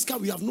month has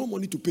come, we have no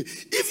money to pay.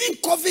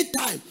 Even COVID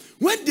time,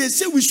 when they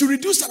say we should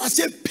reduce, I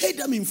say pay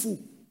them in full.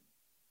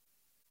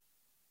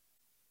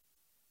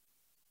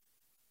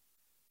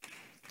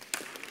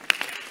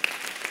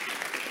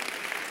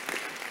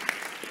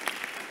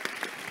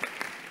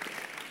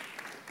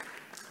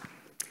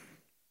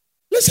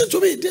 Listen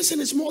to me, this thing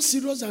is more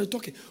serious than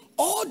talking.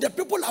 All the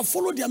people that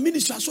followed their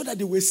ministry, I saw that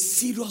they were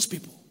serious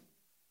people.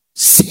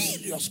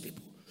 Serious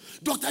people.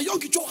 Dr.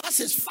 Yonkicho has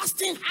his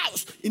fasting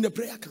house in the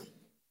prayer camp.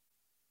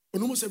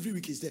 And almost every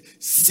week he's there.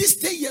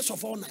 60 years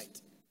of all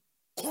night.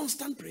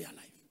 Constant prayer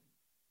life.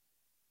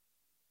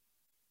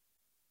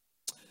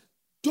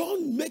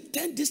 Don't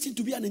turn this thing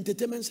to be an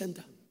entertainment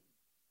center.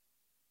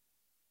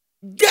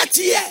 Get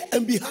here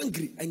and be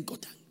hungry and go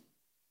down.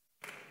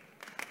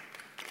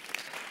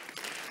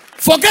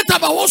 Forget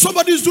about what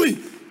somebody is doing.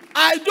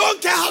 I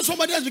don't care how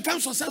somebody has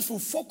become successful.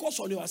 Focus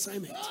on your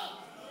assignment.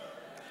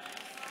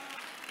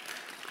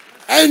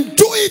 And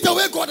do it the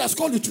way God has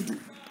called you to do.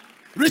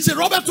 Richard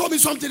Robert told me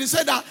something. He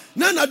said that,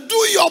 Nana, do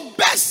your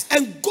best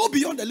and go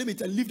beyond the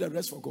limit and leave the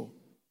rest for God.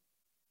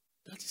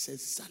 That is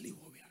exactly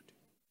what we are doing.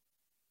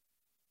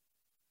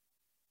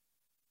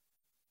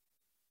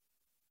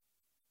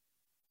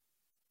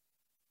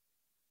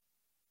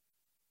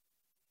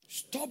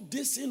 Stop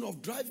this sin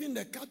of driving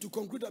the car to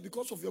conclude that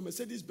because of your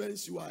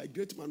Mercedes-Benz, you are a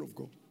great man of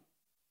God.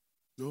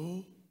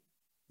 No,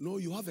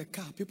 you have a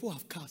car. People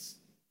have cars.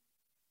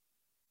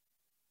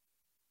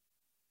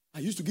 I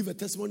used to give a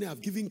testimony.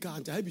 I've given car.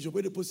 And I Bishop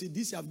Oyedepo said,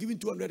 this year I've given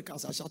 200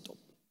 cars. I shut up.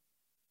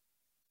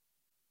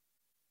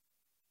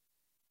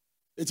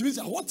 It means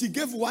that what he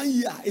gave 1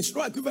 year is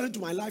not equivalent to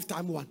my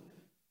lifetime one.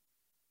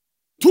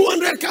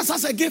 200 cars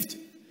as a gift.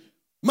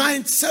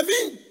 My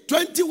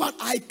 721,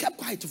 I kept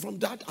quiet from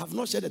that. I've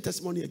not shared a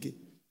testimony again.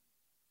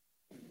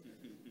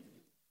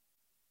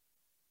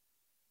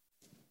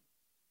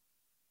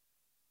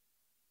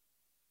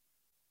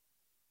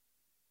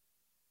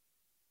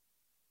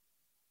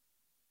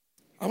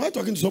 Am I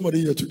talking to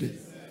somebody here today?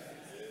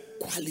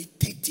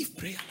 Qualitative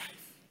prayer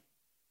life.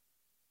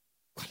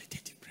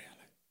 Qualitative prayer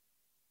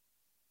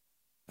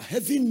life.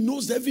 Heaven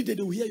knows every day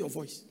they will hear your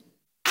voice.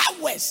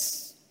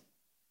 Hours.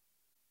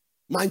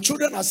 My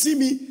children are seeing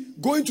me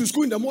going to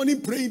school in the morning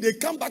praying. They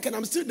come back and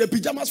I'm still in the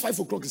pajamas 5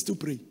 o'clock still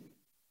praying.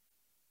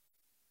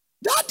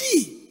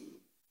 Daddy.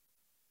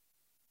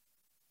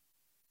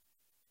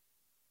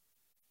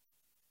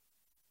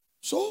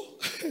 So,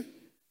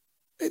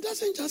 it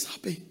doesn't just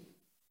happen.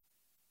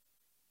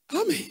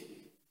 Amen.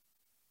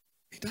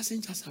 It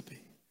doesn't just happen.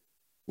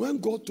 When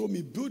God told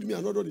me, build me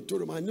another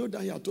auditorium, I know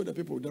that I told the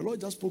people, the Lord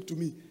just spoke to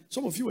me.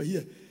 Some of you were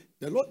here.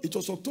 The Lord, it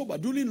was October,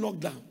 during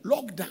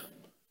lockdown.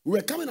 We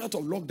were coming out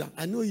of lockdown.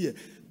 I know here.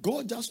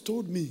 God just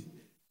told me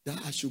that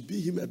I should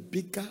build him a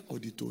bigger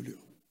auditorium.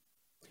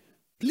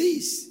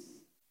 Please.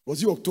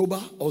 Was it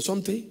October or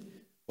something?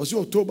 Was it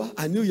October?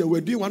 I knew you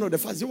were doing one of the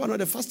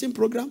fasting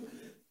program.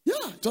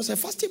 Yeah, it was a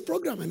fasting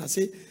program. And I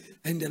said,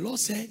 and the Lord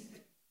said,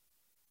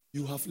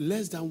 you have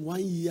less than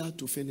 1 year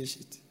to finish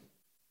it.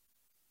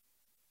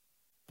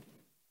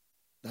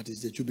 That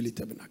is the Jubilee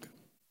Tabernacle.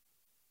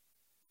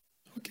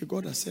 Okay,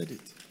 God has said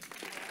it.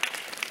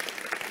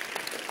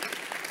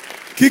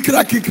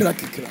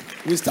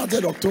 Kikra. We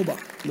started October,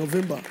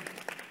 November.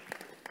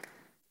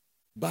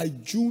 By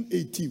June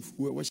 18th,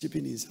 we were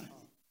worshiping inside.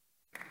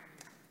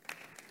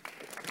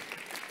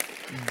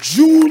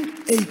 June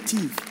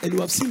 18th. And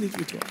you have seen it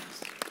with your eyes.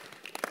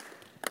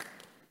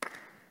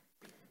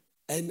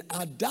 And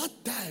at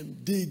that time,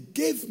 they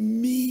gave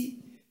me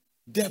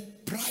the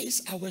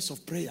prize hours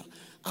of prayer.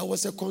 I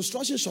was a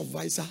construction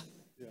supervisor,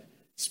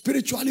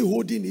 spiritually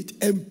holding it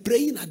and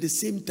praying at the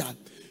same time,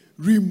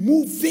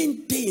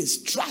 removing things,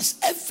 trust,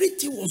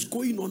 everything was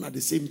going on at the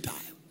same time.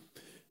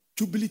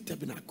 Jubilee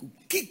Tabernacle,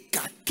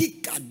 kika,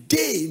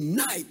 day,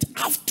 night,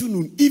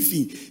 afternoon,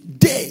 evening,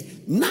 day,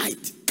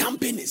 night,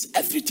 companies,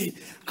 everything.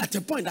 At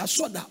a point, I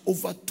saw that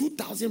over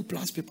 2,000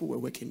 plus people were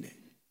working there.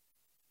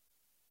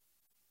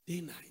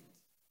 Day, night.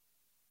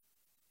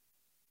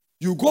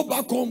 You go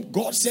back home,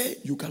 God said,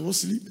 you cannot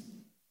sleep.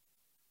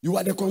 You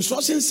are at the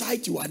construction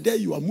site, you are there,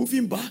 you are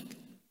moving back.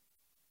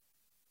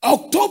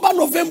 October,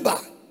 November,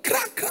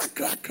 crack.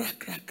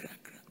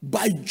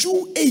 By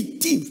June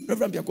 18th,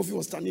 Reverend Biakofi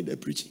was standing there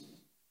preaching.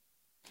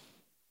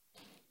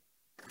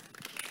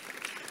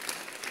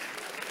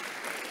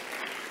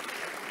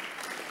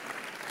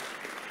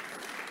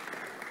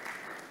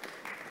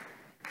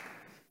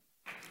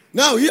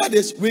 Now, hear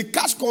this. We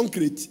cast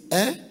concrete.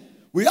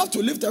 We have to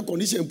lift air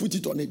condition and put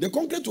it on it. The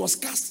concrete was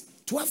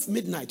cast 12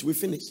 midnight. We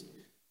finished.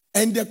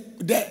 And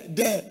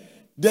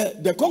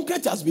the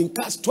concrete has been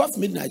cast 12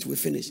 midnight. We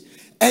finished.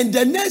 And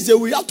the next day,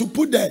 we have to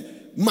put the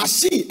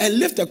machine and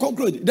lift the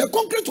concrete. The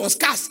concrete was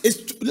cast.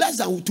 It's less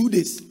than 2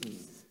 days.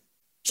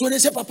 So they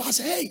say, Papa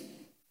said, hey,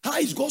 how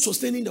is God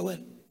sustaining the well?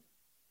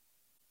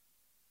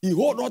 He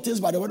hold all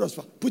things by the word of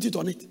God. Put it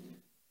on it.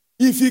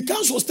 If he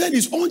can't sustain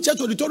his own church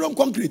auditorium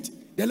concrete,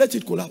 then let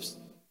it collapse.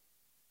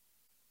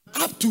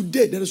 Up to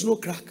date, there is no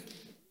crack.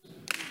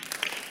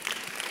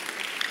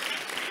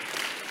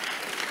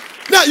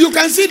 Now you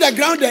can see the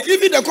ground there.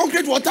 Even the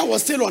concrete water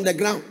was still on the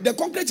ground. The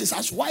concrete is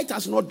as white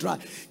as not dry.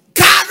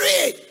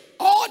 Carry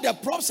all the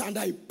props and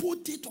I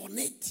put it on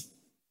it.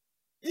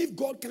 If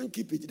God can't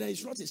keep it, then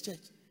it's not his church.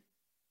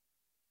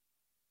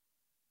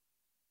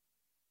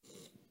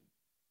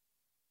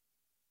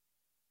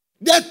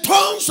 The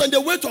tons and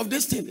the weight of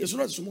this thing is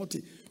not a small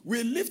thing.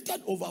 We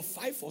lifted over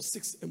 5 or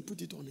 6 and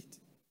put it on it.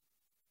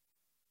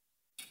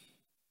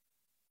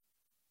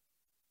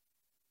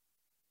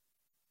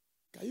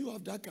 Can you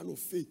have that kind of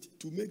faith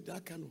to make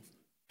that kind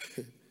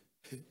of...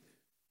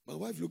 My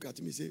wife looked at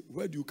me and said,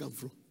 where do you come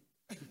from?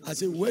 I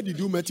said, where did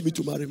you meet me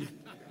to marry me?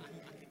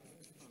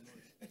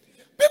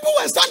 People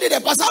were standing there.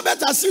 Pastor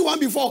Albert has seen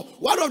one before.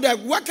 One of the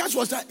workers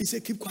was there. He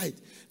said, keep quiet.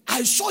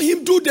 I saw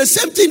him do the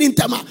same thing in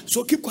Tema.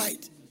 So keep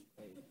quiet.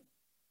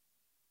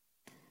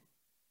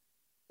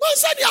 One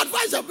said the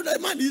advice of the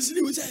man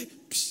easily would say,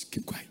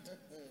 keep quiet.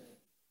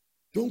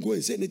 Don't go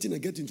and say anything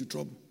and get into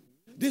trouble.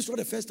 This is not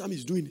the first time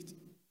he's doing it.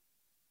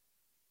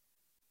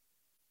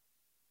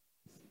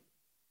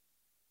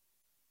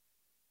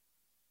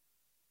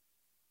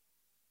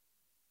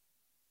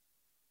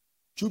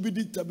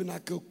 Chubidi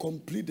Tabernacle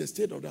complete the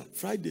state of that.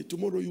 Friday,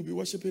 tomorrow you'll be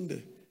worshiping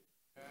there.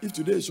 If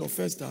today is your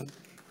first time,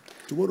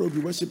 tomorrow you'll be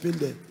worshiping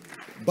there.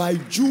 By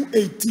June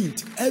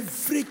 18th,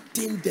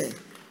 everything there,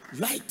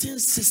 lighting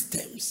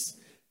systems,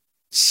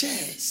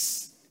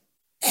 chairs,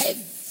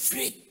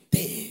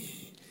 everything.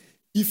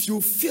 If you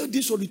fill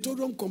this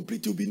auditorium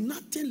complete, it will be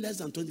nothing less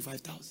than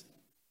 25,000.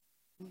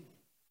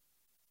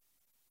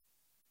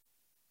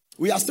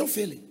 We are still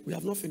failing. We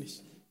have not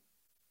finished.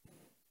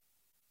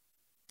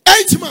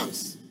 8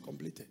 months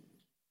completed.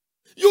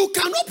 You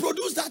cannot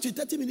produce that with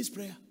 30 minutes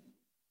prayer.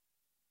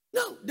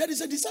 Now, there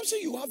is a deception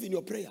you have in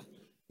your prayer.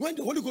 When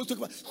the Holy Ghost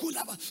talks about,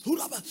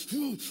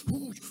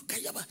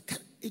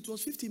 it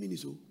was 50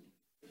 minutes old.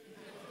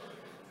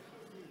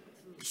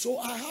 So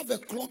I have a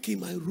clock in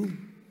my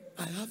room.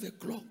 I have a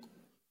clock.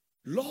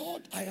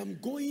 Lord, I am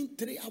going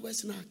 3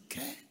 hours now.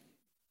 Okay?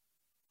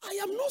 I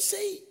am not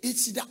saying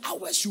it's the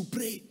hours you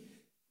pray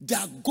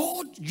that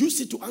God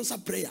used it to answer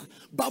prayer.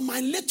 But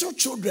my little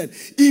children,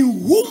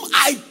 in whom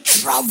I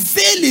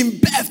travail in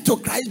birth to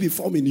Christ be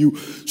formed in you.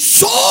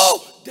 So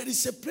there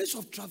is a place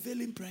of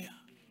travailing prayer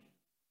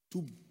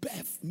to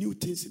birth new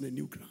things in a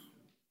new ground.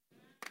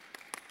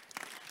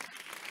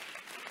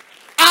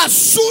 As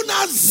soon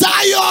as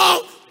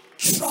Zion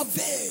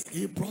travailed,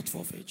 he brought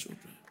forth her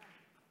children.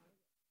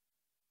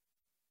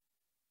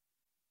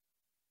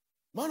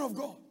 Man of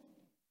God,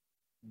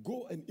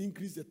 go and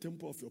increase the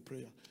tempo of your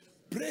prayer.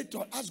 Pray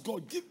to ask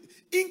God,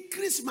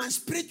 increase my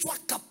spiritual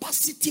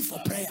capacity for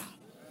prayer.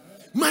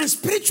 My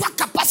spiritual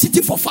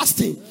capacity for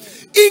fasting.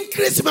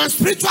 Increase my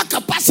spiritual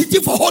capacity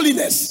for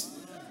holiness.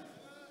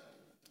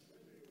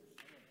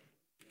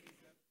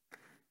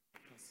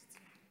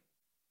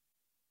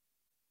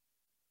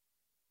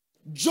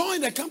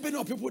 Join the company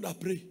of people that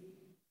pray.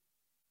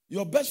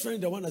 Your best friend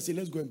is the one that says,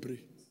 let's go and pray.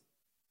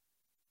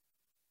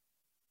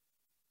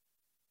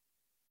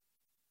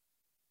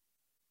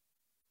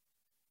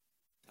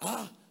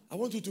 I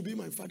want you to be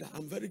my father.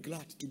 I'm very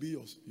glad to be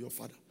your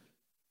father.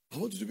 I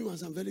want you to be my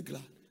son. I'm very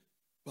glad.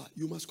 But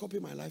you must copy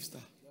my lifestyle.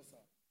 Yes,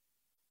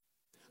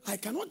 I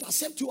cannot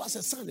accept you as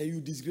a son and you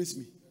disgrace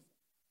me.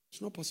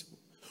 It's not possible.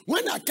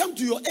 When I come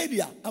to your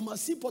area, I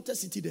must see Potter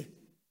City there.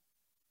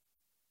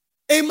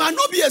 It might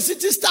not be a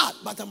city start,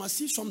 but I must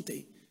see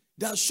something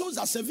that shows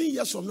that 7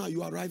 years from now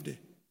you arrive there.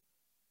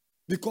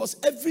 Because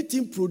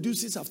everything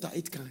produces after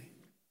its kind.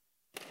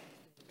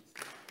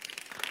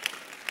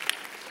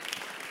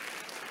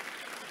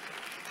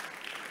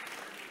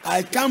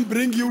 I can't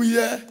bring you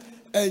here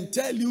and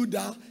tell you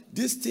that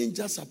this thing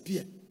just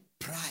appeared.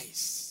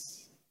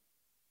 Price.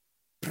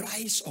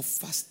 Price of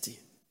fasting.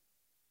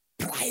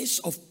 Price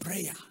of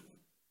prayer.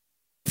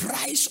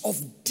 Price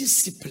of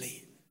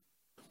discipline.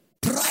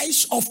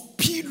 Price of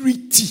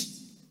purity.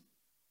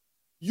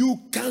 You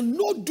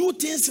cannot do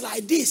things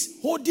like this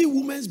holding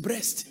woman's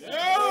breast.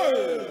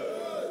 Yeah.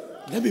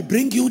 Let me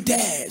bring you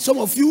there. Some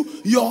of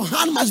you, your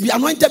hand must be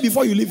anointed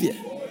before you leave here.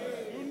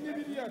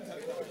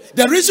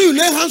 The reason you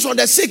lay hands on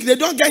the sick, they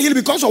don't get healed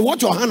because of what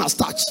your hand has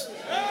touched.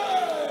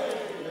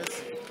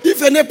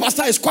 If any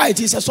pastor is quiet,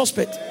 he's a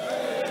suspect.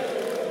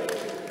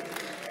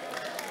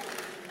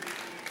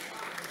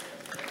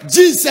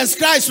 Jesus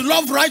Christ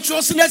loved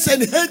righteousness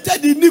and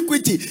hated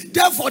iniquity.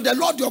 Therefore, the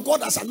Lord your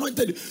God has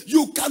anointed you.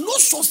 You cannot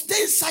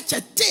sustain such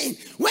a thing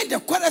when the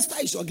chorister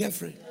is your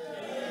girlfriend.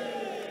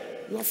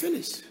 You are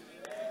finished.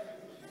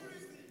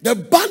 The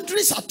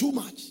boundaries are too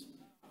much.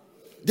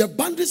 The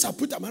boundaries I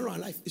put around our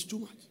life is too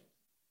much.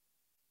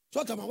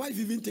 So that my wife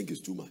even thinks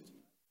it's too much.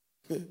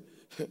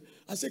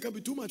 I say it can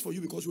be too much for you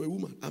because you're a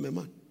woman. I'm a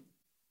man.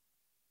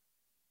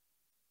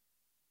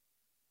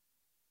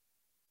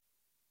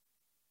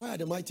 Why are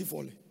the mighty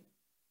falling?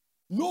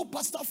 No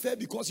pastor fell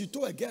because he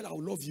told a girl, I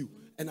will love you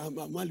and I'll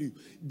marry you.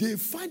 They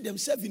find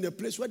themselves in a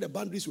place where the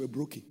boundaries were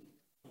broken.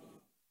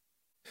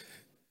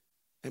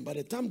 And by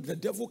the time the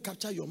devil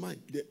captures your mind,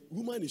 the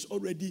woman is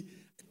already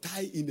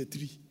tied in the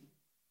tree.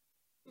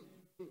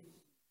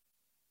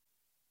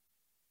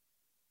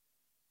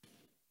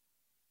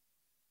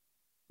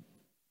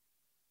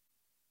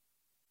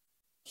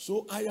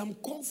 So I am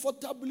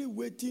comfortably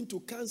waiting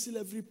to cancel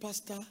every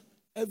pastor,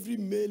 every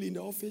male in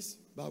the office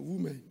by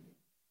women.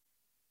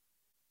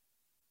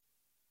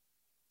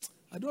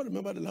 I don't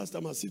remember the last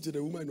time I said to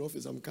the woman in the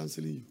office, I'm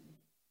canceling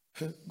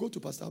you. Go to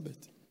Pastor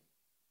Albert.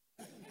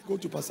 Go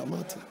to Pastor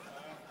Martin.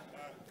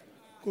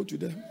 Go to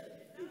them.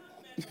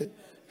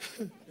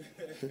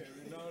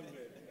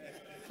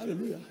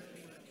 Hallelujah.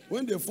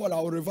 When they fall, I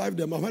will revive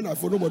them. And when I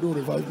fall, nobody will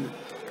revive me.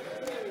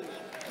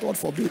 God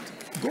forbid.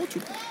 Go to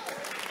them.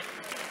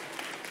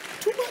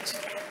 Too much.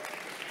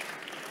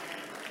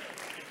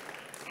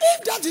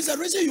 If that is the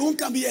reason you won't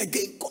come here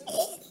again, go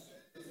home.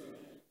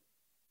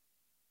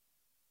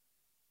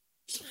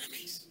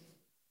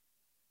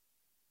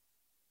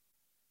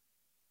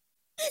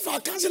 If I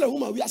cancel a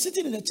woman, we are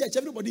sitting in the church,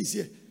 everybody is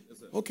here. Yes,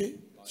 okay.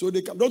 So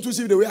they come. Don't you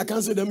see the way I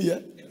cancel them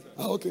here? Yes,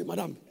 okay,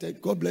 madam.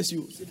 God bless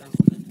you. Sit down.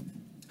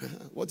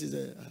 What is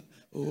the?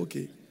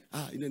 Okay.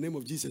 In the name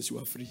of Jesus, you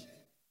are free.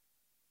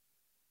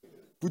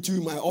 Put you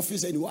in my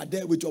office and you are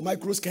there with your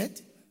micro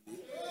skirt.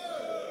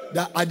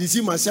 That I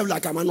deceive myself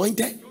like I'm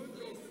anointed.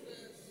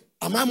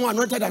 Am I more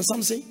anointed than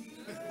something?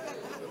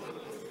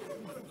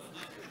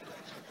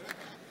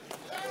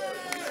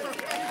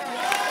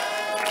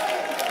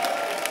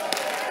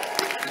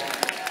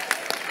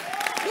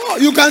 No,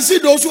 you can see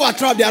those who are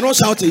trapped, they are not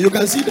shouting. You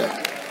can see them.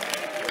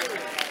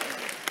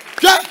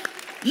 Okay?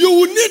 You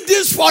will need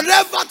this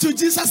forever till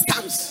Jesus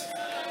comes.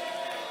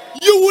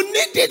 You will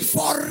need it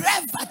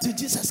forever till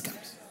Jesus comes.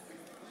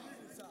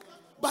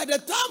 By the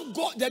time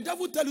God, the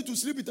devil tell you to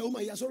sleep with a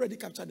woman, he has already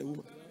captured the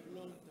woman.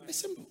 It's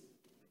simple.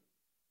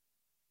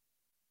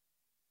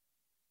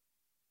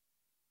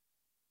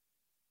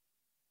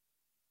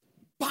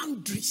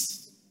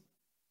 Boundaries.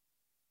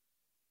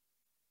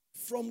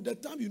 From the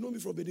time you know me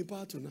from Benin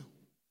Power to now.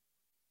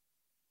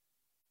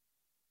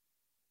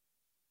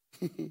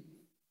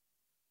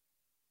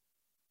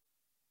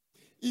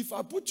 If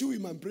I put you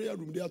in my prayer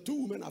room, there are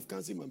two women I've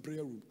cancelled in my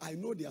prayer room. I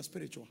know they are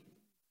spiritual.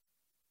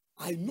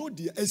 I know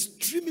they are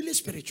extremely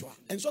spiritual.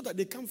 And so that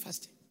they come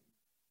fasting.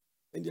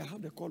 And they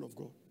have the call of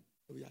God.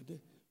 We are there.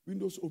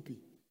 Windows open.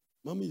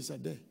 Mommy is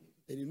there.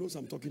 And he knows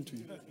I'm talking to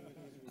you.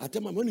 I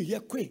tell my when you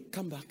hear Queen,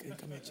 come back and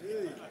come at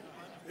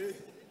you.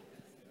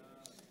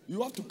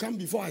 You have to come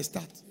before I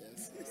start.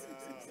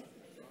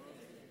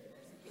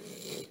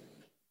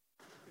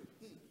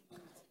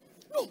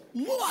 No,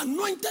 more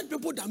anointed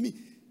people than me.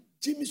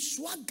 Jimmy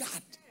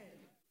Swaggart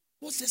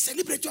was a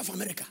celebrity of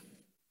America.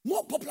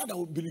 More popular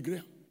than Billy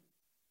Graham.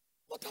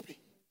 What happened?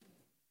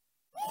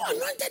 More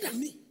anointed than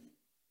me.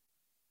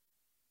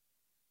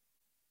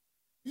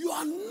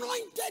 Your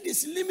anointed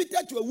is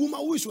limited to a woman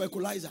who is your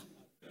equalizer.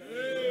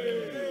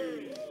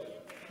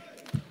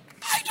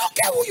 I don't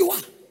care who you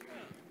are.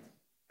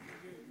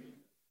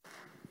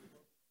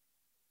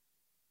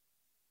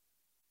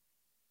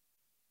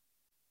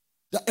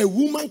 That a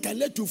woman can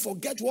let you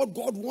forget what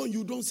God wants,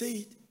 you don't say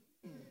it.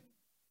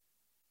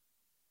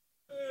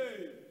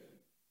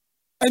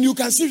 And you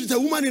can sit with a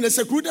woman in a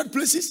secluded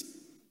places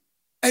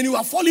and you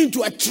are falling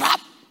into a trap,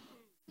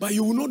 but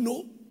you will not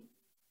know.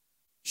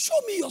 Show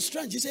me your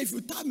strength. He said, if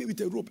you tie me with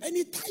a rope, and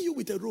he tie you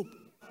with a rope,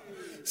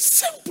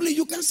 simply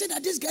you can say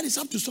that this girl is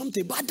up to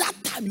something, but at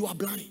that time you are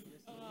blind.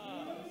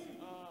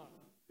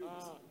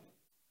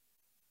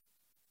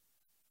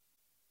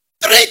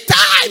 Three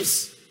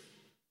times.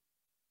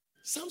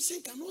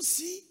 Samson cannot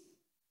see.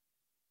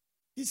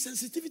 His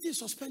sensitivity is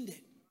suspended.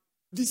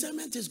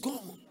 Discernment is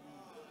gone.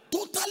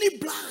 Totally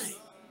blind.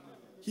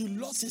 He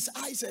lost his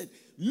eyes. And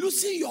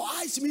losing your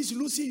eyes means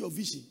losing your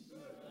vision.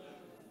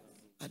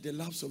 At the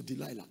lapse of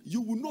Delilah.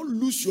 You will not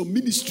lose your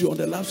ministry on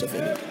the lapse of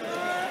anyone.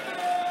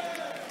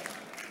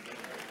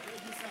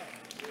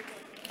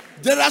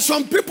 There are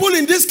some people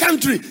in this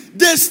country,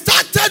 they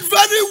started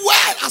very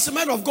well as a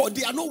man of God.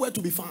 They are nowhere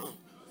to be found.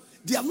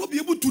 They have not been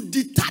able to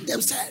detach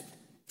themselves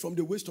from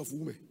the waist of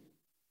women.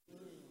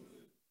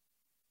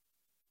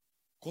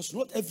 Because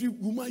not every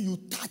woman you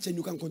touch and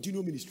you can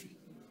continue ministry.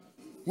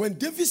 When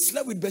David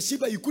slept with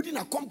Bathsheba, he couldn't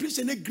accomplish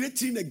any great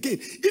thing again.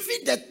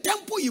 Even the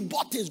temple he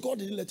bought his, God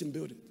didn't let him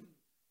build it.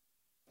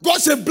 God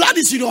said, blood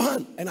is in your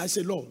hand. And I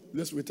said, Lord,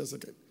 let's wait a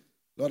second.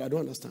 Lord, I don't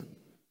understand.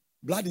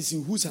 Blood is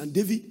in whose hand?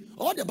 David?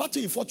 All the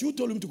battle he fought, you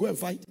told him to go and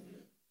fight.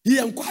 He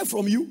inquired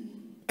from you.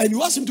 And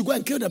you asked him to go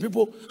and kill the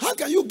people. How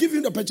can you give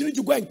him the opportunity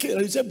to go and kill?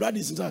 And he said, blood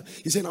is in his hand.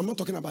 He said, I'm not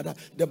talking about that.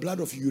 The blood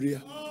of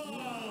Uriah.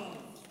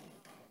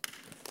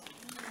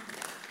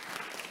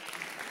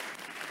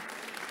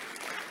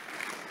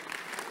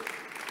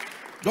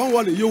 Don't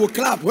worry, you will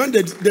clap. When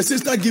the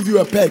sister give you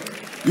a peg,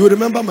 you will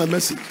remember my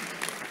message.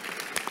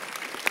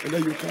 And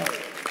then you clap.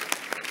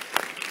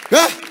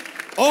 Yeah?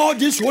 All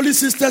these holy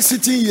sisters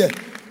sitting here.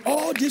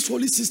 All these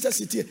holy sisters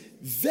sitting here.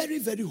 Very,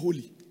 very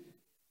holy.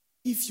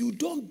 If you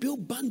don't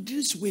build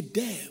boundaries with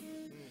them,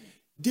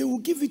 they will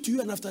give it to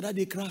you and after that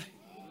they cry.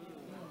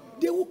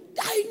 They will,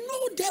 I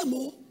know them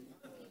all.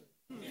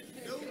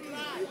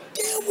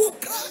 They will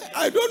cry.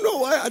 I don't know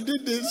why I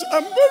did this.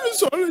 I'm very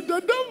sorry.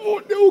 The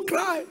devil, they will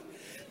cry.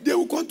 They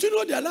will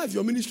continue their life.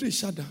 Your ministry is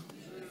shut down.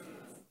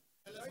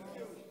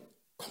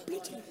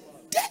 Completely.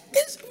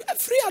 It's a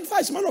free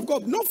advice, man of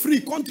God. Not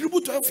free.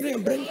 Contribute to free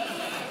and bring.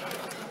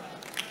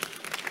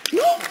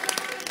 No.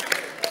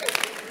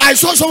 I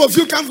saw some of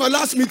you come for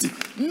last meeting.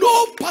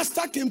 No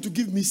pastor came to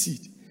give me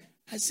seed.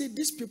 I said,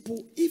 these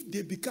people, if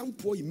they become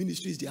poor in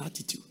ministry, is their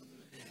attitude.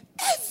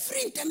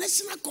 Every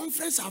international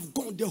conference I've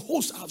gone, the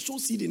host have sown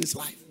seed in his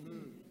life.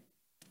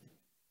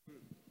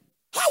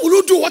 How will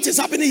you do what is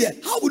happening here?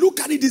 How will you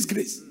carry this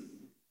grace?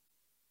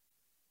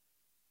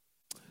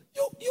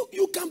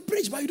 You can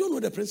preach, but you don't know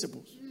the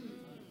principles.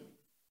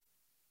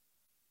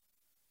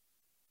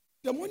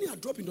 The money I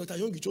dropped in Dr.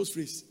 Young Icho's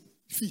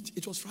feet,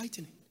 it was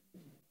frightening.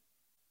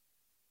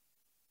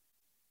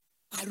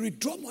 I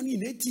withdraw money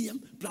in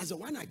ATM plus the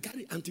one I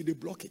carry until they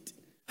block it.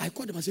 I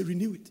called them and said,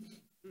 renew it.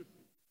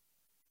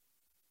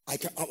 I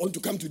want to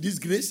come to this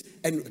grace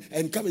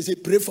and come and say,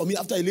 pray for me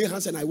after I lay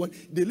hands, and I want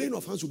the laying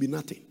of hands will be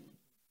nothing.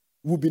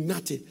 Will be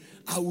nothing.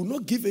 I will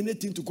not give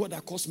anything to God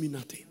that costs me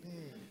nothing.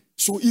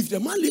 So if the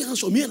man lay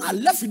hands on me and I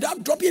left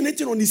without dropping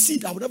anything on his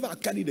seat, I would never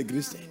carry the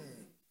grace there.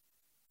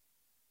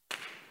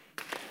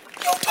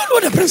 You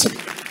don't know the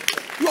principle.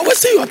 You are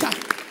wasting your time.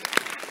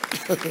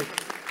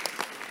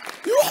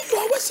 You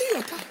are wasting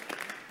your time.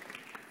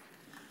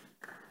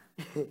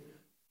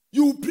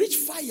 You preach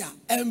fire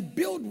and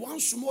build one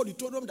small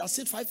auditorium that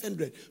said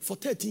 500 for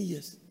 13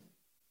 years.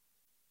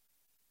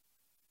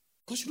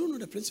 Because you don't know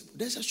the principle.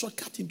 There's a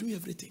shortcut in doing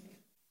everything.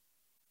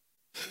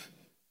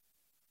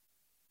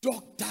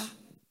 Dr.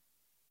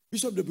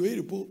 Bishop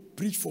W.A.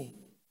 preached for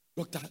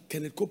Dr.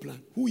 Kenneth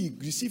Copeland, who he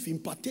received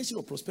impartation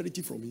of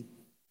prosperity from him.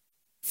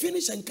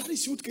 Finished and carried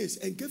suitcase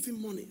and gave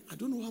him money. I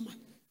don't know how much.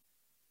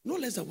 No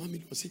less than 1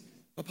 million. I say,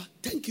 Papa,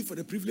 thank you for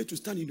the privilege to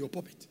stand in your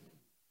pulpit.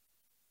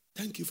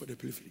 Thank you for the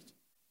privilege.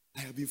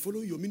 I have been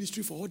following your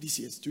ministry for all these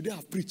years. Today I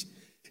have preached.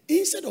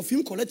 Instead of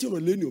him collecting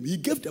olenium, he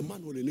gave the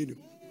man olenium.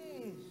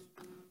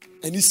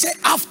 And he said,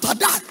 after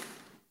that,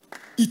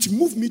 it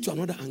moved me to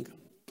another angle.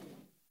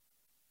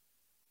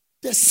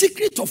 The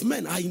secret of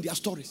men are in their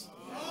stories.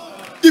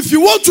 If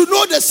you want to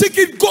know the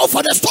secret, go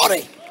for the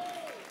story.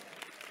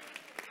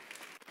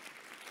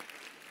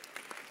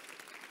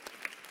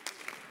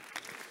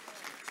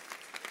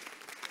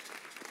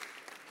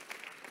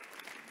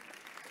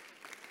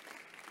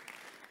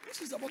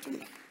 This is the bottom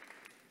line.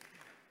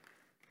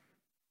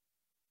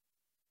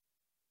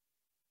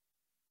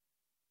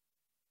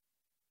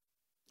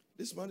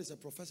 This man is a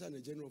professor and a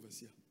general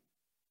overseer.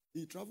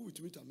 He traveled with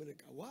me to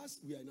America.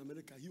 Whilst we are in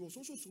America, he was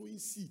also sowing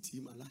seeds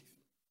in my life.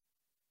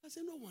 I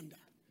said, no wonder.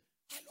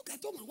 I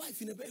told my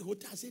wife in a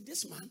hotel, I said,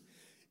 this man,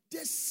 the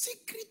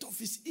secret of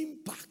his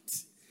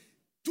impact,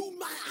 to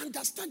my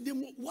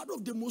understanding, one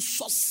of the most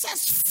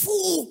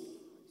successful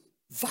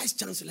vice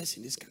chancellors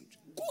in this country.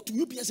 Go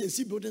to UPS and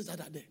see buildings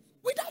that are there.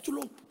 Without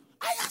loan.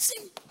 I asked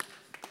him,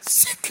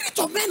 secret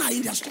of men are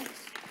in their stories.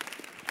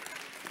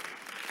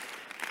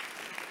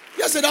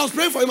 Yesterday I was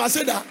praying for him. I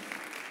said that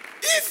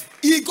if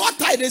he got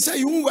tired, they said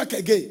he won't work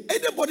again.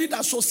 Anybody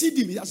that succeeds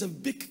him, he has a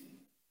big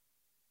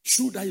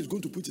shoe that he's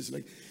going to put his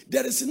leg.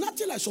 There is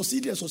nothing like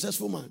succeeding a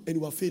successful man and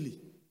you are failing.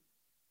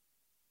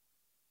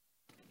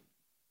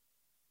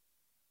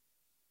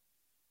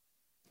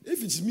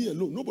 If it's me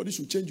alone, nobody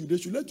should change you. They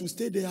should let you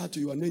stay there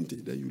till you are 90,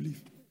 then you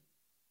leave.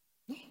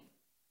 No.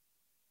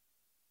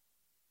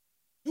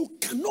 You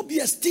cannot be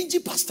a stingy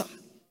pastor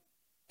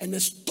and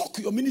stock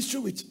your ministry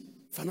with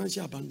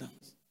financial abundance.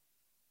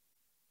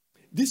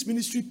 This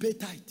ministry pay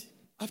tithe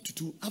up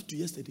to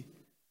yesterday.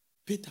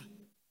 Pay tithe.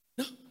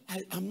 Now,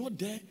 I'm not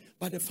there,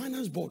 but the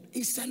finance board,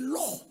 it's a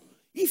law.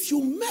 If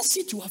you mess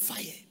it, you are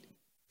fired.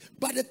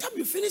 By the time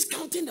you finish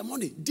counting the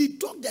money,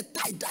 deduct the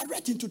tithe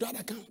direct into that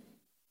account.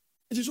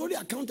 It is only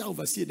account I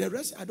oversee. The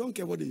rest, I don't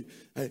care what they...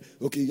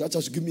 okay, you have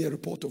to give me a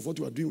report of what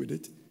you are doing with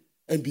it.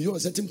 And beyond a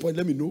certain point,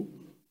 let me know.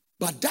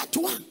 But that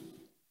one...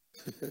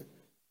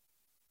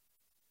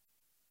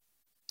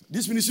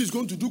 This ministry is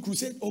going to do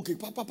crusade. Okay,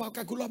 Papa,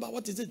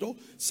 what is it? Oh,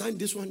 sign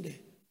this one there.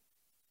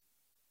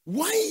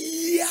 1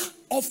 year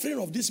offering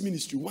of this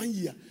ministry. 1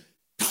 year.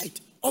 Tithe,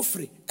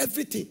 offering,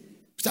 everything.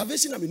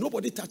 Salvation,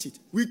 nobody touch it.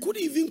 We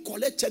couldn't even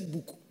collect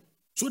checkbook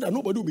so that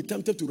nobody will be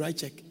tempted to write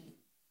check.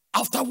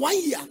 After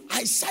 1 year,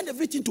 I signed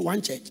everything to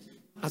one church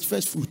as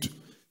first fruit.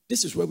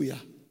 This is where we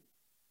are.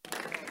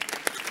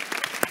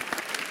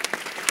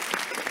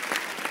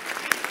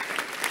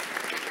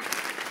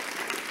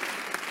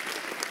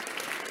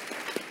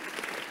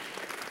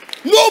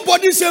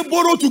 Nobody said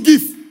borrow to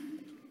give.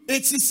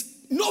 It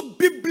is not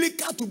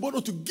biblical to borrow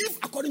to give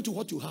according to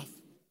what you have.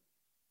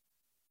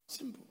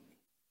 Simple.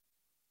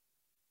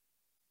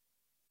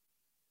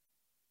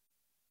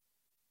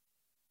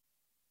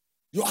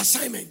 Your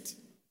assignment.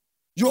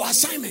 Your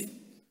assignment.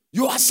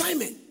 Your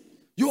assignment.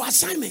 Your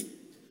assignment.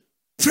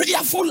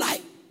 Prayerful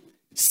life.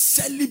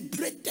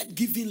 Celebrated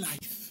giving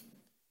life.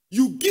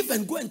 You give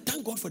and go and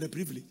thank God for the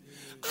privilege.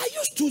 I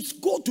used to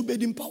go to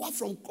Bedding Power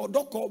from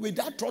Kodoko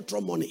without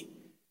trotro money.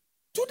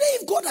 Today,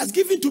 if God has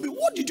given to me,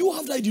 what did you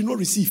have that you did not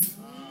receive?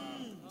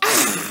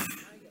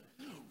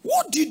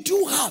 What did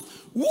you have?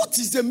 What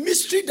is the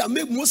mystery that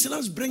makes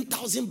Muslims bring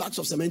 1,000 bags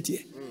of cement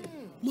here?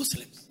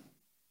 Muslims.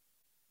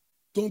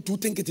 Don't you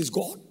think it is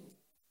God?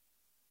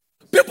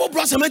 People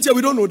brought cement here,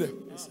 we don't know them.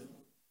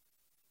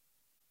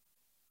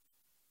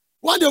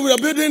 One day we were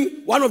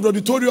building one of the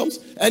auditoriums,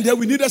 and then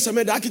we needed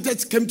cement. The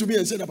architect came to me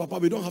and said, Papa,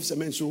 we don't have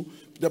cement, so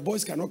the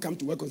boys cannot come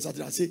to work on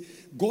Saturday. I said,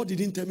 God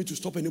didn't tell me to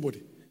stop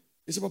anybody.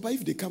 He said, Papa,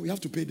 if they come, we have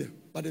to pay them.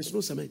 But there's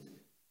no cement.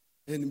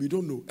 And we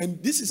don't know.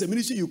 And this is a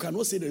ministry you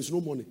cannot say there's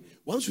no money.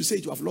 Once you say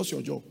it, you have lost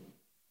your job.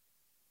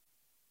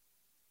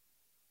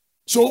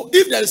 So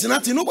if there is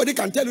nothing, nobody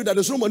can tell you that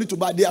there's no money to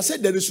buy. They have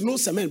said there is no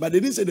cement, but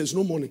they didn't say there's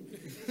no money.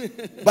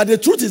 But the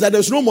truth is that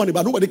there's no money,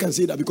 but nobody can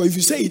say that, because if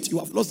you say it, you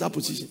have lost that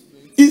position.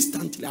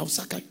 Instantly, I'll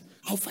sack you.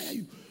 I'll fire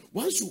you.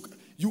 Once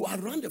you are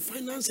around the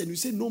finance and you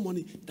say no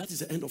money, that is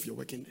the end of your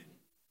working day.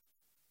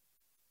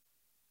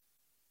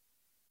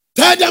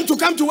 Tell them to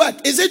come to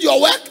work. Is it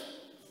your work?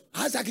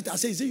 I ask it. I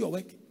say, is it your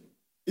work?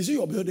 Is it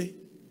your building?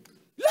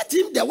 Let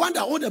him, the one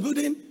that owns the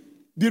building,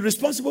 be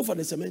responsible for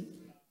the cement.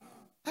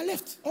 I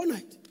left all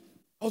night.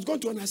 I was going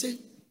to, and I said,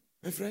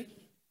 my friend,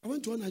 I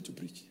went to all night to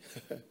preach.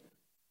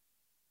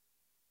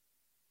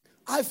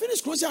 I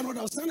finished closing and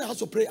I was standing in the house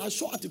to pray. I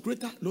saw at a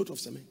greater load of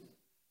cement.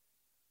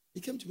 He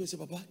came to me and said,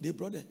 Papa, they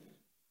brought it.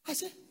 I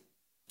said,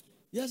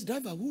 yes,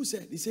 driver, who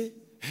said? He said,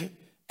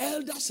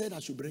 elder said I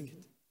should bring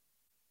it.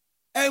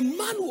 A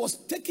man was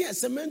taking a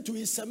cement to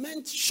his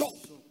cement shop,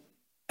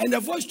 and the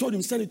voice told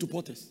him, send it to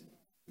Porters.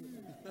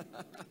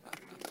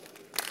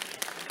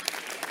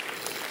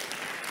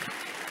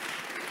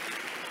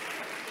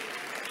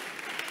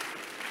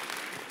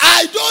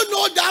 I don't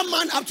know that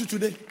man up to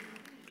today.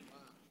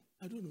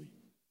 I don't know him.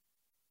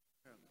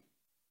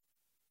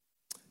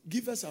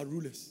 Givers are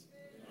rulers.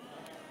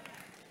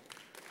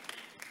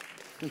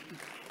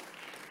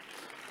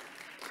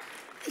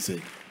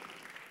 Listen,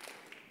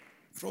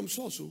 from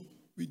source,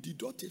 we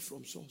deduct it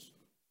from source.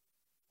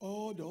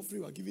 All the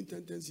offering we are giving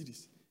 10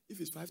 CDs. If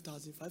it's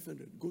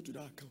 5,500, go to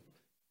that account.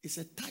 It's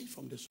a tithe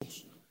from the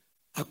source.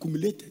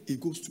 Accumulated, it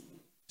goes to.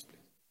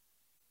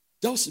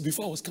 Just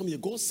before I was coming here,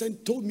 God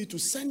told me to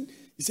send.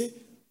 He said,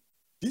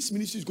 this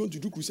ministry is going to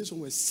do crusade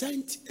somewhere.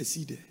 Send a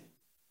seed there.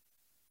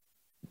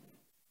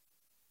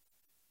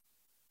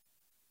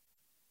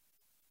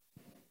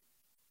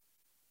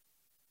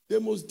 The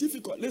most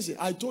difficult, listen,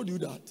 I told you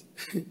that.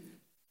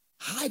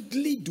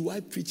 Hardly do I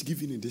preach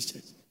giving in this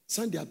church.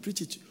 Sunday I preach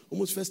it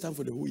almost first time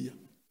for the whole year.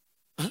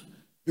 Huh?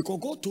 Because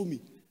God told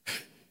me,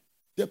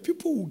 the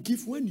people who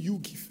give when you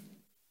give.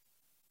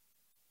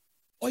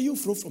 Or you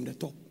flow from the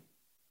top.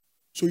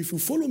 So if you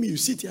follow me, you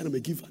sit here and I'm a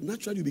giver.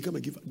 Naturally you become a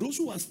giver. Those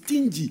who are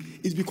stingy,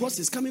 it's because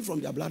it's coming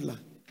from their bloodline.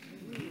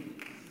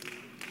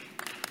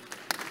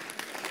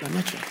 They're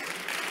natural.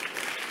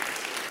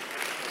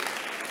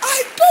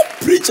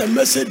 Preach a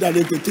message that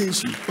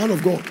entertains you. Man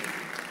of God,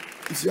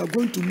 if you are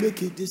going to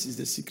make it, this is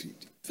the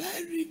secret.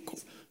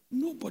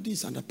 Nobody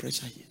is under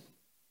pressure here.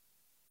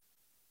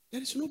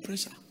 There is no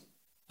pressure.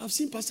 I've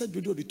seen pastors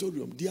build the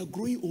auditorium. They are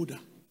growing older.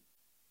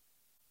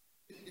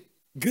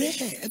 Gray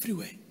hair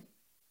everywhere.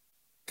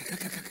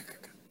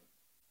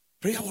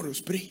 Prayer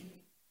warriors pray.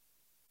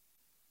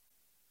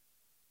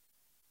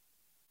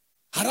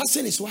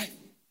 Harassing his wife.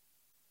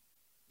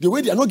 The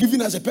way they are not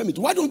giving us a permit.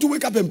 Why don't you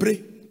wake up and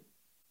pray?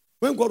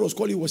 When God was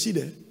calling, was she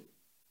there?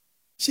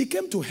 She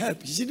came to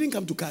help. She didn't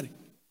come to carry.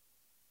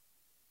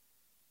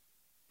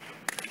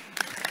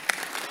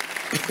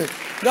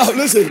 Now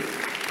listen.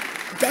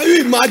 Can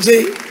you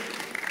imagine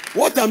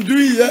what I'm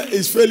doing here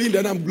is failing,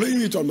 then I'm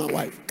blaming it on my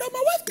wife? Can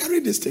my wife carry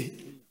this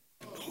thing?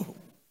 No.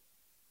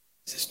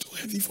 This is too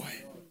heavy for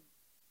her.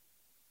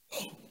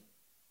 Oh.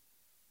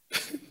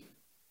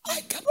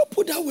 I cannot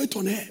put that weight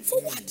on her.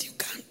 For what? You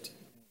can't.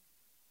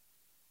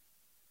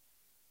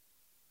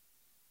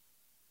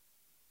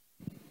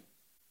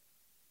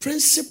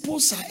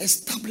 Principles are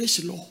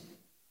established law.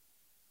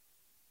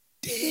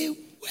 They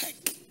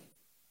work.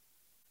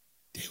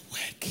 They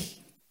work.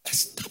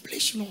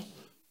 Established law.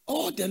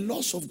 All the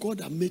laws of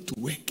God are made to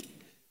work.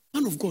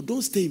 Man of God,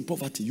 don't stay in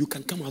poverty. You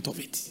can come out of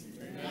it.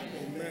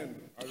 Amen.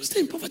 Don't stay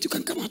in poverty. You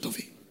can come out of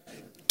it.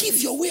 Give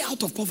your way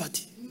out of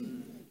poverty.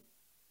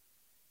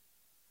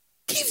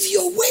 Give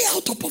your way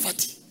out of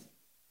poverty.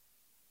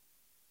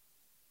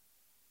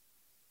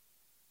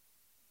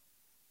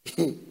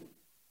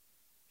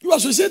 You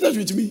associated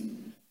with me.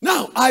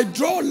 Now, I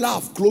draw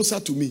love closer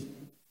to me.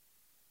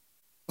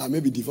 But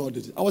maybe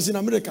devoted. I was in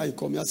America, he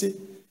called me. I said,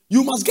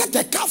 you must get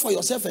a car for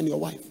yourself and your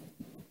wife.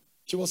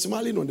 She was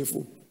smiling on the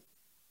phone.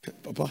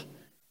 Papa,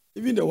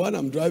 even the one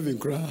I'm driving,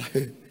 cry.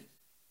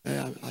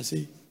 I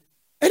say,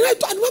 and I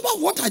remember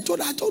what I told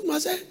her. I told him, I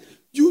said,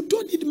 you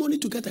don't need money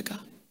to get a car.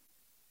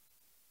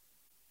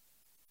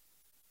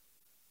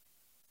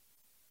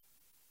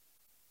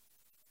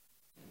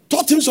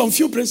 Taught him some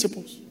few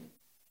principles.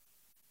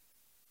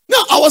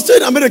 Now, I was still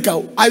in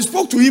America. I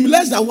spoke to him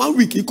less than 1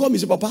 week. He called me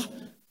and said, Papa,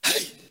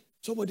 hey,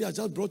 somebody has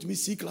just brought me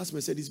C-class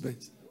Mercedes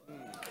Benz.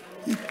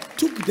 He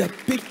took the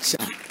picture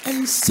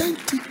and sent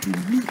it to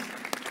me.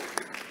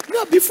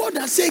 Now, before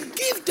that, say,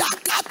 give that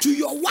car to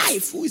your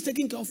wife who is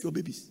taking care of your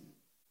babies.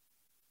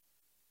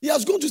 He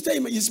was going to stay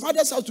in his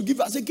mother's house to give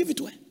her. I said, give it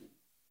to her.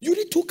 You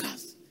need 2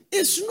 cars.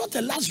 is not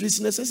a last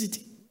resort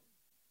necessity.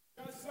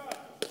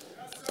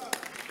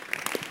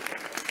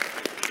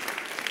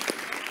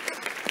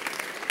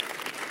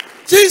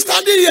 She's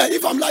standing here.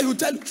 If I'm like, you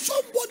tell you,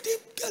 somebody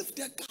gave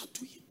their car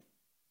to him.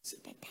 Say,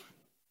 Papa,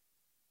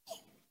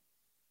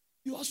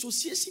 your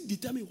association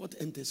determine what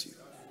enters you.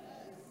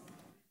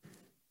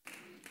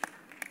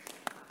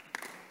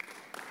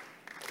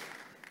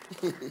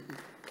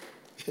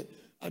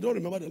 I don't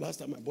remember the last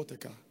time I bought a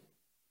car.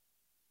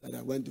 And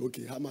I went,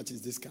 okay, how much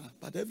is this car?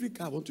 But every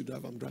car I want to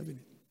drive, I'm driving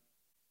it.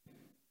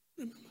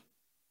 Remember.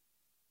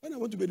 When I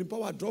went to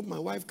Bedin-Power, I dropped my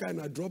wife's car and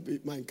I dropped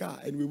my car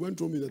and we went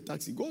home in the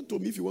taxi. God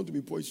told me if you want to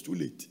be poor, it's too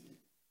late.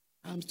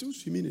 I'm still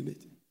swimming in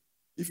it.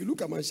 If you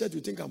look at my shirt,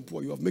 you think I'm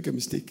poor, you have made a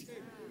mistake.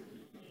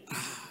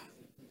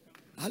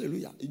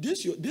 Hallelujah.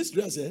 This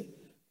dress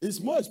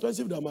is more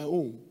expensive than my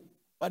own,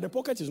 but the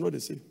pocket is not the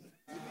same.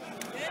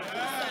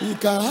 You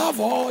can have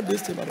all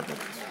this thing by the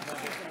pocket.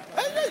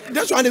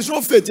 This one is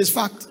not faith, it's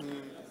fact.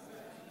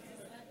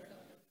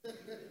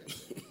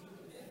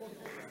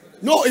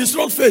 No, it's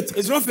not faith.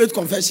 It's not faith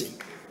confession.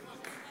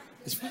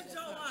 It's fact.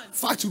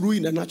 Fact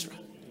ruin the natural.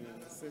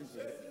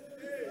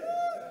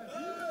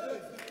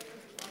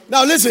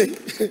 Now listen.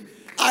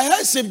 I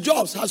heard Steve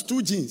Jobs has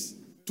 2 jeans.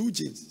 2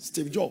 jeans.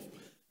 Steve Jobs,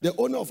 the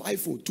owner of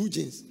iPhone, 2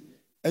 jeans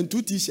and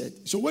 2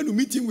 t-shirts. So when you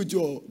meet him with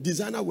your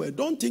designer wear,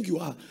 don't think you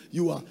are.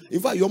 In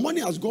fact, your money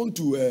has gone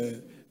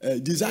to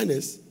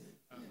designers.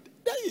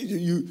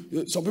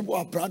 Then some people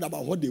are proud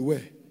about what they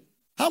wear.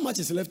 How much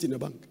is left in the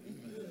bank?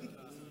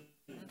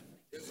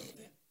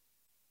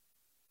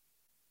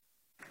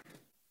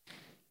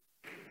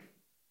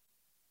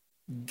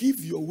 Give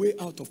your way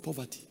out of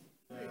poverty.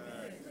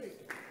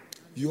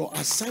 Your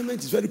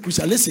assignment is very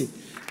crucial. Listen,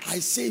 I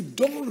say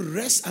don't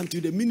rest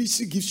until the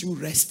ministry gives you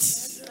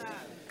rest.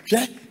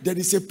 Okay? There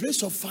is a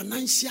place of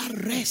financial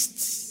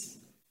rest.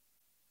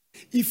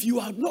 If you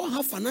have not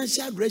have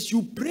financial rest,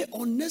 you pray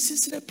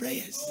unnecessary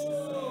prayers.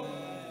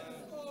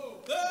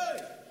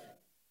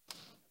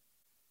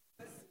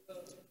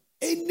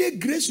 Any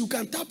grace you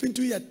can tap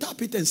into here,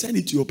 tap it and send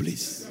it to your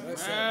place.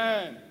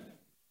 Amen.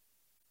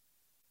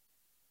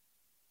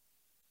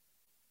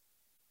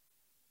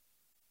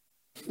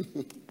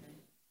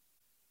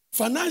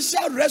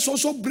 Financial rest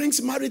also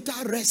brings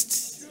marital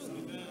rest.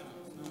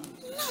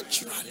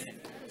 Naturally.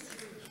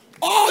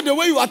 All the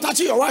way you are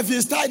touching your wife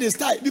is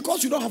tied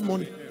because you don't have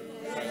money.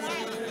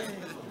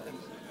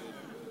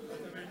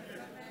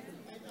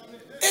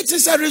 It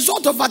is a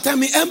result of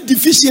vitamin M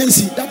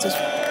deficiency. That is.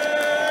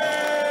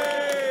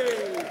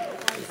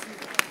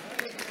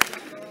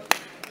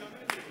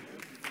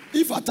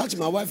 If I touch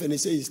my wife and they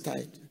say he's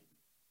tired,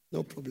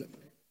 no problem.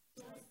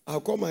 I'll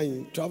call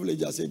my travel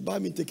agent and say, buy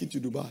me ticket to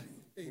Dubai.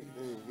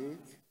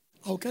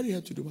 I'll carry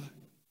her to Dubai.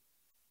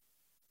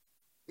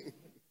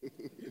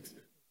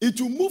 It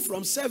will move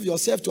from serve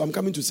yourself to I'm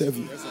coming to serve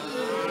you.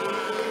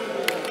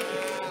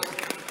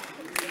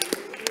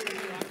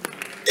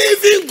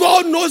 Even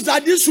God knows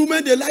that these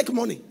women, they like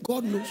money.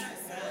 God knows.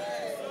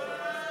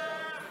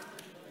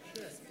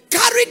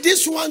 Carry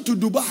this one to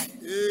Dubai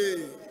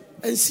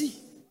and see.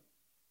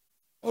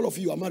 All of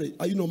you are married.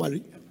 Are you not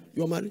married?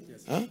 You are married?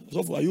 Huh?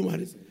 So are you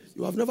married?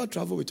 You have never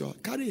traveled with her.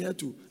 Carry her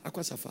to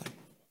Aqua Safari.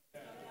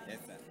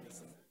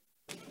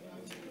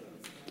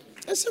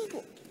 It's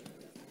simple.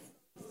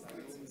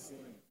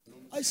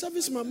 I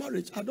service my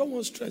marriage. I don't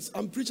want stress.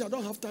 I'm preaching. I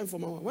don't have time for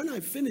my wife. When I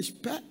finish,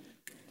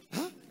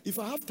 if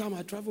I have time,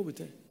 I travel with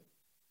her.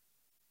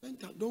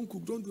 Don't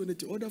cook, don't do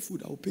anything. Order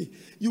food, I'll pay.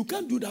 You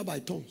can't do that by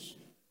tongues.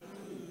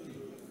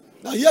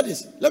 Now hear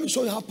this. Let me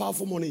show you how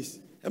powerful money is.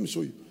 Let me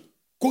show you.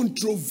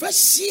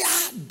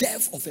 Controversial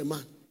death of a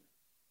man.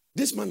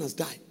 This man has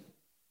died.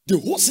 The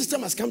whole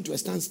system has come to a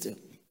standstill.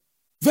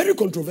 Very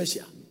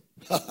controversial.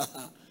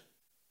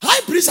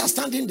 High priests are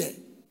standing there.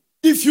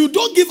 If you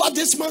don't give up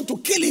this man to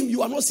kill him,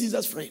 you are not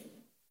Caesar's friend.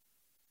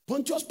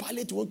 Pontius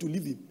Pilate want to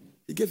leave him.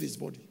 He gave his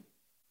body.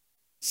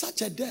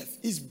 Such a death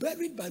is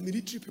buried by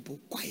military people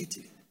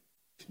quietly.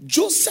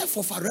 Joseph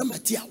of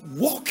Arimathea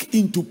walked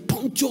into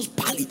Pontius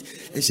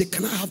Pilate and said,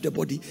 can I have the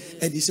body?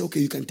 And he said, okay,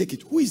 you can take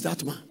it. Who is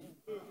that man?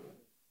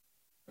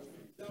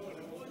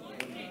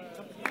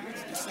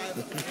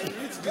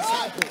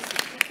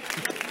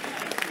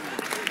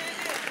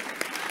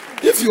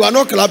 If you are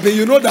not clapping,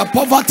 you know that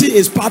poverty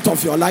is part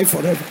of your life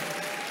forever.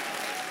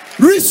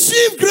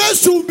 Receive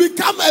grace to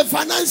become a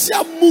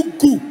financial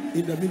mugu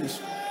in the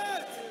ministry.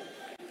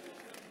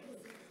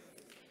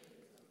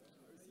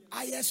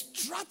 I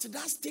extract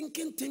that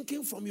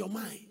thinking from your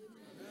mind.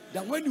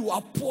 That when you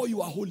are poor,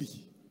 you are holy.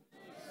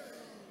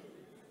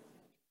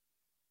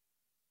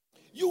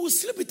 You will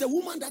sleep with a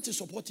woman that is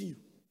supporting you.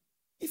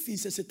 If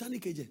he's a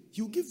satanic agent,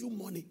 he'll give you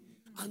money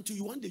until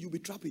you one day you'll be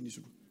trapped in his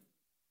room.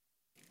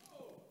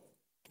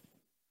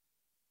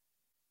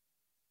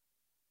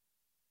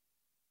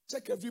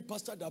 Check every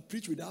pastor that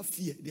preach without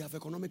fear. They have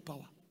economic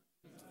power.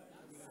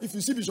 If you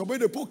see Bishop Boy,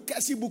 they put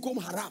Kasi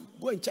Bukom Haram.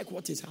 Go and check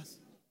what he has.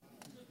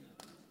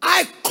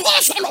 I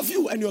curse all of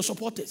you and your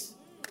supporters.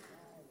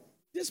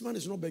 This man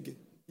is not begging.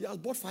 He has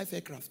bought 5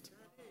 aircraft.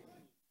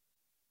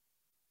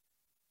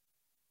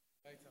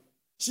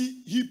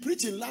 He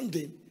preached in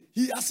London.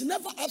 He has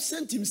never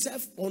absent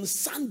himself on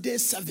Sunday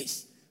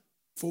service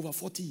for over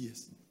 40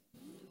 years.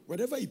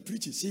 Wherever he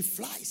preaches, he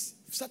flies.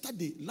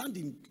 Saturday, land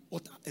in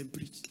Otta and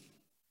preach.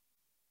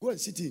 Go and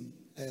sit in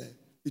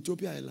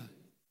Ethiopia Airlines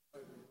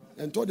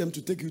and tell them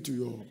to take you to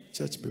your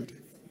church building.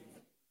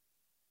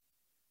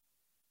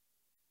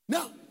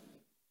 Now,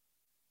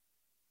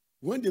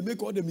 when they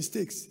make all the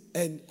mistakes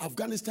and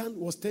Afghanistan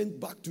was turned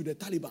back to the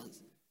Taliban,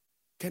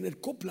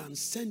 Kenneth Copeland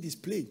sent his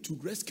plane to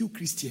rescue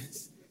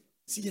Christians.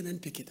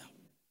 CNN pick it up.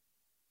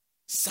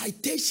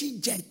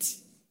 Citation jet.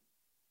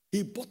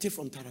 He bought it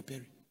from Tara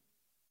Perry.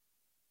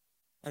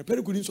 Tara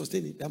Perry couldn't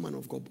sustain it. That man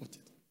of God bought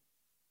it.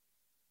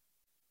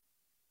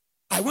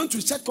 I went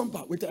to check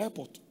compound with the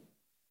airport.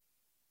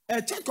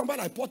 A check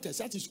compound airport has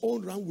his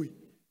own runway.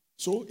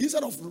 So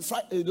instead of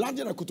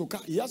landing at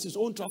Kotoka, he has his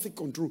own traffic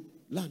control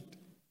land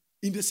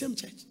in the same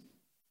church.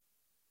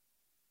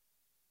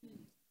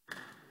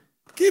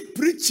 Keep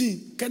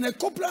preaching. Kenneth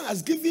Copeland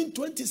has given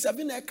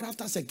 27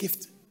 aircraft as a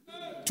gift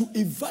to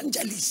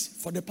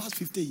evangelists for the past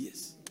 50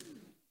 years.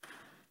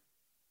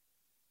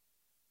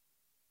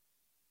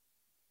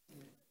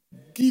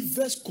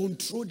 Givers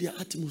control their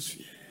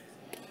atmosphere.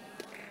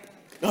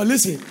 Now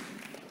listen,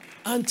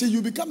 until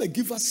you become a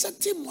giver,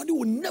 certain money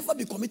will never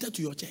be committed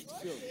to your church.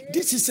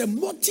 This is a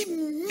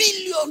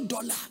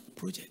multi-million-dollar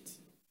project.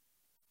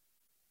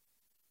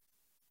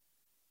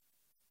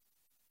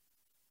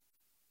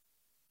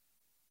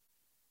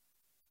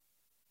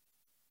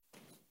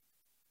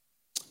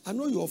 I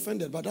know you're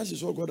offended, but that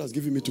is what God has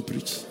given me to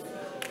preach.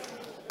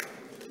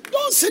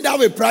 Don't sit down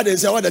with pride and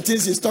say all the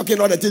things he's talking,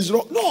 all the things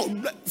wrong.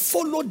 No,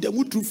 follow them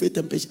with true faith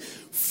and patience.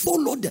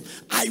 Follow them.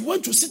 I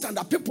went to sit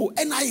under people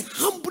and I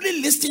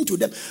humbly listened to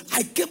them.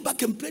 I came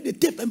back and played the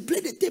tape and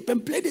played the tape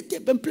and played the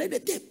tape and played the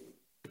tape.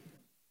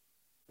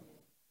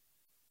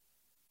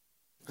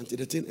 Until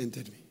the thing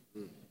entered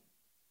me.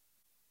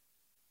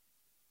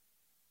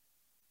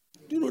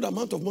 Do you know the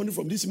amount of money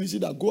from this ministry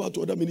that go out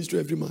to other ministry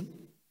every month?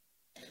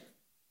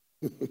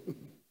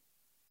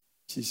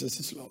 Jesus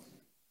is Lord.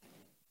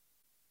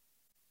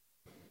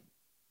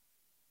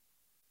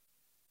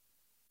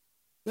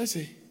 Let's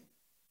say,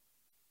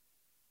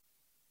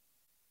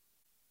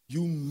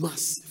 you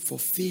must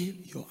fulfill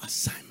your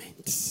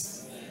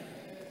assignments.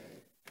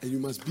 And you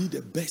must be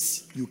the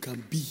best you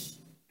can be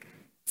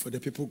for the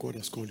people God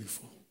has called you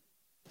for.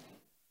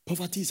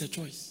 Poverty is a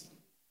choice.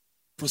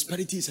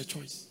 Prosperity is a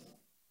choice.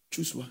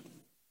 Choose one.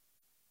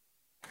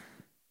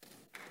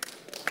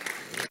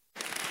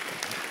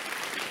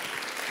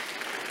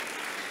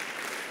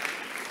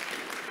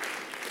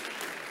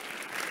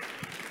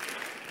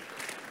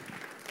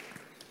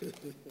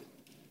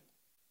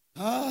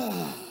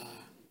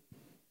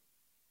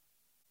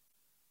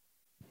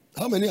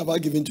 How many have I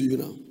given to you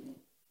now?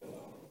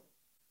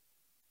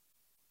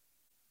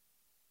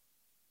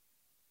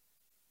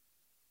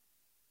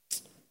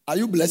 Are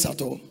you blessed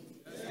at all?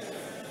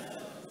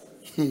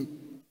 Yes.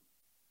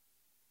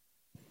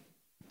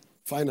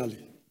 Finally.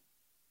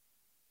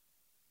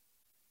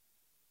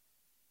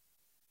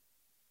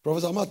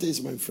 Professor Mate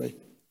is my friend.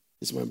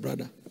 He's my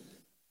brother.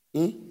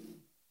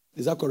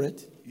 Is that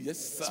correct?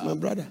 Yes, sir. It's my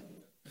brother.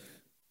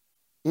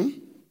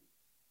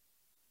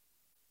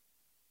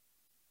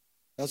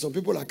 There are some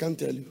people I can't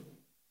tell you.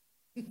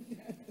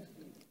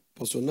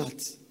 Pastor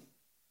Nat.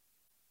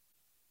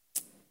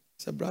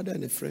 It's a brother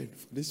and a friend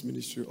for this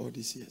ministry all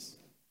these years.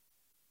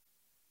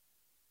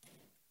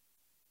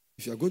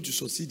 If you are going to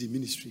succeed in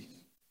ministry,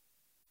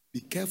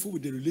 be careful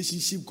with the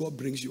relationship God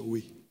brings your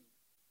way.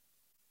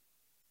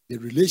 The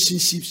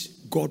relationships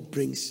God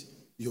brings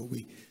your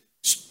way.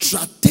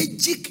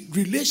 Strategic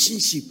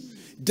relationship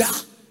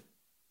that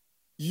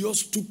your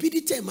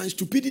stupidity and my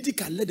stupidity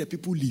can let the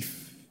people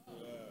live.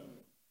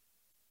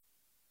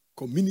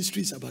 Because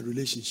ministry is about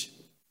relationship.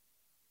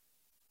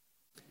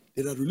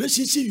 In a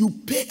relationship, you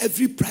pay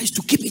every price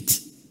to keep it.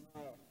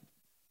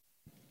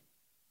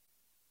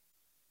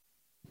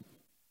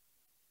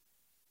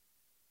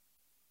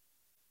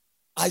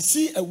 I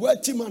see a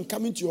wealthy man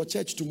coming to your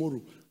church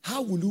tomorrow.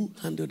 How will you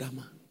handle that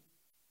man?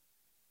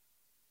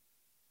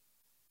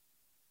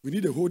 We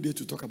need a whole day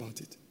to talk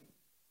about it.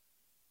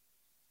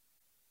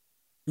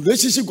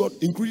 Relationship God,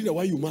 including the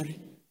one you marry,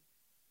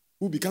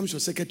 who becomes your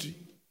secretary,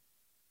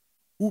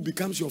 who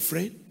becomes your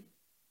friend,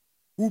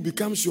 who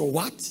becomes your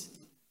what?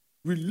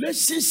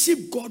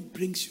 Relationship God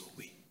brings your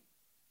way.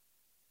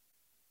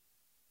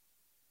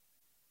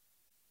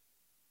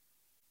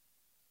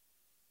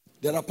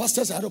 There are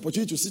pastors I had the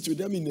opportunity to sit with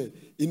them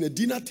in a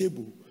dinner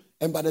table,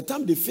 and by the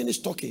time they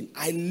finished talking,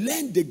 I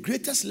learned the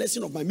greatest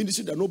lesson of my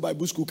ministry that no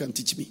Bible school can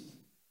teach me.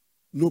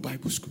 No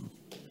Bible school.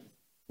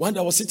 One day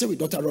I was sitting with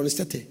Dr. Ron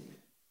Estete,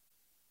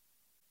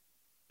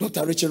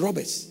 Dr. Richard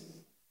Roberts,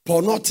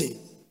 Paul Norton,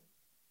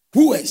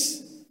 who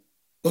else?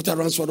 Dr.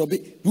 Ransford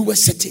Obi. We were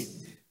sitting.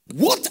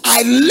 What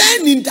I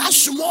learned in that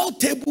small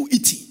table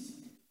eating,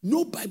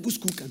 no Bible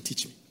school can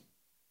teach me.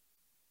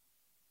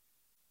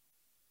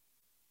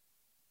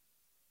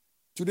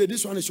 Today,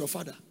 this one is your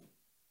father.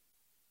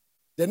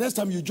 The next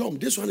time you jump,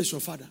 this one is your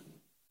father.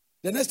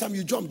 The next time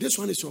you jump, this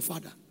one is your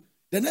father.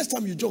 The next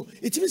time you join,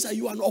 it means that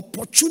you are an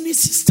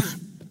opportunist.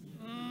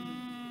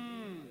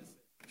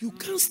 You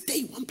can't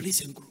stay in one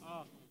place and grow.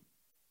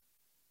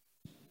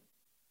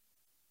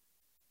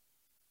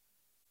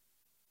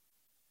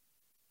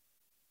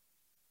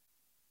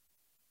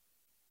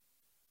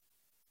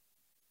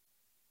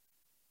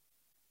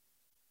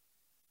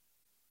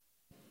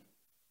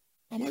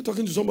 Am I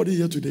talking to somebody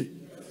here today?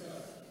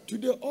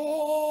 Today,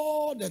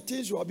 all the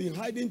things you have been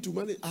hiding to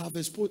manage,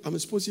 I'm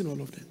exposing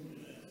all of them.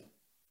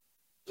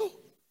 No,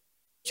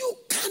 you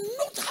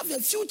cannot have a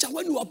future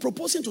when you are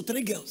proposing to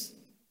 3 girls.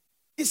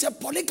 It's a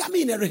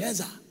polygamy in a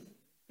rehearsal.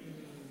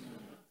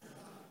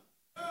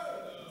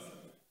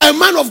 A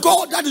man of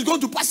God that is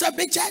going to pastor a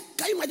big church.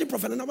 Can you imagine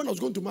Prophet Nana when I was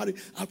going to marry?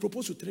 I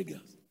proposed to 3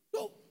 girls.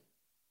 No.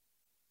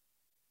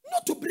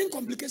 Not to bring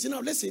complication. Now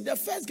listen, the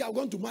first girl I'm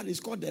going to marry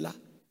is called Della.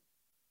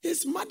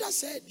 His mother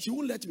said she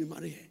won't let me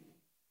marry her.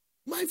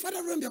 My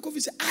father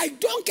said, I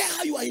don't care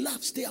how you are in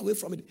love, stay away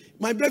from it.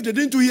 My birthday,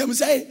 didn't you hear me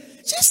say?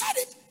 She said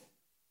it.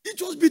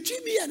 It was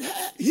between me and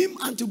her, him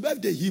until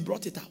birthday, he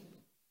brought it out.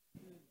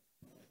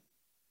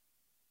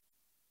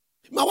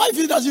 My wife,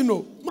 he doesn't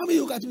know. Mommy,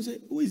 you got to say,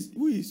 who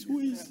is?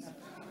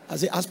 I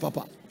say, ask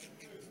Papa.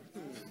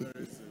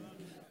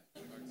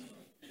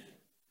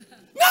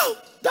 Now,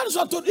 that is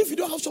what I told you. If you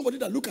don't have somebody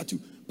that look at you,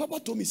 Papa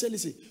told me, say,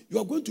 listen, you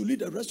are going to lead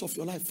the rest of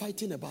your life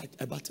fighting about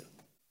a battle.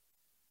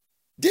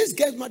 This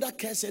guy's mother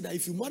said that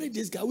if you marry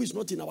this guy who is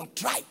not in our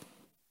tribe,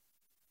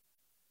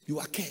 you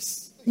are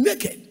cursed,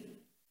 naked.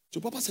 So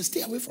Papa said,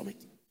 stay away from it.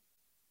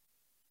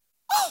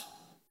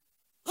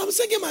 I'm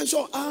singing my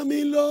song, I'm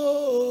in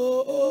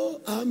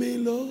love, I'm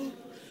in love.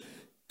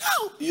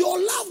 Now, your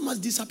love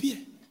must disappear.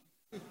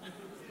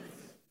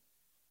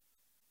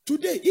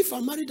 Today, if I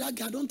marry that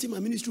guy, I don't think my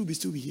ministry will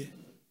still be here.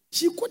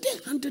 She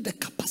couldn't handle the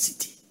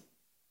capacity.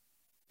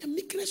 The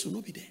meekness will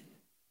not be there.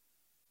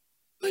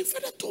 My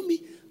father told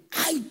me,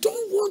 I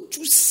don't want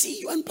to see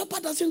you. And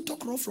Papa doesn't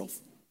talk rough.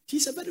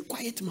 He's a very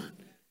quiet man.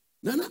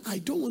 Nana, I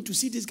don't want to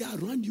see this guy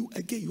around you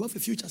again. You have a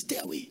future. Stay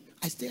away.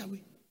 I stay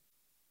away.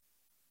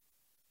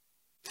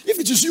 If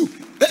it is you,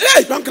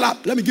 hey, don't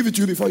clap. Let me give it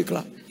to you before you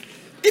clap.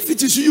 If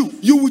it is you,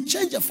 you will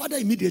change your father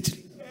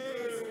immediately.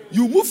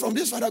 You move from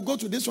this father, go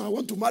to this one. I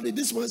want to marry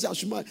this one.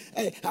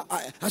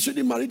 I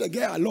shouldn't marry the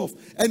girl I love.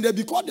 And then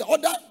because the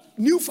other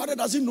new father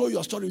doesn't know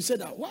your story, you say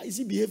that, why is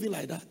he behaving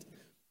like that?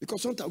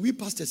 Because sometimes we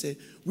pastors say,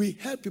 we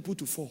help people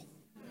to fall.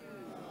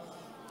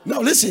 Now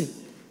listen,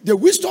 the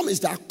wisdom is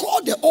that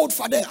call the old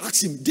father and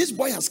ask him, this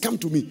boy has come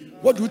to me.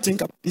 What do you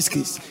think about this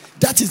case?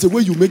 That is the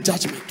way you make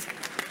judgment.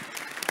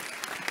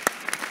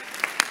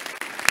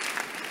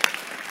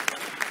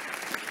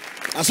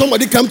 As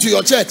somebody come to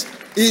your church,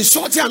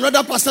 insulting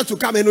another pastor to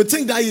come and you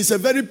think that he's a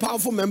very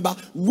powerful member.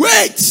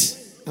 Wait!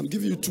 I'm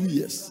giving you 2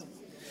 years.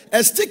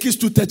 A stick is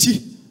to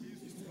Techi.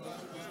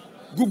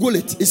 Google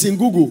it. It's in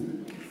Google.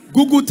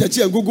 Google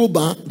Techi and Google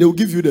Ban. They will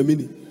give you the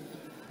meaning.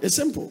 It's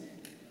simple.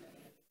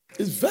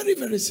 It's very,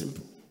 very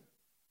simple.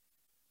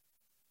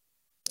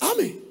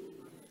 Amen.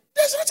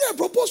 There's nothing I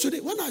proposed today.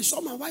 When I saw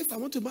my wife, I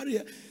want to marry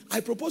her. I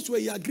proposed to her.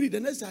 He agreed. The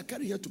next day I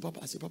carry her to Papa.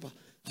 I said, Papa,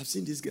 I've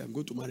seen this girl. I'm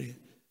going to marry her.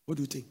 What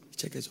do you think? He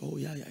checked. Oh,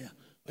 yeah.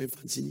 I'm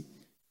fancy.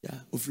 Yeah,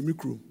 offer me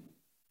crew.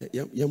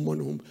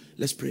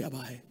 Let's pray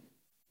about her.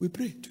 We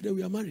pray. Today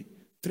we are married.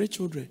 3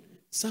 children.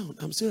 Sound.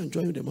 I'm still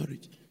enjoying the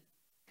marriage.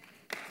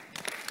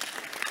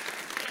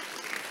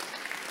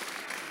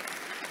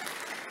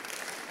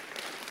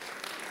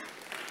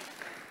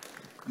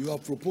 You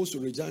have proposed to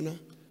Regina.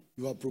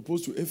 You have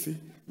proposed to Effie.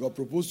 You have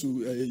proposed to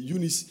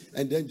Eunice.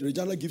 And then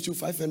Regina gives you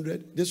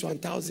 500. This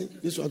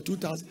 1,000. This one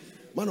 2,000.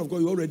 Man of God,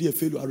 you're already a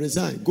failure. I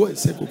resign. Go and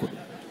say Coco.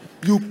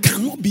 You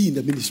cannot be in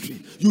the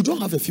ministry. You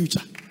don't have a future.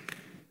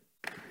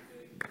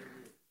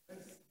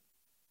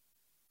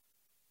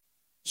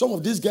 Some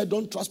of these guys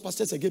don't trust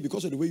pastors again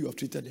because of the way you have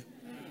treated them.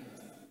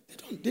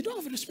 They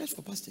don't have respect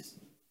for pastors.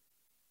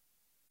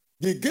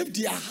 They gave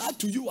their heart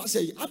to you as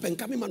a up and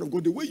coming man of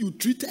God. The way you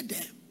treated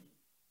them,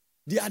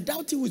 they are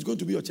doubting who is going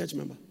to be your church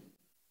member.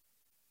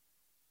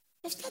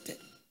 I've started.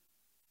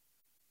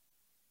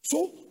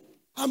 So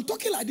I'm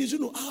talking like this.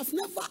 I have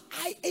never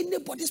eyed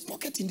anybody's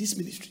pocket in this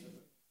ministry.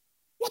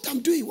 What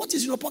I'm doing, what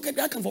is in your pocket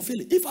that I can fulfill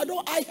it? If I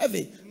don't eye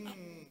heaven,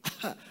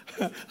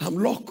 I'm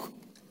locked.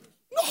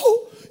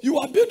 No, you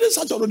are building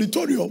such an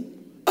auditorium.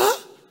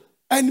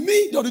 And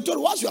me, the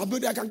auditorium, once you are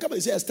building, I can come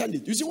and say, extend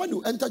it. You see, when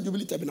you enter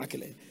Jubilee Tabernacle,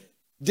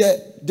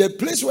 the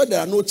place where there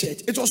are no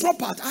church, it was not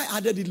part. I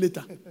added it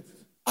later.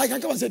 I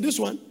can come and say, this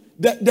one,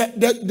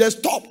 the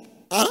stop.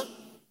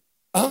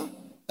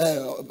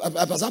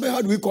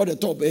 How do we call the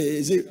top?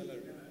 Is it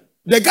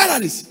the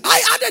galleries?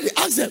 I added it.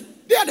 Ask them.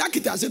 They are the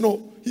architect. I said,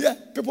 no, here,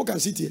 people can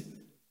sit here.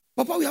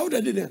 Papa, we are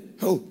already there.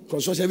 Oh,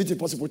 construction, everything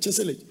possible.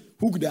 Chisel it.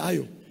 Hook the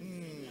iron.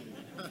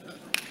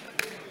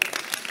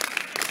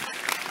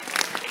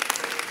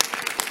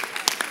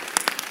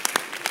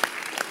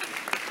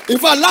 In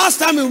fact, last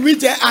time we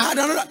went there, I had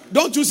another.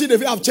 Don't you see the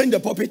way I've changed the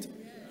puppet?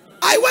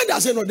 I went there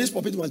and said, no, this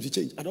puppet must be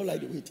changed. I don't like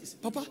the way it is.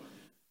 Papa,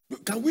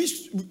 can we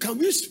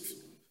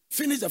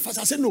finish the fast?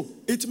 I said, no,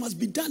 it must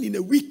be done in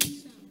a week.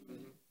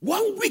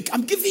 1 week.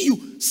 I'm giving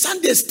you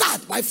Sunday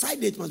start. By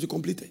Friday, it must be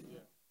completed.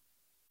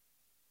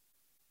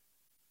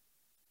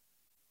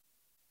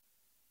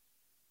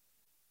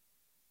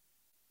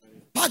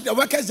 Pack the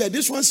workers there.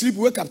 This one sleep,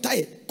 wake up,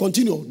 tired.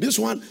 Continue. This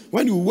one,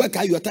 when you work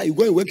out, you are tired. You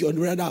go and wake your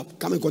brother up.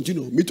 Come and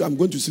continue. Me too, I'm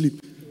going to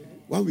sleep.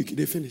 1 week,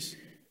 they finish.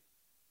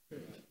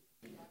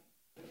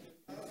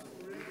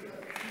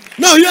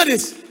 Now hear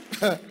this.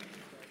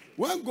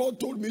 When God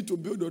told me to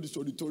build this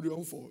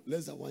auditorium for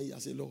less than 1 year, I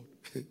said, Lord,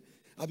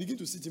 I begin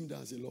to sit him down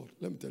and say, Lord,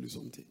 let me tell you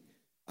something.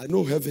 I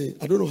know heaven,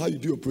 I don't know how you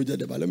do your project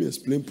there, but let me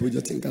explain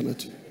project in Ghana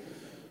too.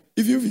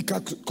 If you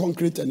cut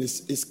concrete and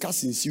it's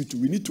cast in situ,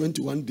 we need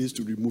 21 days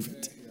to remove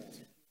it.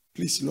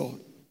 Please, Lord.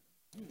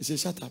 He said,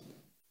 shut up.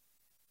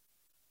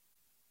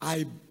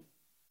 I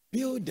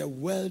build the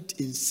world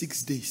in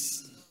 6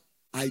 days.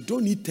 I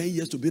don't need 10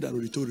 years to build an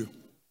auditorium.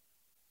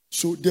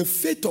 So the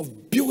faith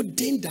of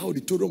building the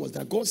auditorium was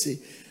that God said,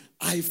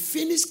 I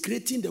finished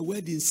creating the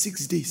world in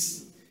 6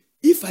 days.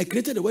 If I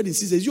created the world in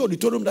 6 days, your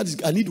auditorium, that is,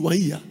 I need 1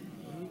 year.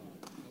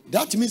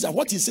 That means that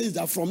what he says is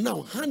that from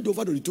now, hand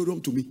over the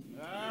auditorium to me.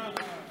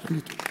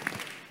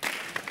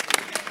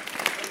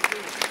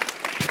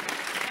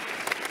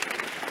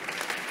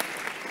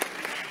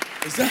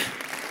 Is that?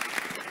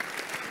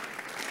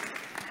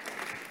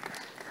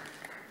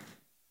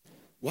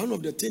 One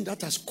of the things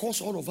that has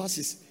caused all of us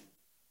is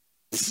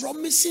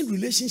promising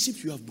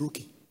relationships you have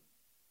broken.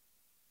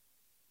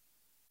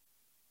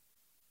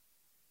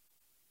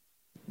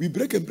 We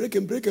break and break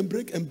and break and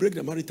break and break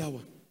the marital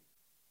one.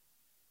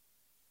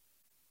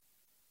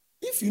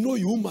 If you know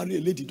you won't marry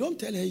a lady, don't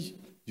tell her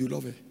you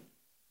love her.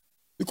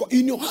 Because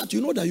in your heart, you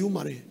know that you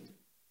marry her.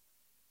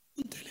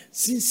 Don't tell her.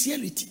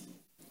 Sincerity.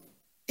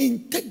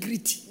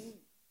 Integrity.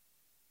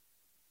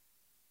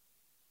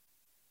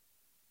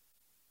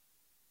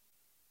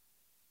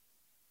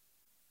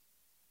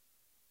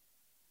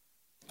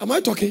 Am I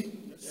talking?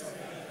 Yes,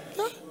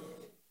 yeah.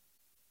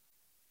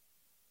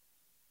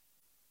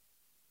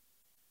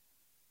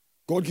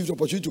 God gives you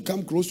opportunity to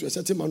come close to a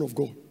certain man of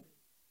God.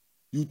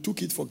 You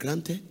took it for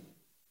granted.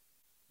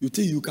 You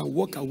think you can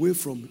walk away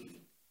from it.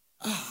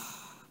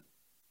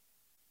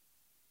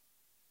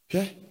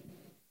 Yeah.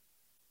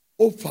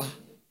 Oprah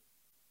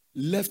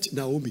left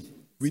Naomi.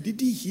 We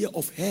didn't hear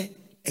of her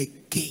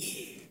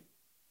again.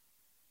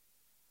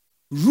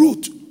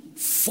 Ruth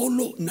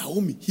followed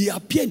Naomi. He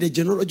appeared in the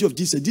genealogy of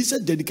Jesus. Jesus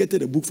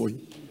dedicated a book for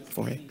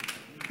her.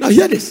 Now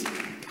hear this.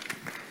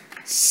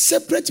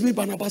 Separate me,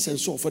 Barnabas and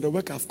Saul, for the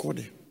work I've called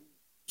them.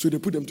 So they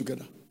put them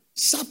together.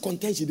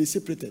 Sub-contention, they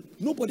separated.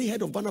 Nobody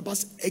heard of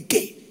Barnabas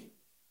again.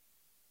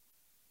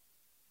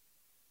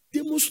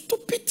 The most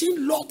stupid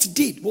thing Lot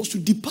did was to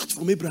depart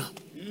from Abraham.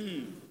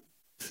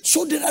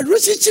 So there are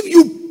relationships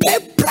you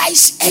pay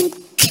price and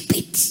keep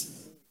it.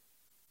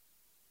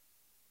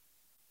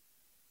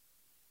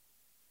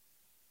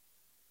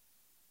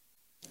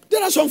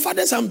 There are some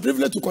fathers I'm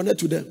privileged to connect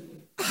to them.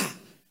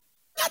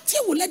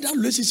 Nothing will let that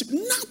relationship,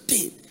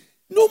 nothing.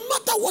 No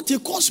matter what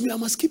it costs me, I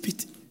must keep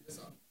it.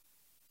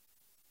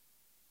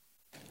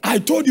 I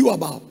told you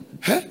about,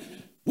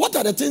 what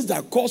are the things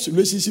that cause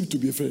relationship to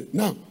be afraid?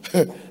 Now,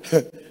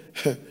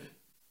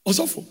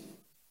 also,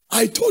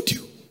 I told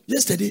you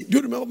yesterday, do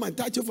you remember my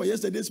title for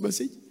yesterday's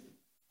message?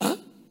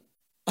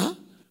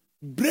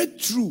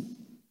 Breakthrough.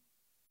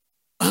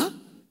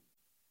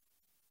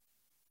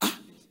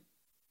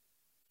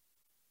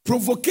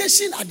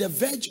 Provocation at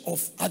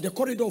the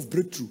corridor of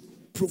breakthrough.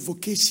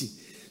 Provocation.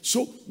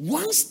 So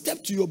one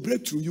step to your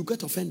breakthrough, you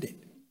get offended.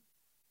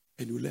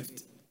 And you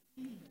left.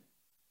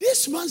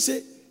 This man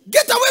said,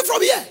 get away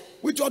from here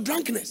with your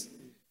drunkenness.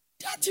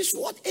 That is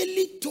what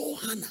Eli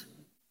told Hannah.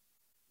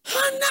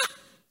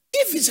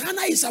 If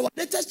Hannah is our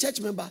latest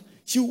church member,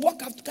 she will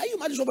walk after. Can you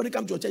imagine somebody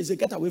come to your church and say,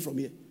 get away from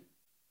here?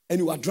 And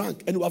you are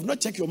drunk. And you have not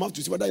checked your mouth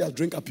to see whether you have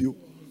drink up you.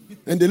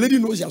 And the lady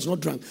knows she has not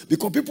drunk.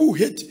 Because people who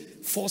hate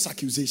false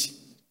accusation.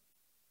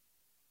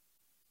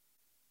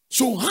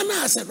 So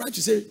Hannah has a right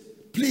to say,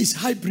 please,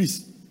 high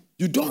priest,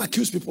 you don't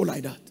accuse people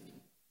like that.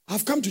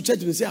 I've come to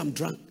church and say I'm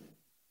drunk.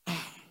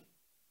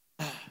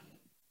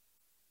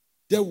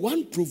 The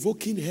one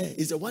provoking her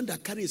is the one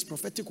that carries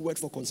prophetic word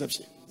for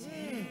conception.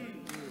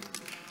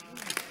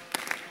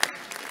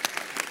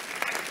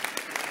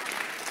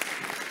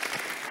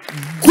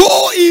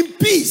 Go in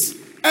peace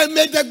and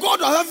may the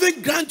God of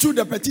heaven grant you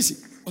the petition.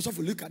 Also,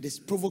 look at this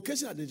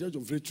provocation at the judge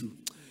of breakthrough.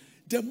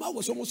 The man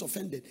was almost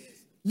offended.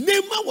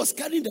 Naaman was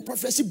carrying the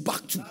prophecy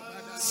back to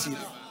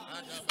Syria.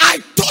 I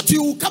thought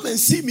you would come and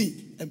see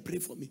me and pray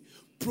for me.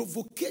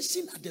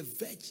 Provocation at the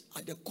verge,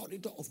 at the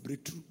corridor of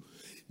breakthrough.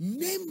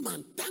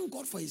 Naaman, thank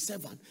God for his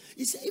servant.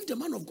 He said, if the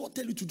man of God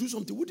tell you to do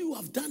something, would you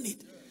have done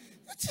it?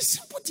 That's a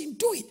simple thing,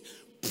 do it.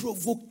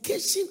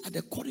 Provocation at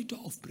the corridor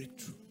of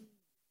breakthrough.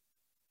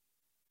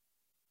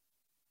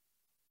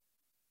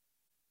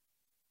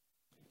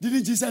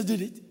 Didn't Jesus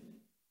did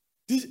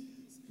it?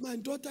 My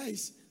daughter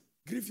is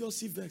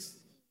grievously vexed.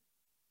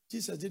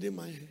 Jesus didn't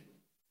mind her.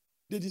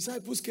 The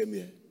disciples came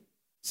here.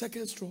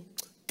 Second straw.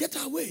 Get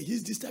away.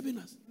 He's disturbing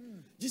us.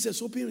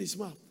 Jesus opened his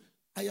mouth.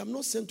 I am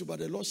not sent to by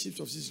the lordships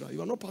of Israel.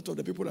 You are not part of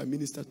the people I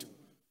minister to.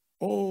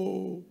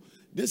 Oh,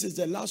 this is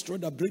the last straw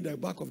that breaks the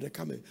back of the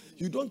camel.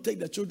 You don't take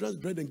the children's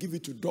bread and give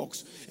it to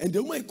dogs. And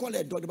the woman you call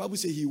a dog, the Bible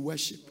says he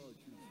worship.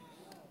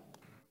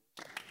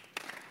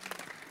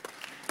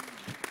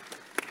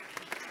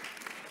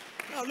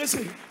 Now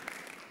listen,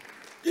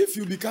 if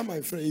you become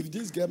my friend, if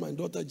this girl, my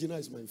daughter Gina,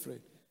 is my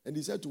friend, and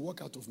decide to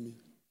walk out of me,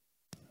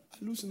 I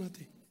lose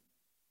nothing.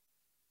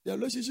 The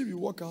relationship you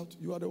walk out,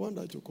 you are the one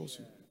that will cause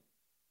you.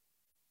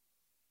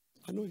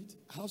 I know it.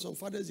 I have some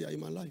fathers here in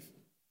my life.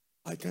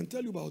 I can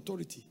tell you by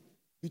authority,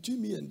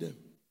 between me and them,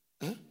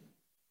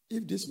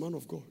 if this man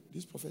of God,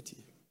 this prophet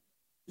here,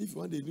 if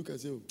one day you look and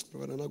say, oh,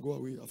 Prophet Nana, go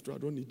away, after I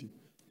don't need him,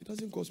 it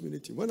doesn't cost me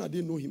anything. When I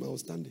didn't know him, I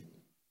was standing.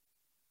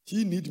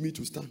 He need me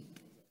to stand.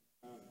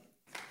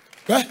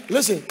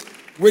 Listen,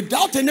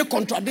 without any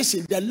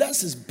contradiction, the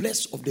less is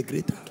blessed of the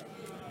greater.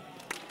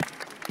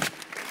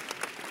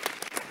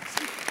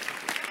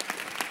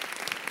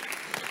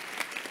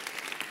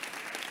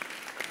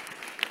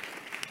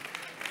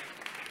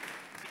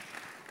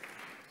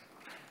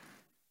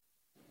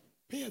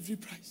 Pay every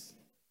price.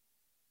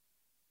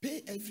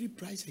 Pay every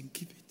price and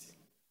keep it.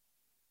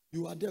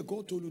 You are there.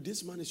 God told you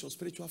this man is your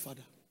spiritual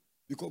father.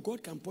 Because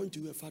God can point to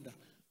you a father.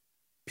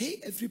 Pay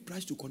every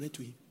price to connect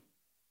to him.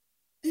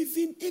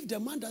 Even if the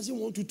man doesn't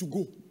want you to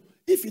go,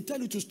 if he tell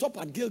you to stop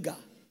at Gilgal,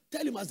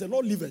 tell him as the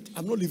Lord liveth,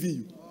 I'm not leaving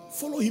you.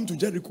 Follow him to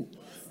Jericho.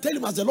 Tell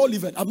him as the Lord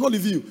liveth, I'm not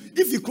leaving you.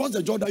 If he cross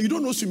the Jordan, you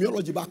don't know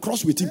semiology, but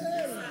cross with him.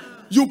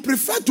 You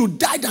prefer to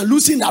die than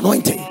losing the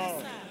anointing.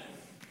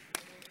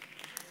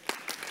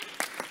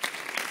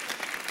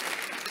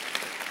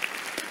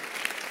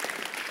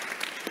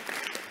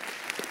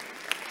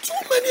 Too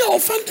many are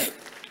offended.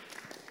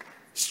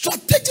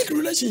 Strategic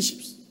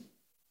relationships.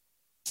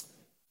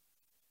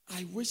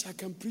 I wish I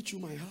can preach you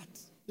my heart.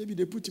 Maybe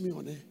they put me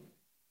on air.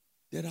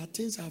 There are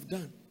things I've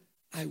done.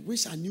 I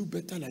wish I knew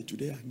better like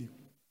today I knew.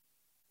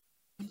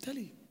 I'm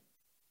telling you.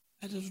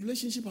 As a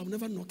relationship, I've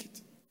never knocked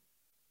it.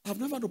 I've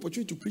never had the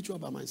opportunity to preach you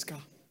about my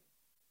scar.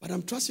 But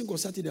I'm trusting God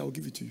Saturday I'll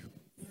give it to you.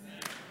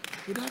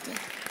 Without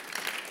that.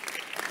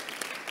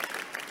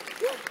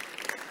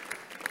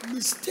 Yeah.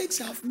 Mistakes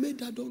I've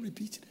made, I don't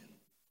repeat them.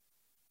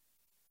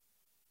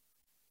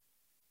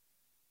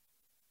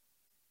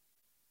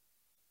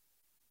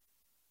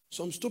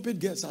 Some stupid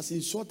girls has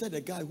insulted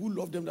a guy who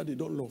loved them that they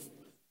don't love.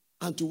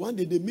 Until one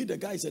day they meet the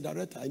guy as a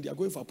director and they are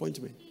going for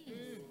appointment.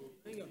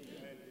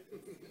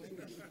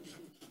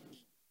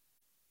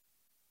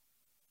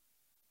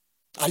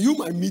 Are you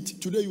my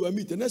meat? Today you are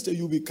meat. The next day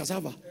you will be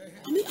cassava.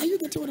 I mean, are you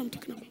getting what I'm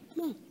talking about?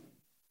 No.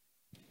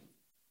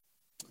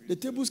 The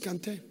tables can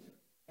turn.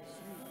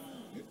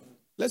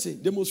 Let's say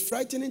the most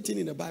frightening thing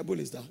in the Bible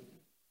is that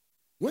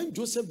when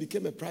Joseph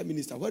became a prime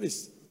minister, where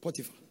is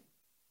Potiphar?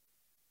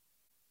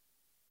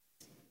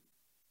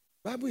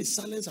 Bible is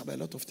silent about a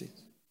lot of things.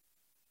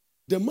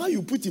 The man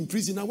you put in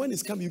prison, now when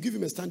he's come, you give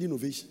him a standing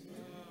ovation.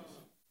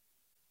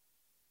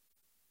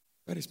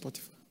 Where is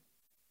Potiphar?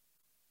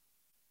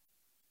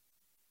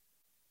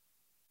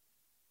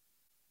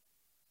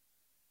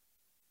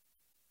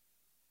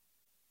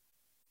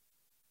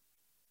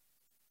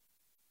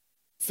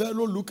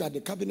 Pharaoh look at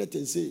the cabinet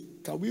and say,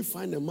 can we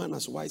find a man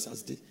as wise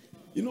as this?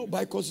 You know,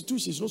 by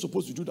constitution, he's not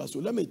supposed to do that. So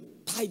let me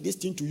tie this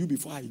thing to you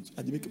before I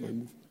make my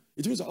move.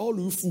 It means that all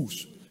you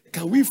fools,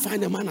 can we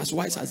find a man as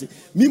wise as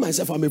this? Me,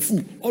 myself, I'm a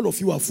fool. All of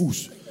you are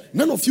fools.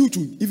 None of you to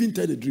even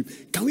tell the dream.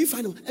 Can we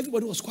find him?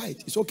 Everybody was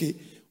quiet. It's okay.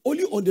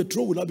 Only on the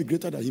throne will not be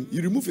greater than him.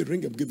 You remove a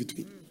ring and give it to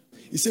him.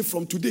 He said,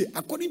 from today,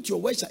 according to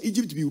your words, shall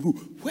Egypt be ruled.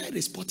 Where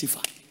is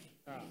Potiphar?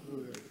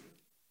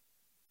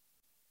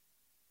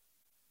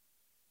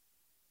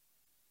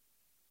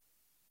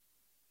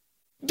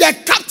 The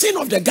captain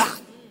of the guard.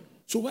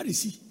 So where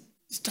is he?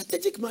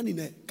 Strategic man in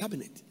the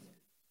cabinet.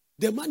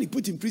 The man he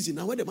put in prison.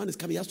 Now when the man is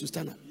coming, he has to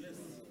stand up.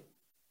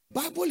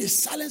 Bible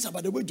is silence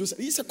about the way Joseph.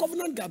 He's a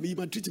covenant guy, he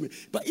might treat me.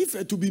 But if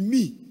it to be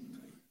me,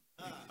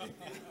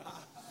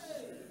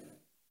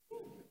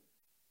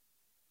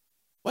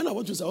 when I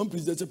want to say one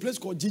place, there's a place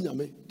called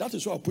Jinyame. That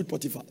is where I put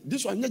Potiphar.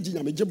 This one, not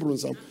Jinyame,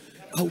 Jebronsam.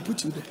 I will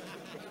put you there.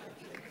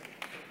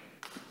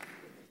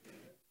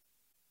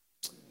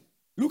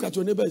 Look at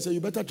your neighbor and say, you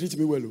better treat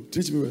me well.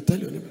 Treat me well. Tell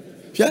your neighbor.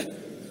 Yeah?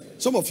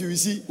 Some of you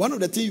see, one of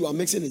the things you are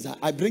mixing is that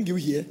I bring you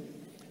here.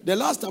 The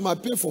last time I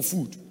paid for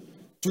food,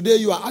 today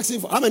you are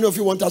asking for, how many of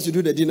you want us to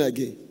do the dinner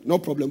again? No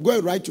problem. Go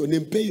and write your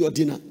name, pay your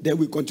dinner, then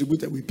we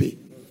contribute and we pay.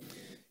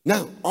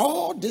 Now,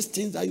 all these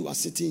things that you are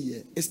sitting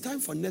here, it's time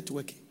for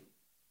networking.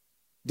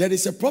 There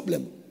is a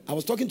problem. I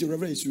was talking to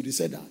Reverend Isu, he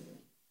said that.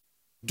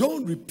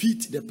 Don't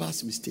repeat the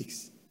past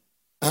mistakes.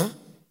 Huh?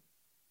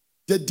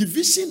 The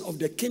division of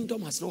the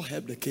kingdom has not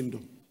helped the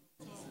kingdom.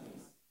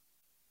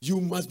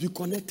 You must be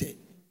connected.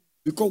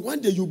 Because one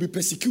day you'll be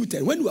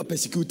persecuted. When you are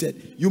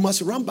persecuted, you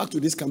must run back to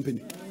this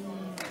company.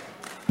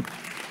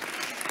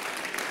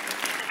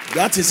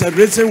 That is a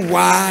reason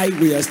why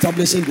we are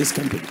establishing this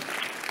company.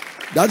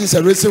 That is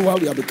a reason why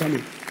we are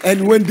becoming.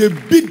 And when they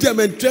beat them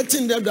and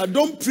threatened them that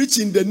don't preach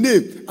in the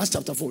name, Acts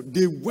chapter 4,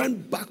 they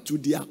went back to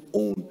their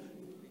own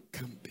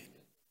company.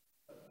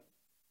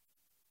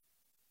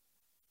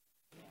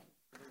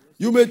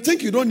 You may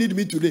think you don't need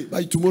me today,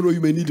 but tomorrow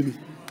you may need me.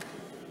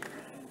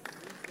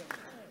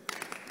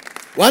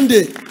 One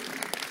day,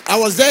 I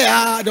was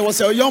there. There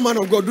was a young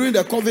man of God during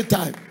the COVID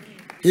time.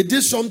 He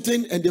did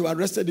something and they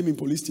arrested him in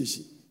police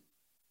station.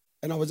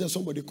 And I was there.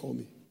 Somebody called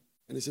me.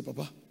 And they said,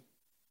 Papa,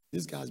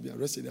 this guy has been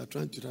arrested. They are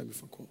trying to try me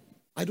for call.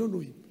 I don't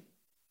know him.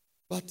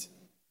 But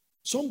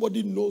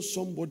somebody knows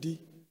somebody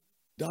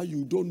that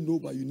you don't know,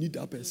 but you need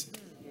that person.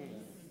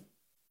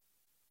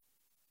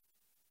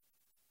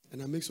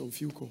 And I make some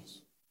few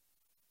calls.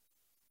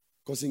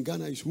 Because in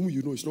Ghana, it's whom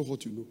you know, it's not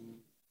what you know.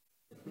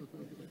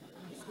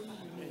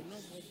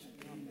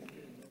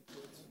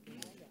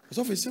 It's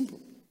all very simple.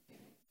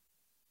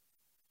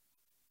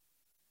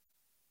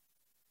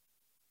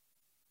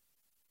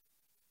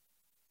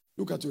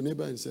 Look at your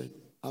neighbor and say,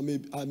 I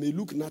may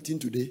look nothing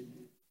today,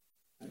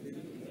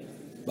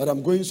 but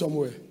I'm going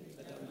somewhere.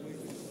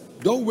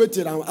 Don't wait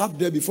till I'm up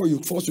there before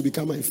you're forced to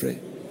become my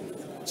friend.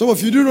 Some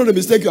of you do know the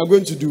mistake you are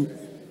going to do.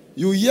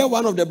 You hear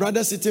one of the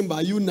brothers sitting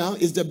by you now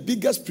is the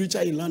biggest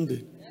preacher in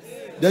London.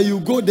 Then you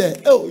go there.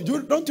 Oh,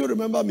 don't you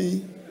remember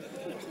me?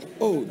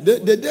 Oh,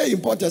 the day in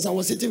Porters, I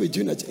was sitting with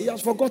you. He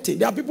has forgotten.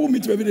 There are people who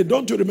meet me every day.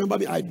 Don't you remember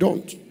me? I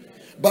don't.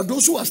 But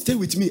those who are staying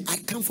with me, I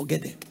can't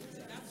forget them.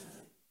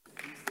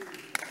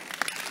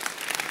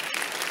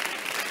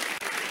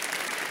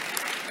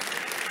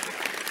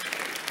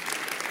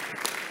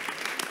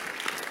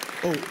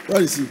 Oh,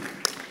 where is he?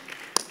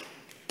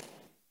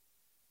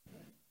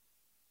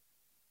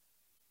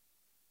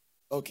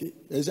 Okay,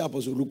 there's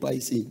Apostle Lupa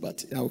is in,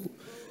 but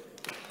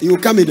he will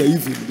come in the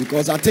evening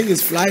because I think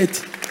his flight,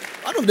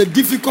 one of the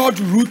difficult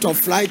route of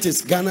flight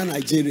is Ghana,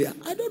 Nigeria.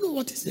 I don't know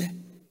what is there.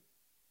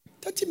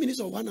 30 minutes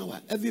or 1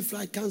 hour, every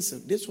flight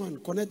cancelled. This one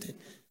connected.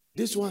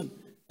 This one,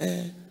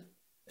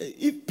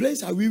 if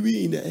planes are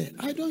wee in the air.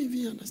 I don't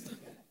even understand.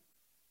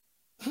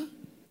 Huh?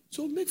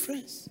 So make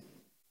friends.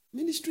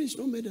 Ministry is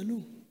not made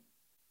alone.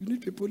 You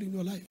need people in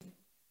your life.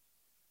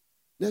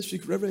 Next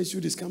week, Reverend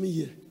Sud is coming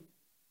here.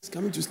 He's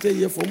coming to stay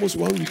here for almost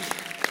 1 week.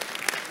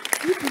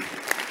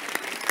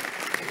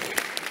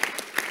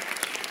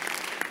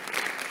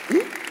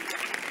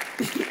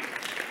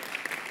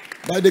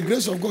 By the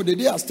grace of God, the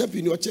day I step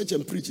in your church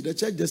and preach, the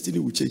church destiny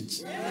will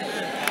change.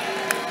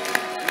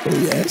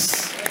 Oh,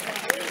 yes.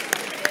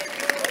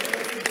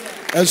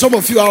 And some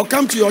of you, I'll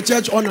come to your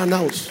church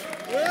unannounced.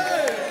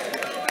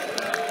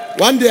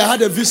 One day I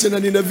had a vision,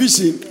 and in the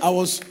vision, I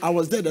was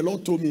there. The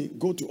Lord told me,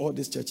 go to all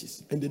these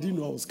churches. And they didn't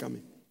know I was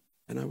coming.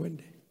 And I went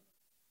there.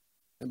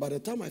 And by the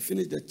time I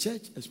finished, the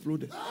church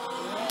exploded.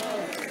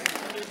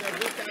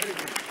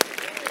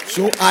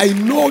 So I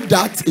know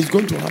that is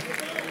going to happen.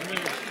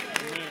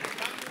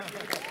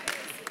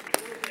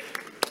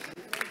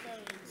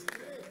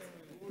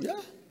 Yeah.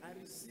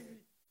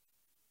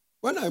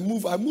 When I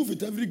move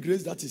with every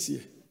grace that is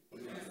here.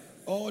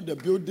 All the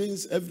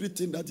buildings,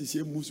 everything that is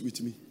here moves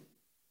with me.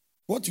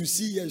 What you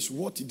see here is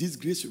what this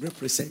grace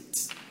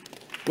represents.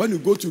 When you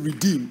go to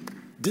Redeem,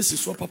 this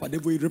is what Papa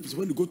Devo represents.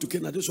 When you go to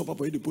Kenya, this is what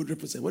Papa Devo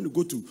represents. When you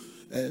go to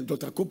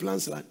Dr.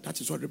 Copeland's land, that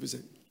is what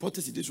represents.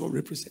 Pottery, this is what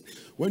represents.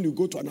 When you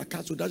go to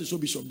Anakaso, that is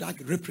what Bishop Dark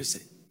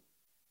represents.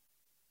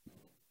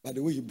 By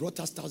the way, he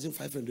brought us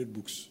 1,500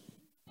 books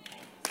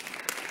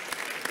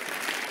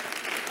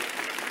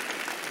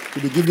to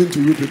be given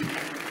to you people.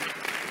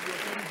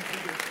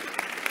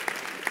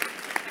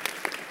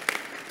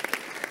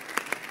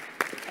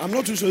 I'm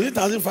not too sure.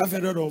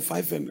 8,500 or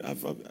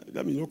 500.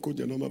 Let me not quote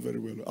the number very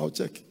well. I'll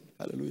check.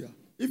 Hallelujah.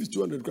 If it's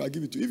 200, I'll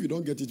give it to you. If you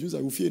don't get it, it means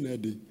I will fear in a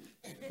day.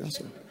 That's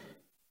all.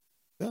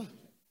 Yeah.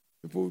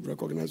 People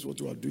recognize what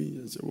you are doing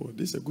and say, oh,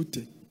 this is a good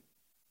thing.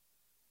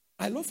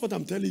 I love what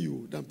I'm telling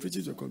you, that I'm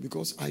preaching to you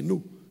because I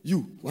know you,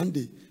 one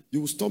day, you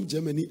will storm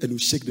Germany and you will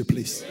shake the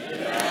place.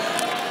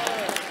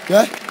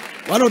 Yeah?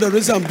 One of the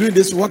reasons I'm doing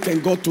this work,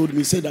 and God told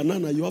me, said that,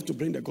 Nana, you have to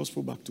bring the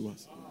gospel back to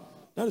us.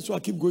 That is why I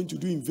keep going to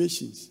do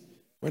invasions.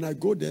 When I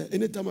go there,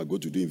 anytime I go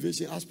to do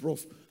invasion, ask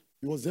Prof.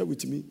 He was there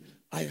with me.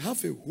 I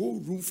have a whole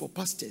room for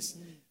pastors.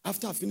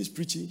 After I finished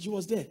preaching, he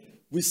was there.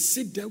 We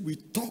sit there, we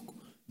talk.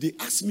 They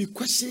ask me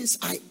questions.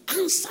 I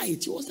answer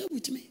it. He was there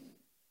with me.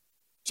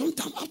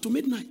 Sometimes up to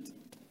midnight.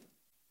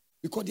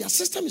 Because their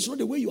system is not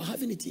the way you're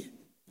having it here.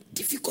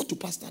 Difficult to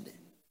pastor there.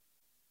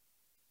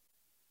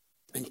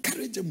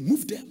 Encourage them,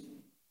 move them.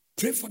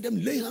 Pray for them,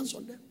 lay hands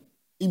on them.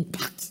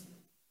 Impact.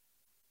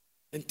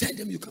 And tell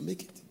them you can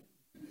make it.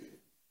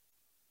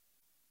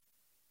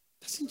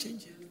 Doesn't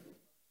change it.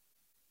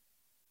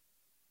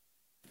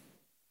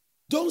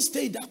 Don't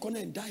stay in that corner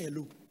and die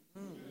alone.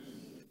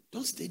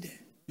 Don't stay there.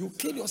 You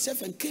kill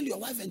yourself and kill your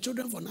wife and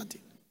children for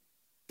nothing.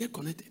 Get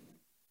connected.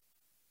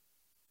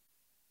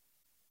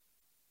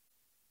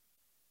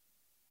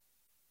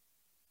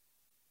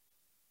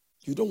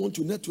 You don't want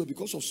to network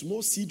because of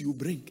small seed you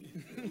bring.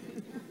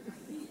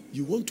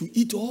 You want to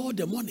eat all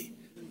the money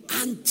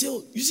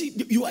until, you see,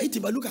 you are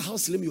eating, but look at how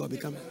slim you are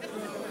becoming.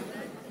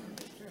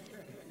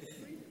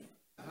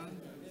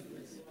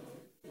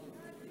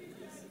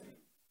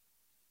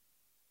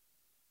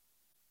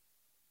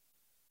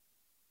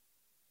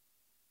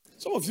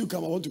 Some of you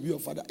come, I want to be your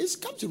father. It's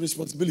come to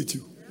responsibility.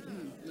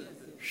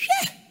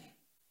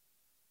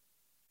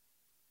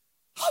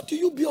 do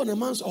you be on a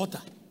man's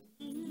altar?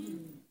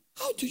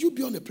 How do you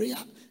be on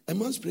a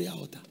man's prayer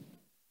altar?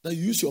 That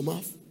you use your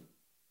mouth?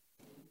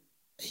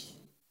 Hey.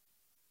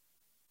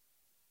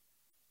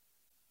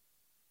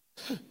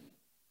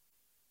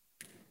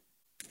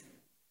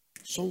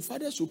 Some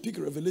fathers will pick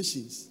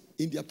revelations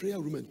in their prayer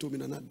room and told me,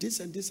 Nana, this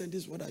and this and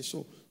this is what I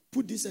saw.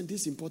 Put this and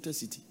this in Port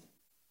City.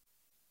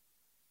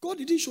 God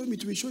didn't show me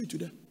to me, show it to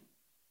them.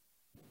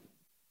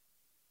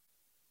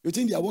 You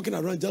think they are walking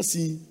around just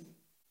seeing?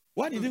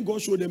 Why didn't God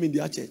show them in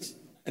their church?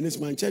 And it's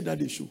my church that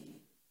they show.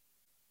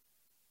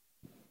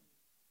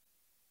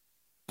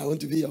 I want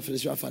to be your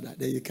spiritual father.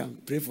 Then you come.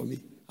 Pray for me.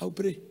 I'll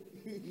pray.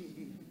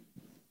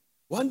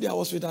 One day I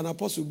was with an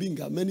Apostle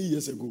Binga many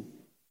years ago.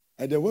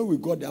 And then when we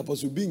got the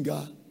Apostle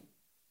Binga,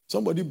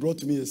 somebody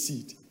brought me a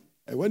seed.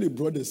 And when he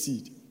brought the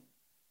seed,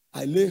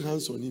 I lay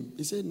hands on him.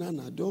 He said,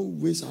 Nana, don't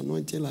waste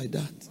anointing like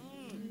that.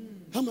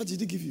 How much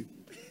did he give you?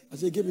 I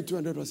said, he gave me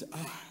 200. I said,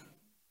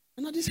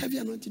 Nana, this heavy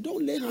anointing,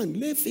 don't lay hand,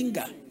 lay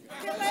finger.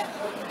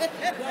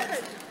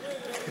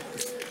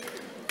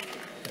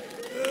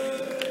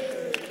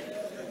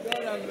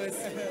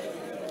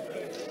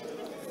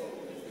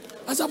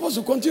 I'm supposed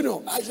to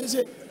continue. I should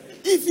say,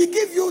 if he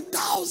give you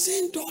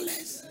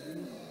 $1,000,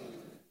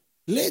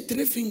 lay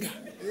 3 fingers.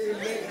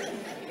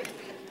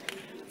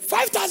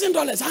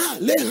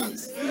 $5,000, lay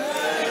hands.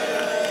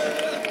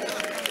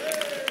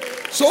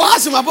 So I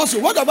asked him,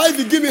 Apostle, what about if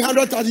you give me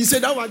 100,000? He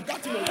said, that one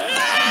got him.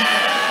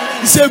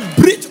 He said,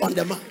 breathe on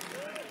the man.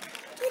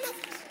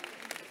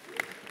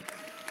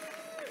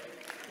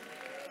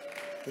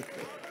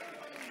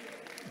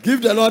 Give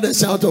the Lord a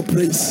shout of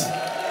praise.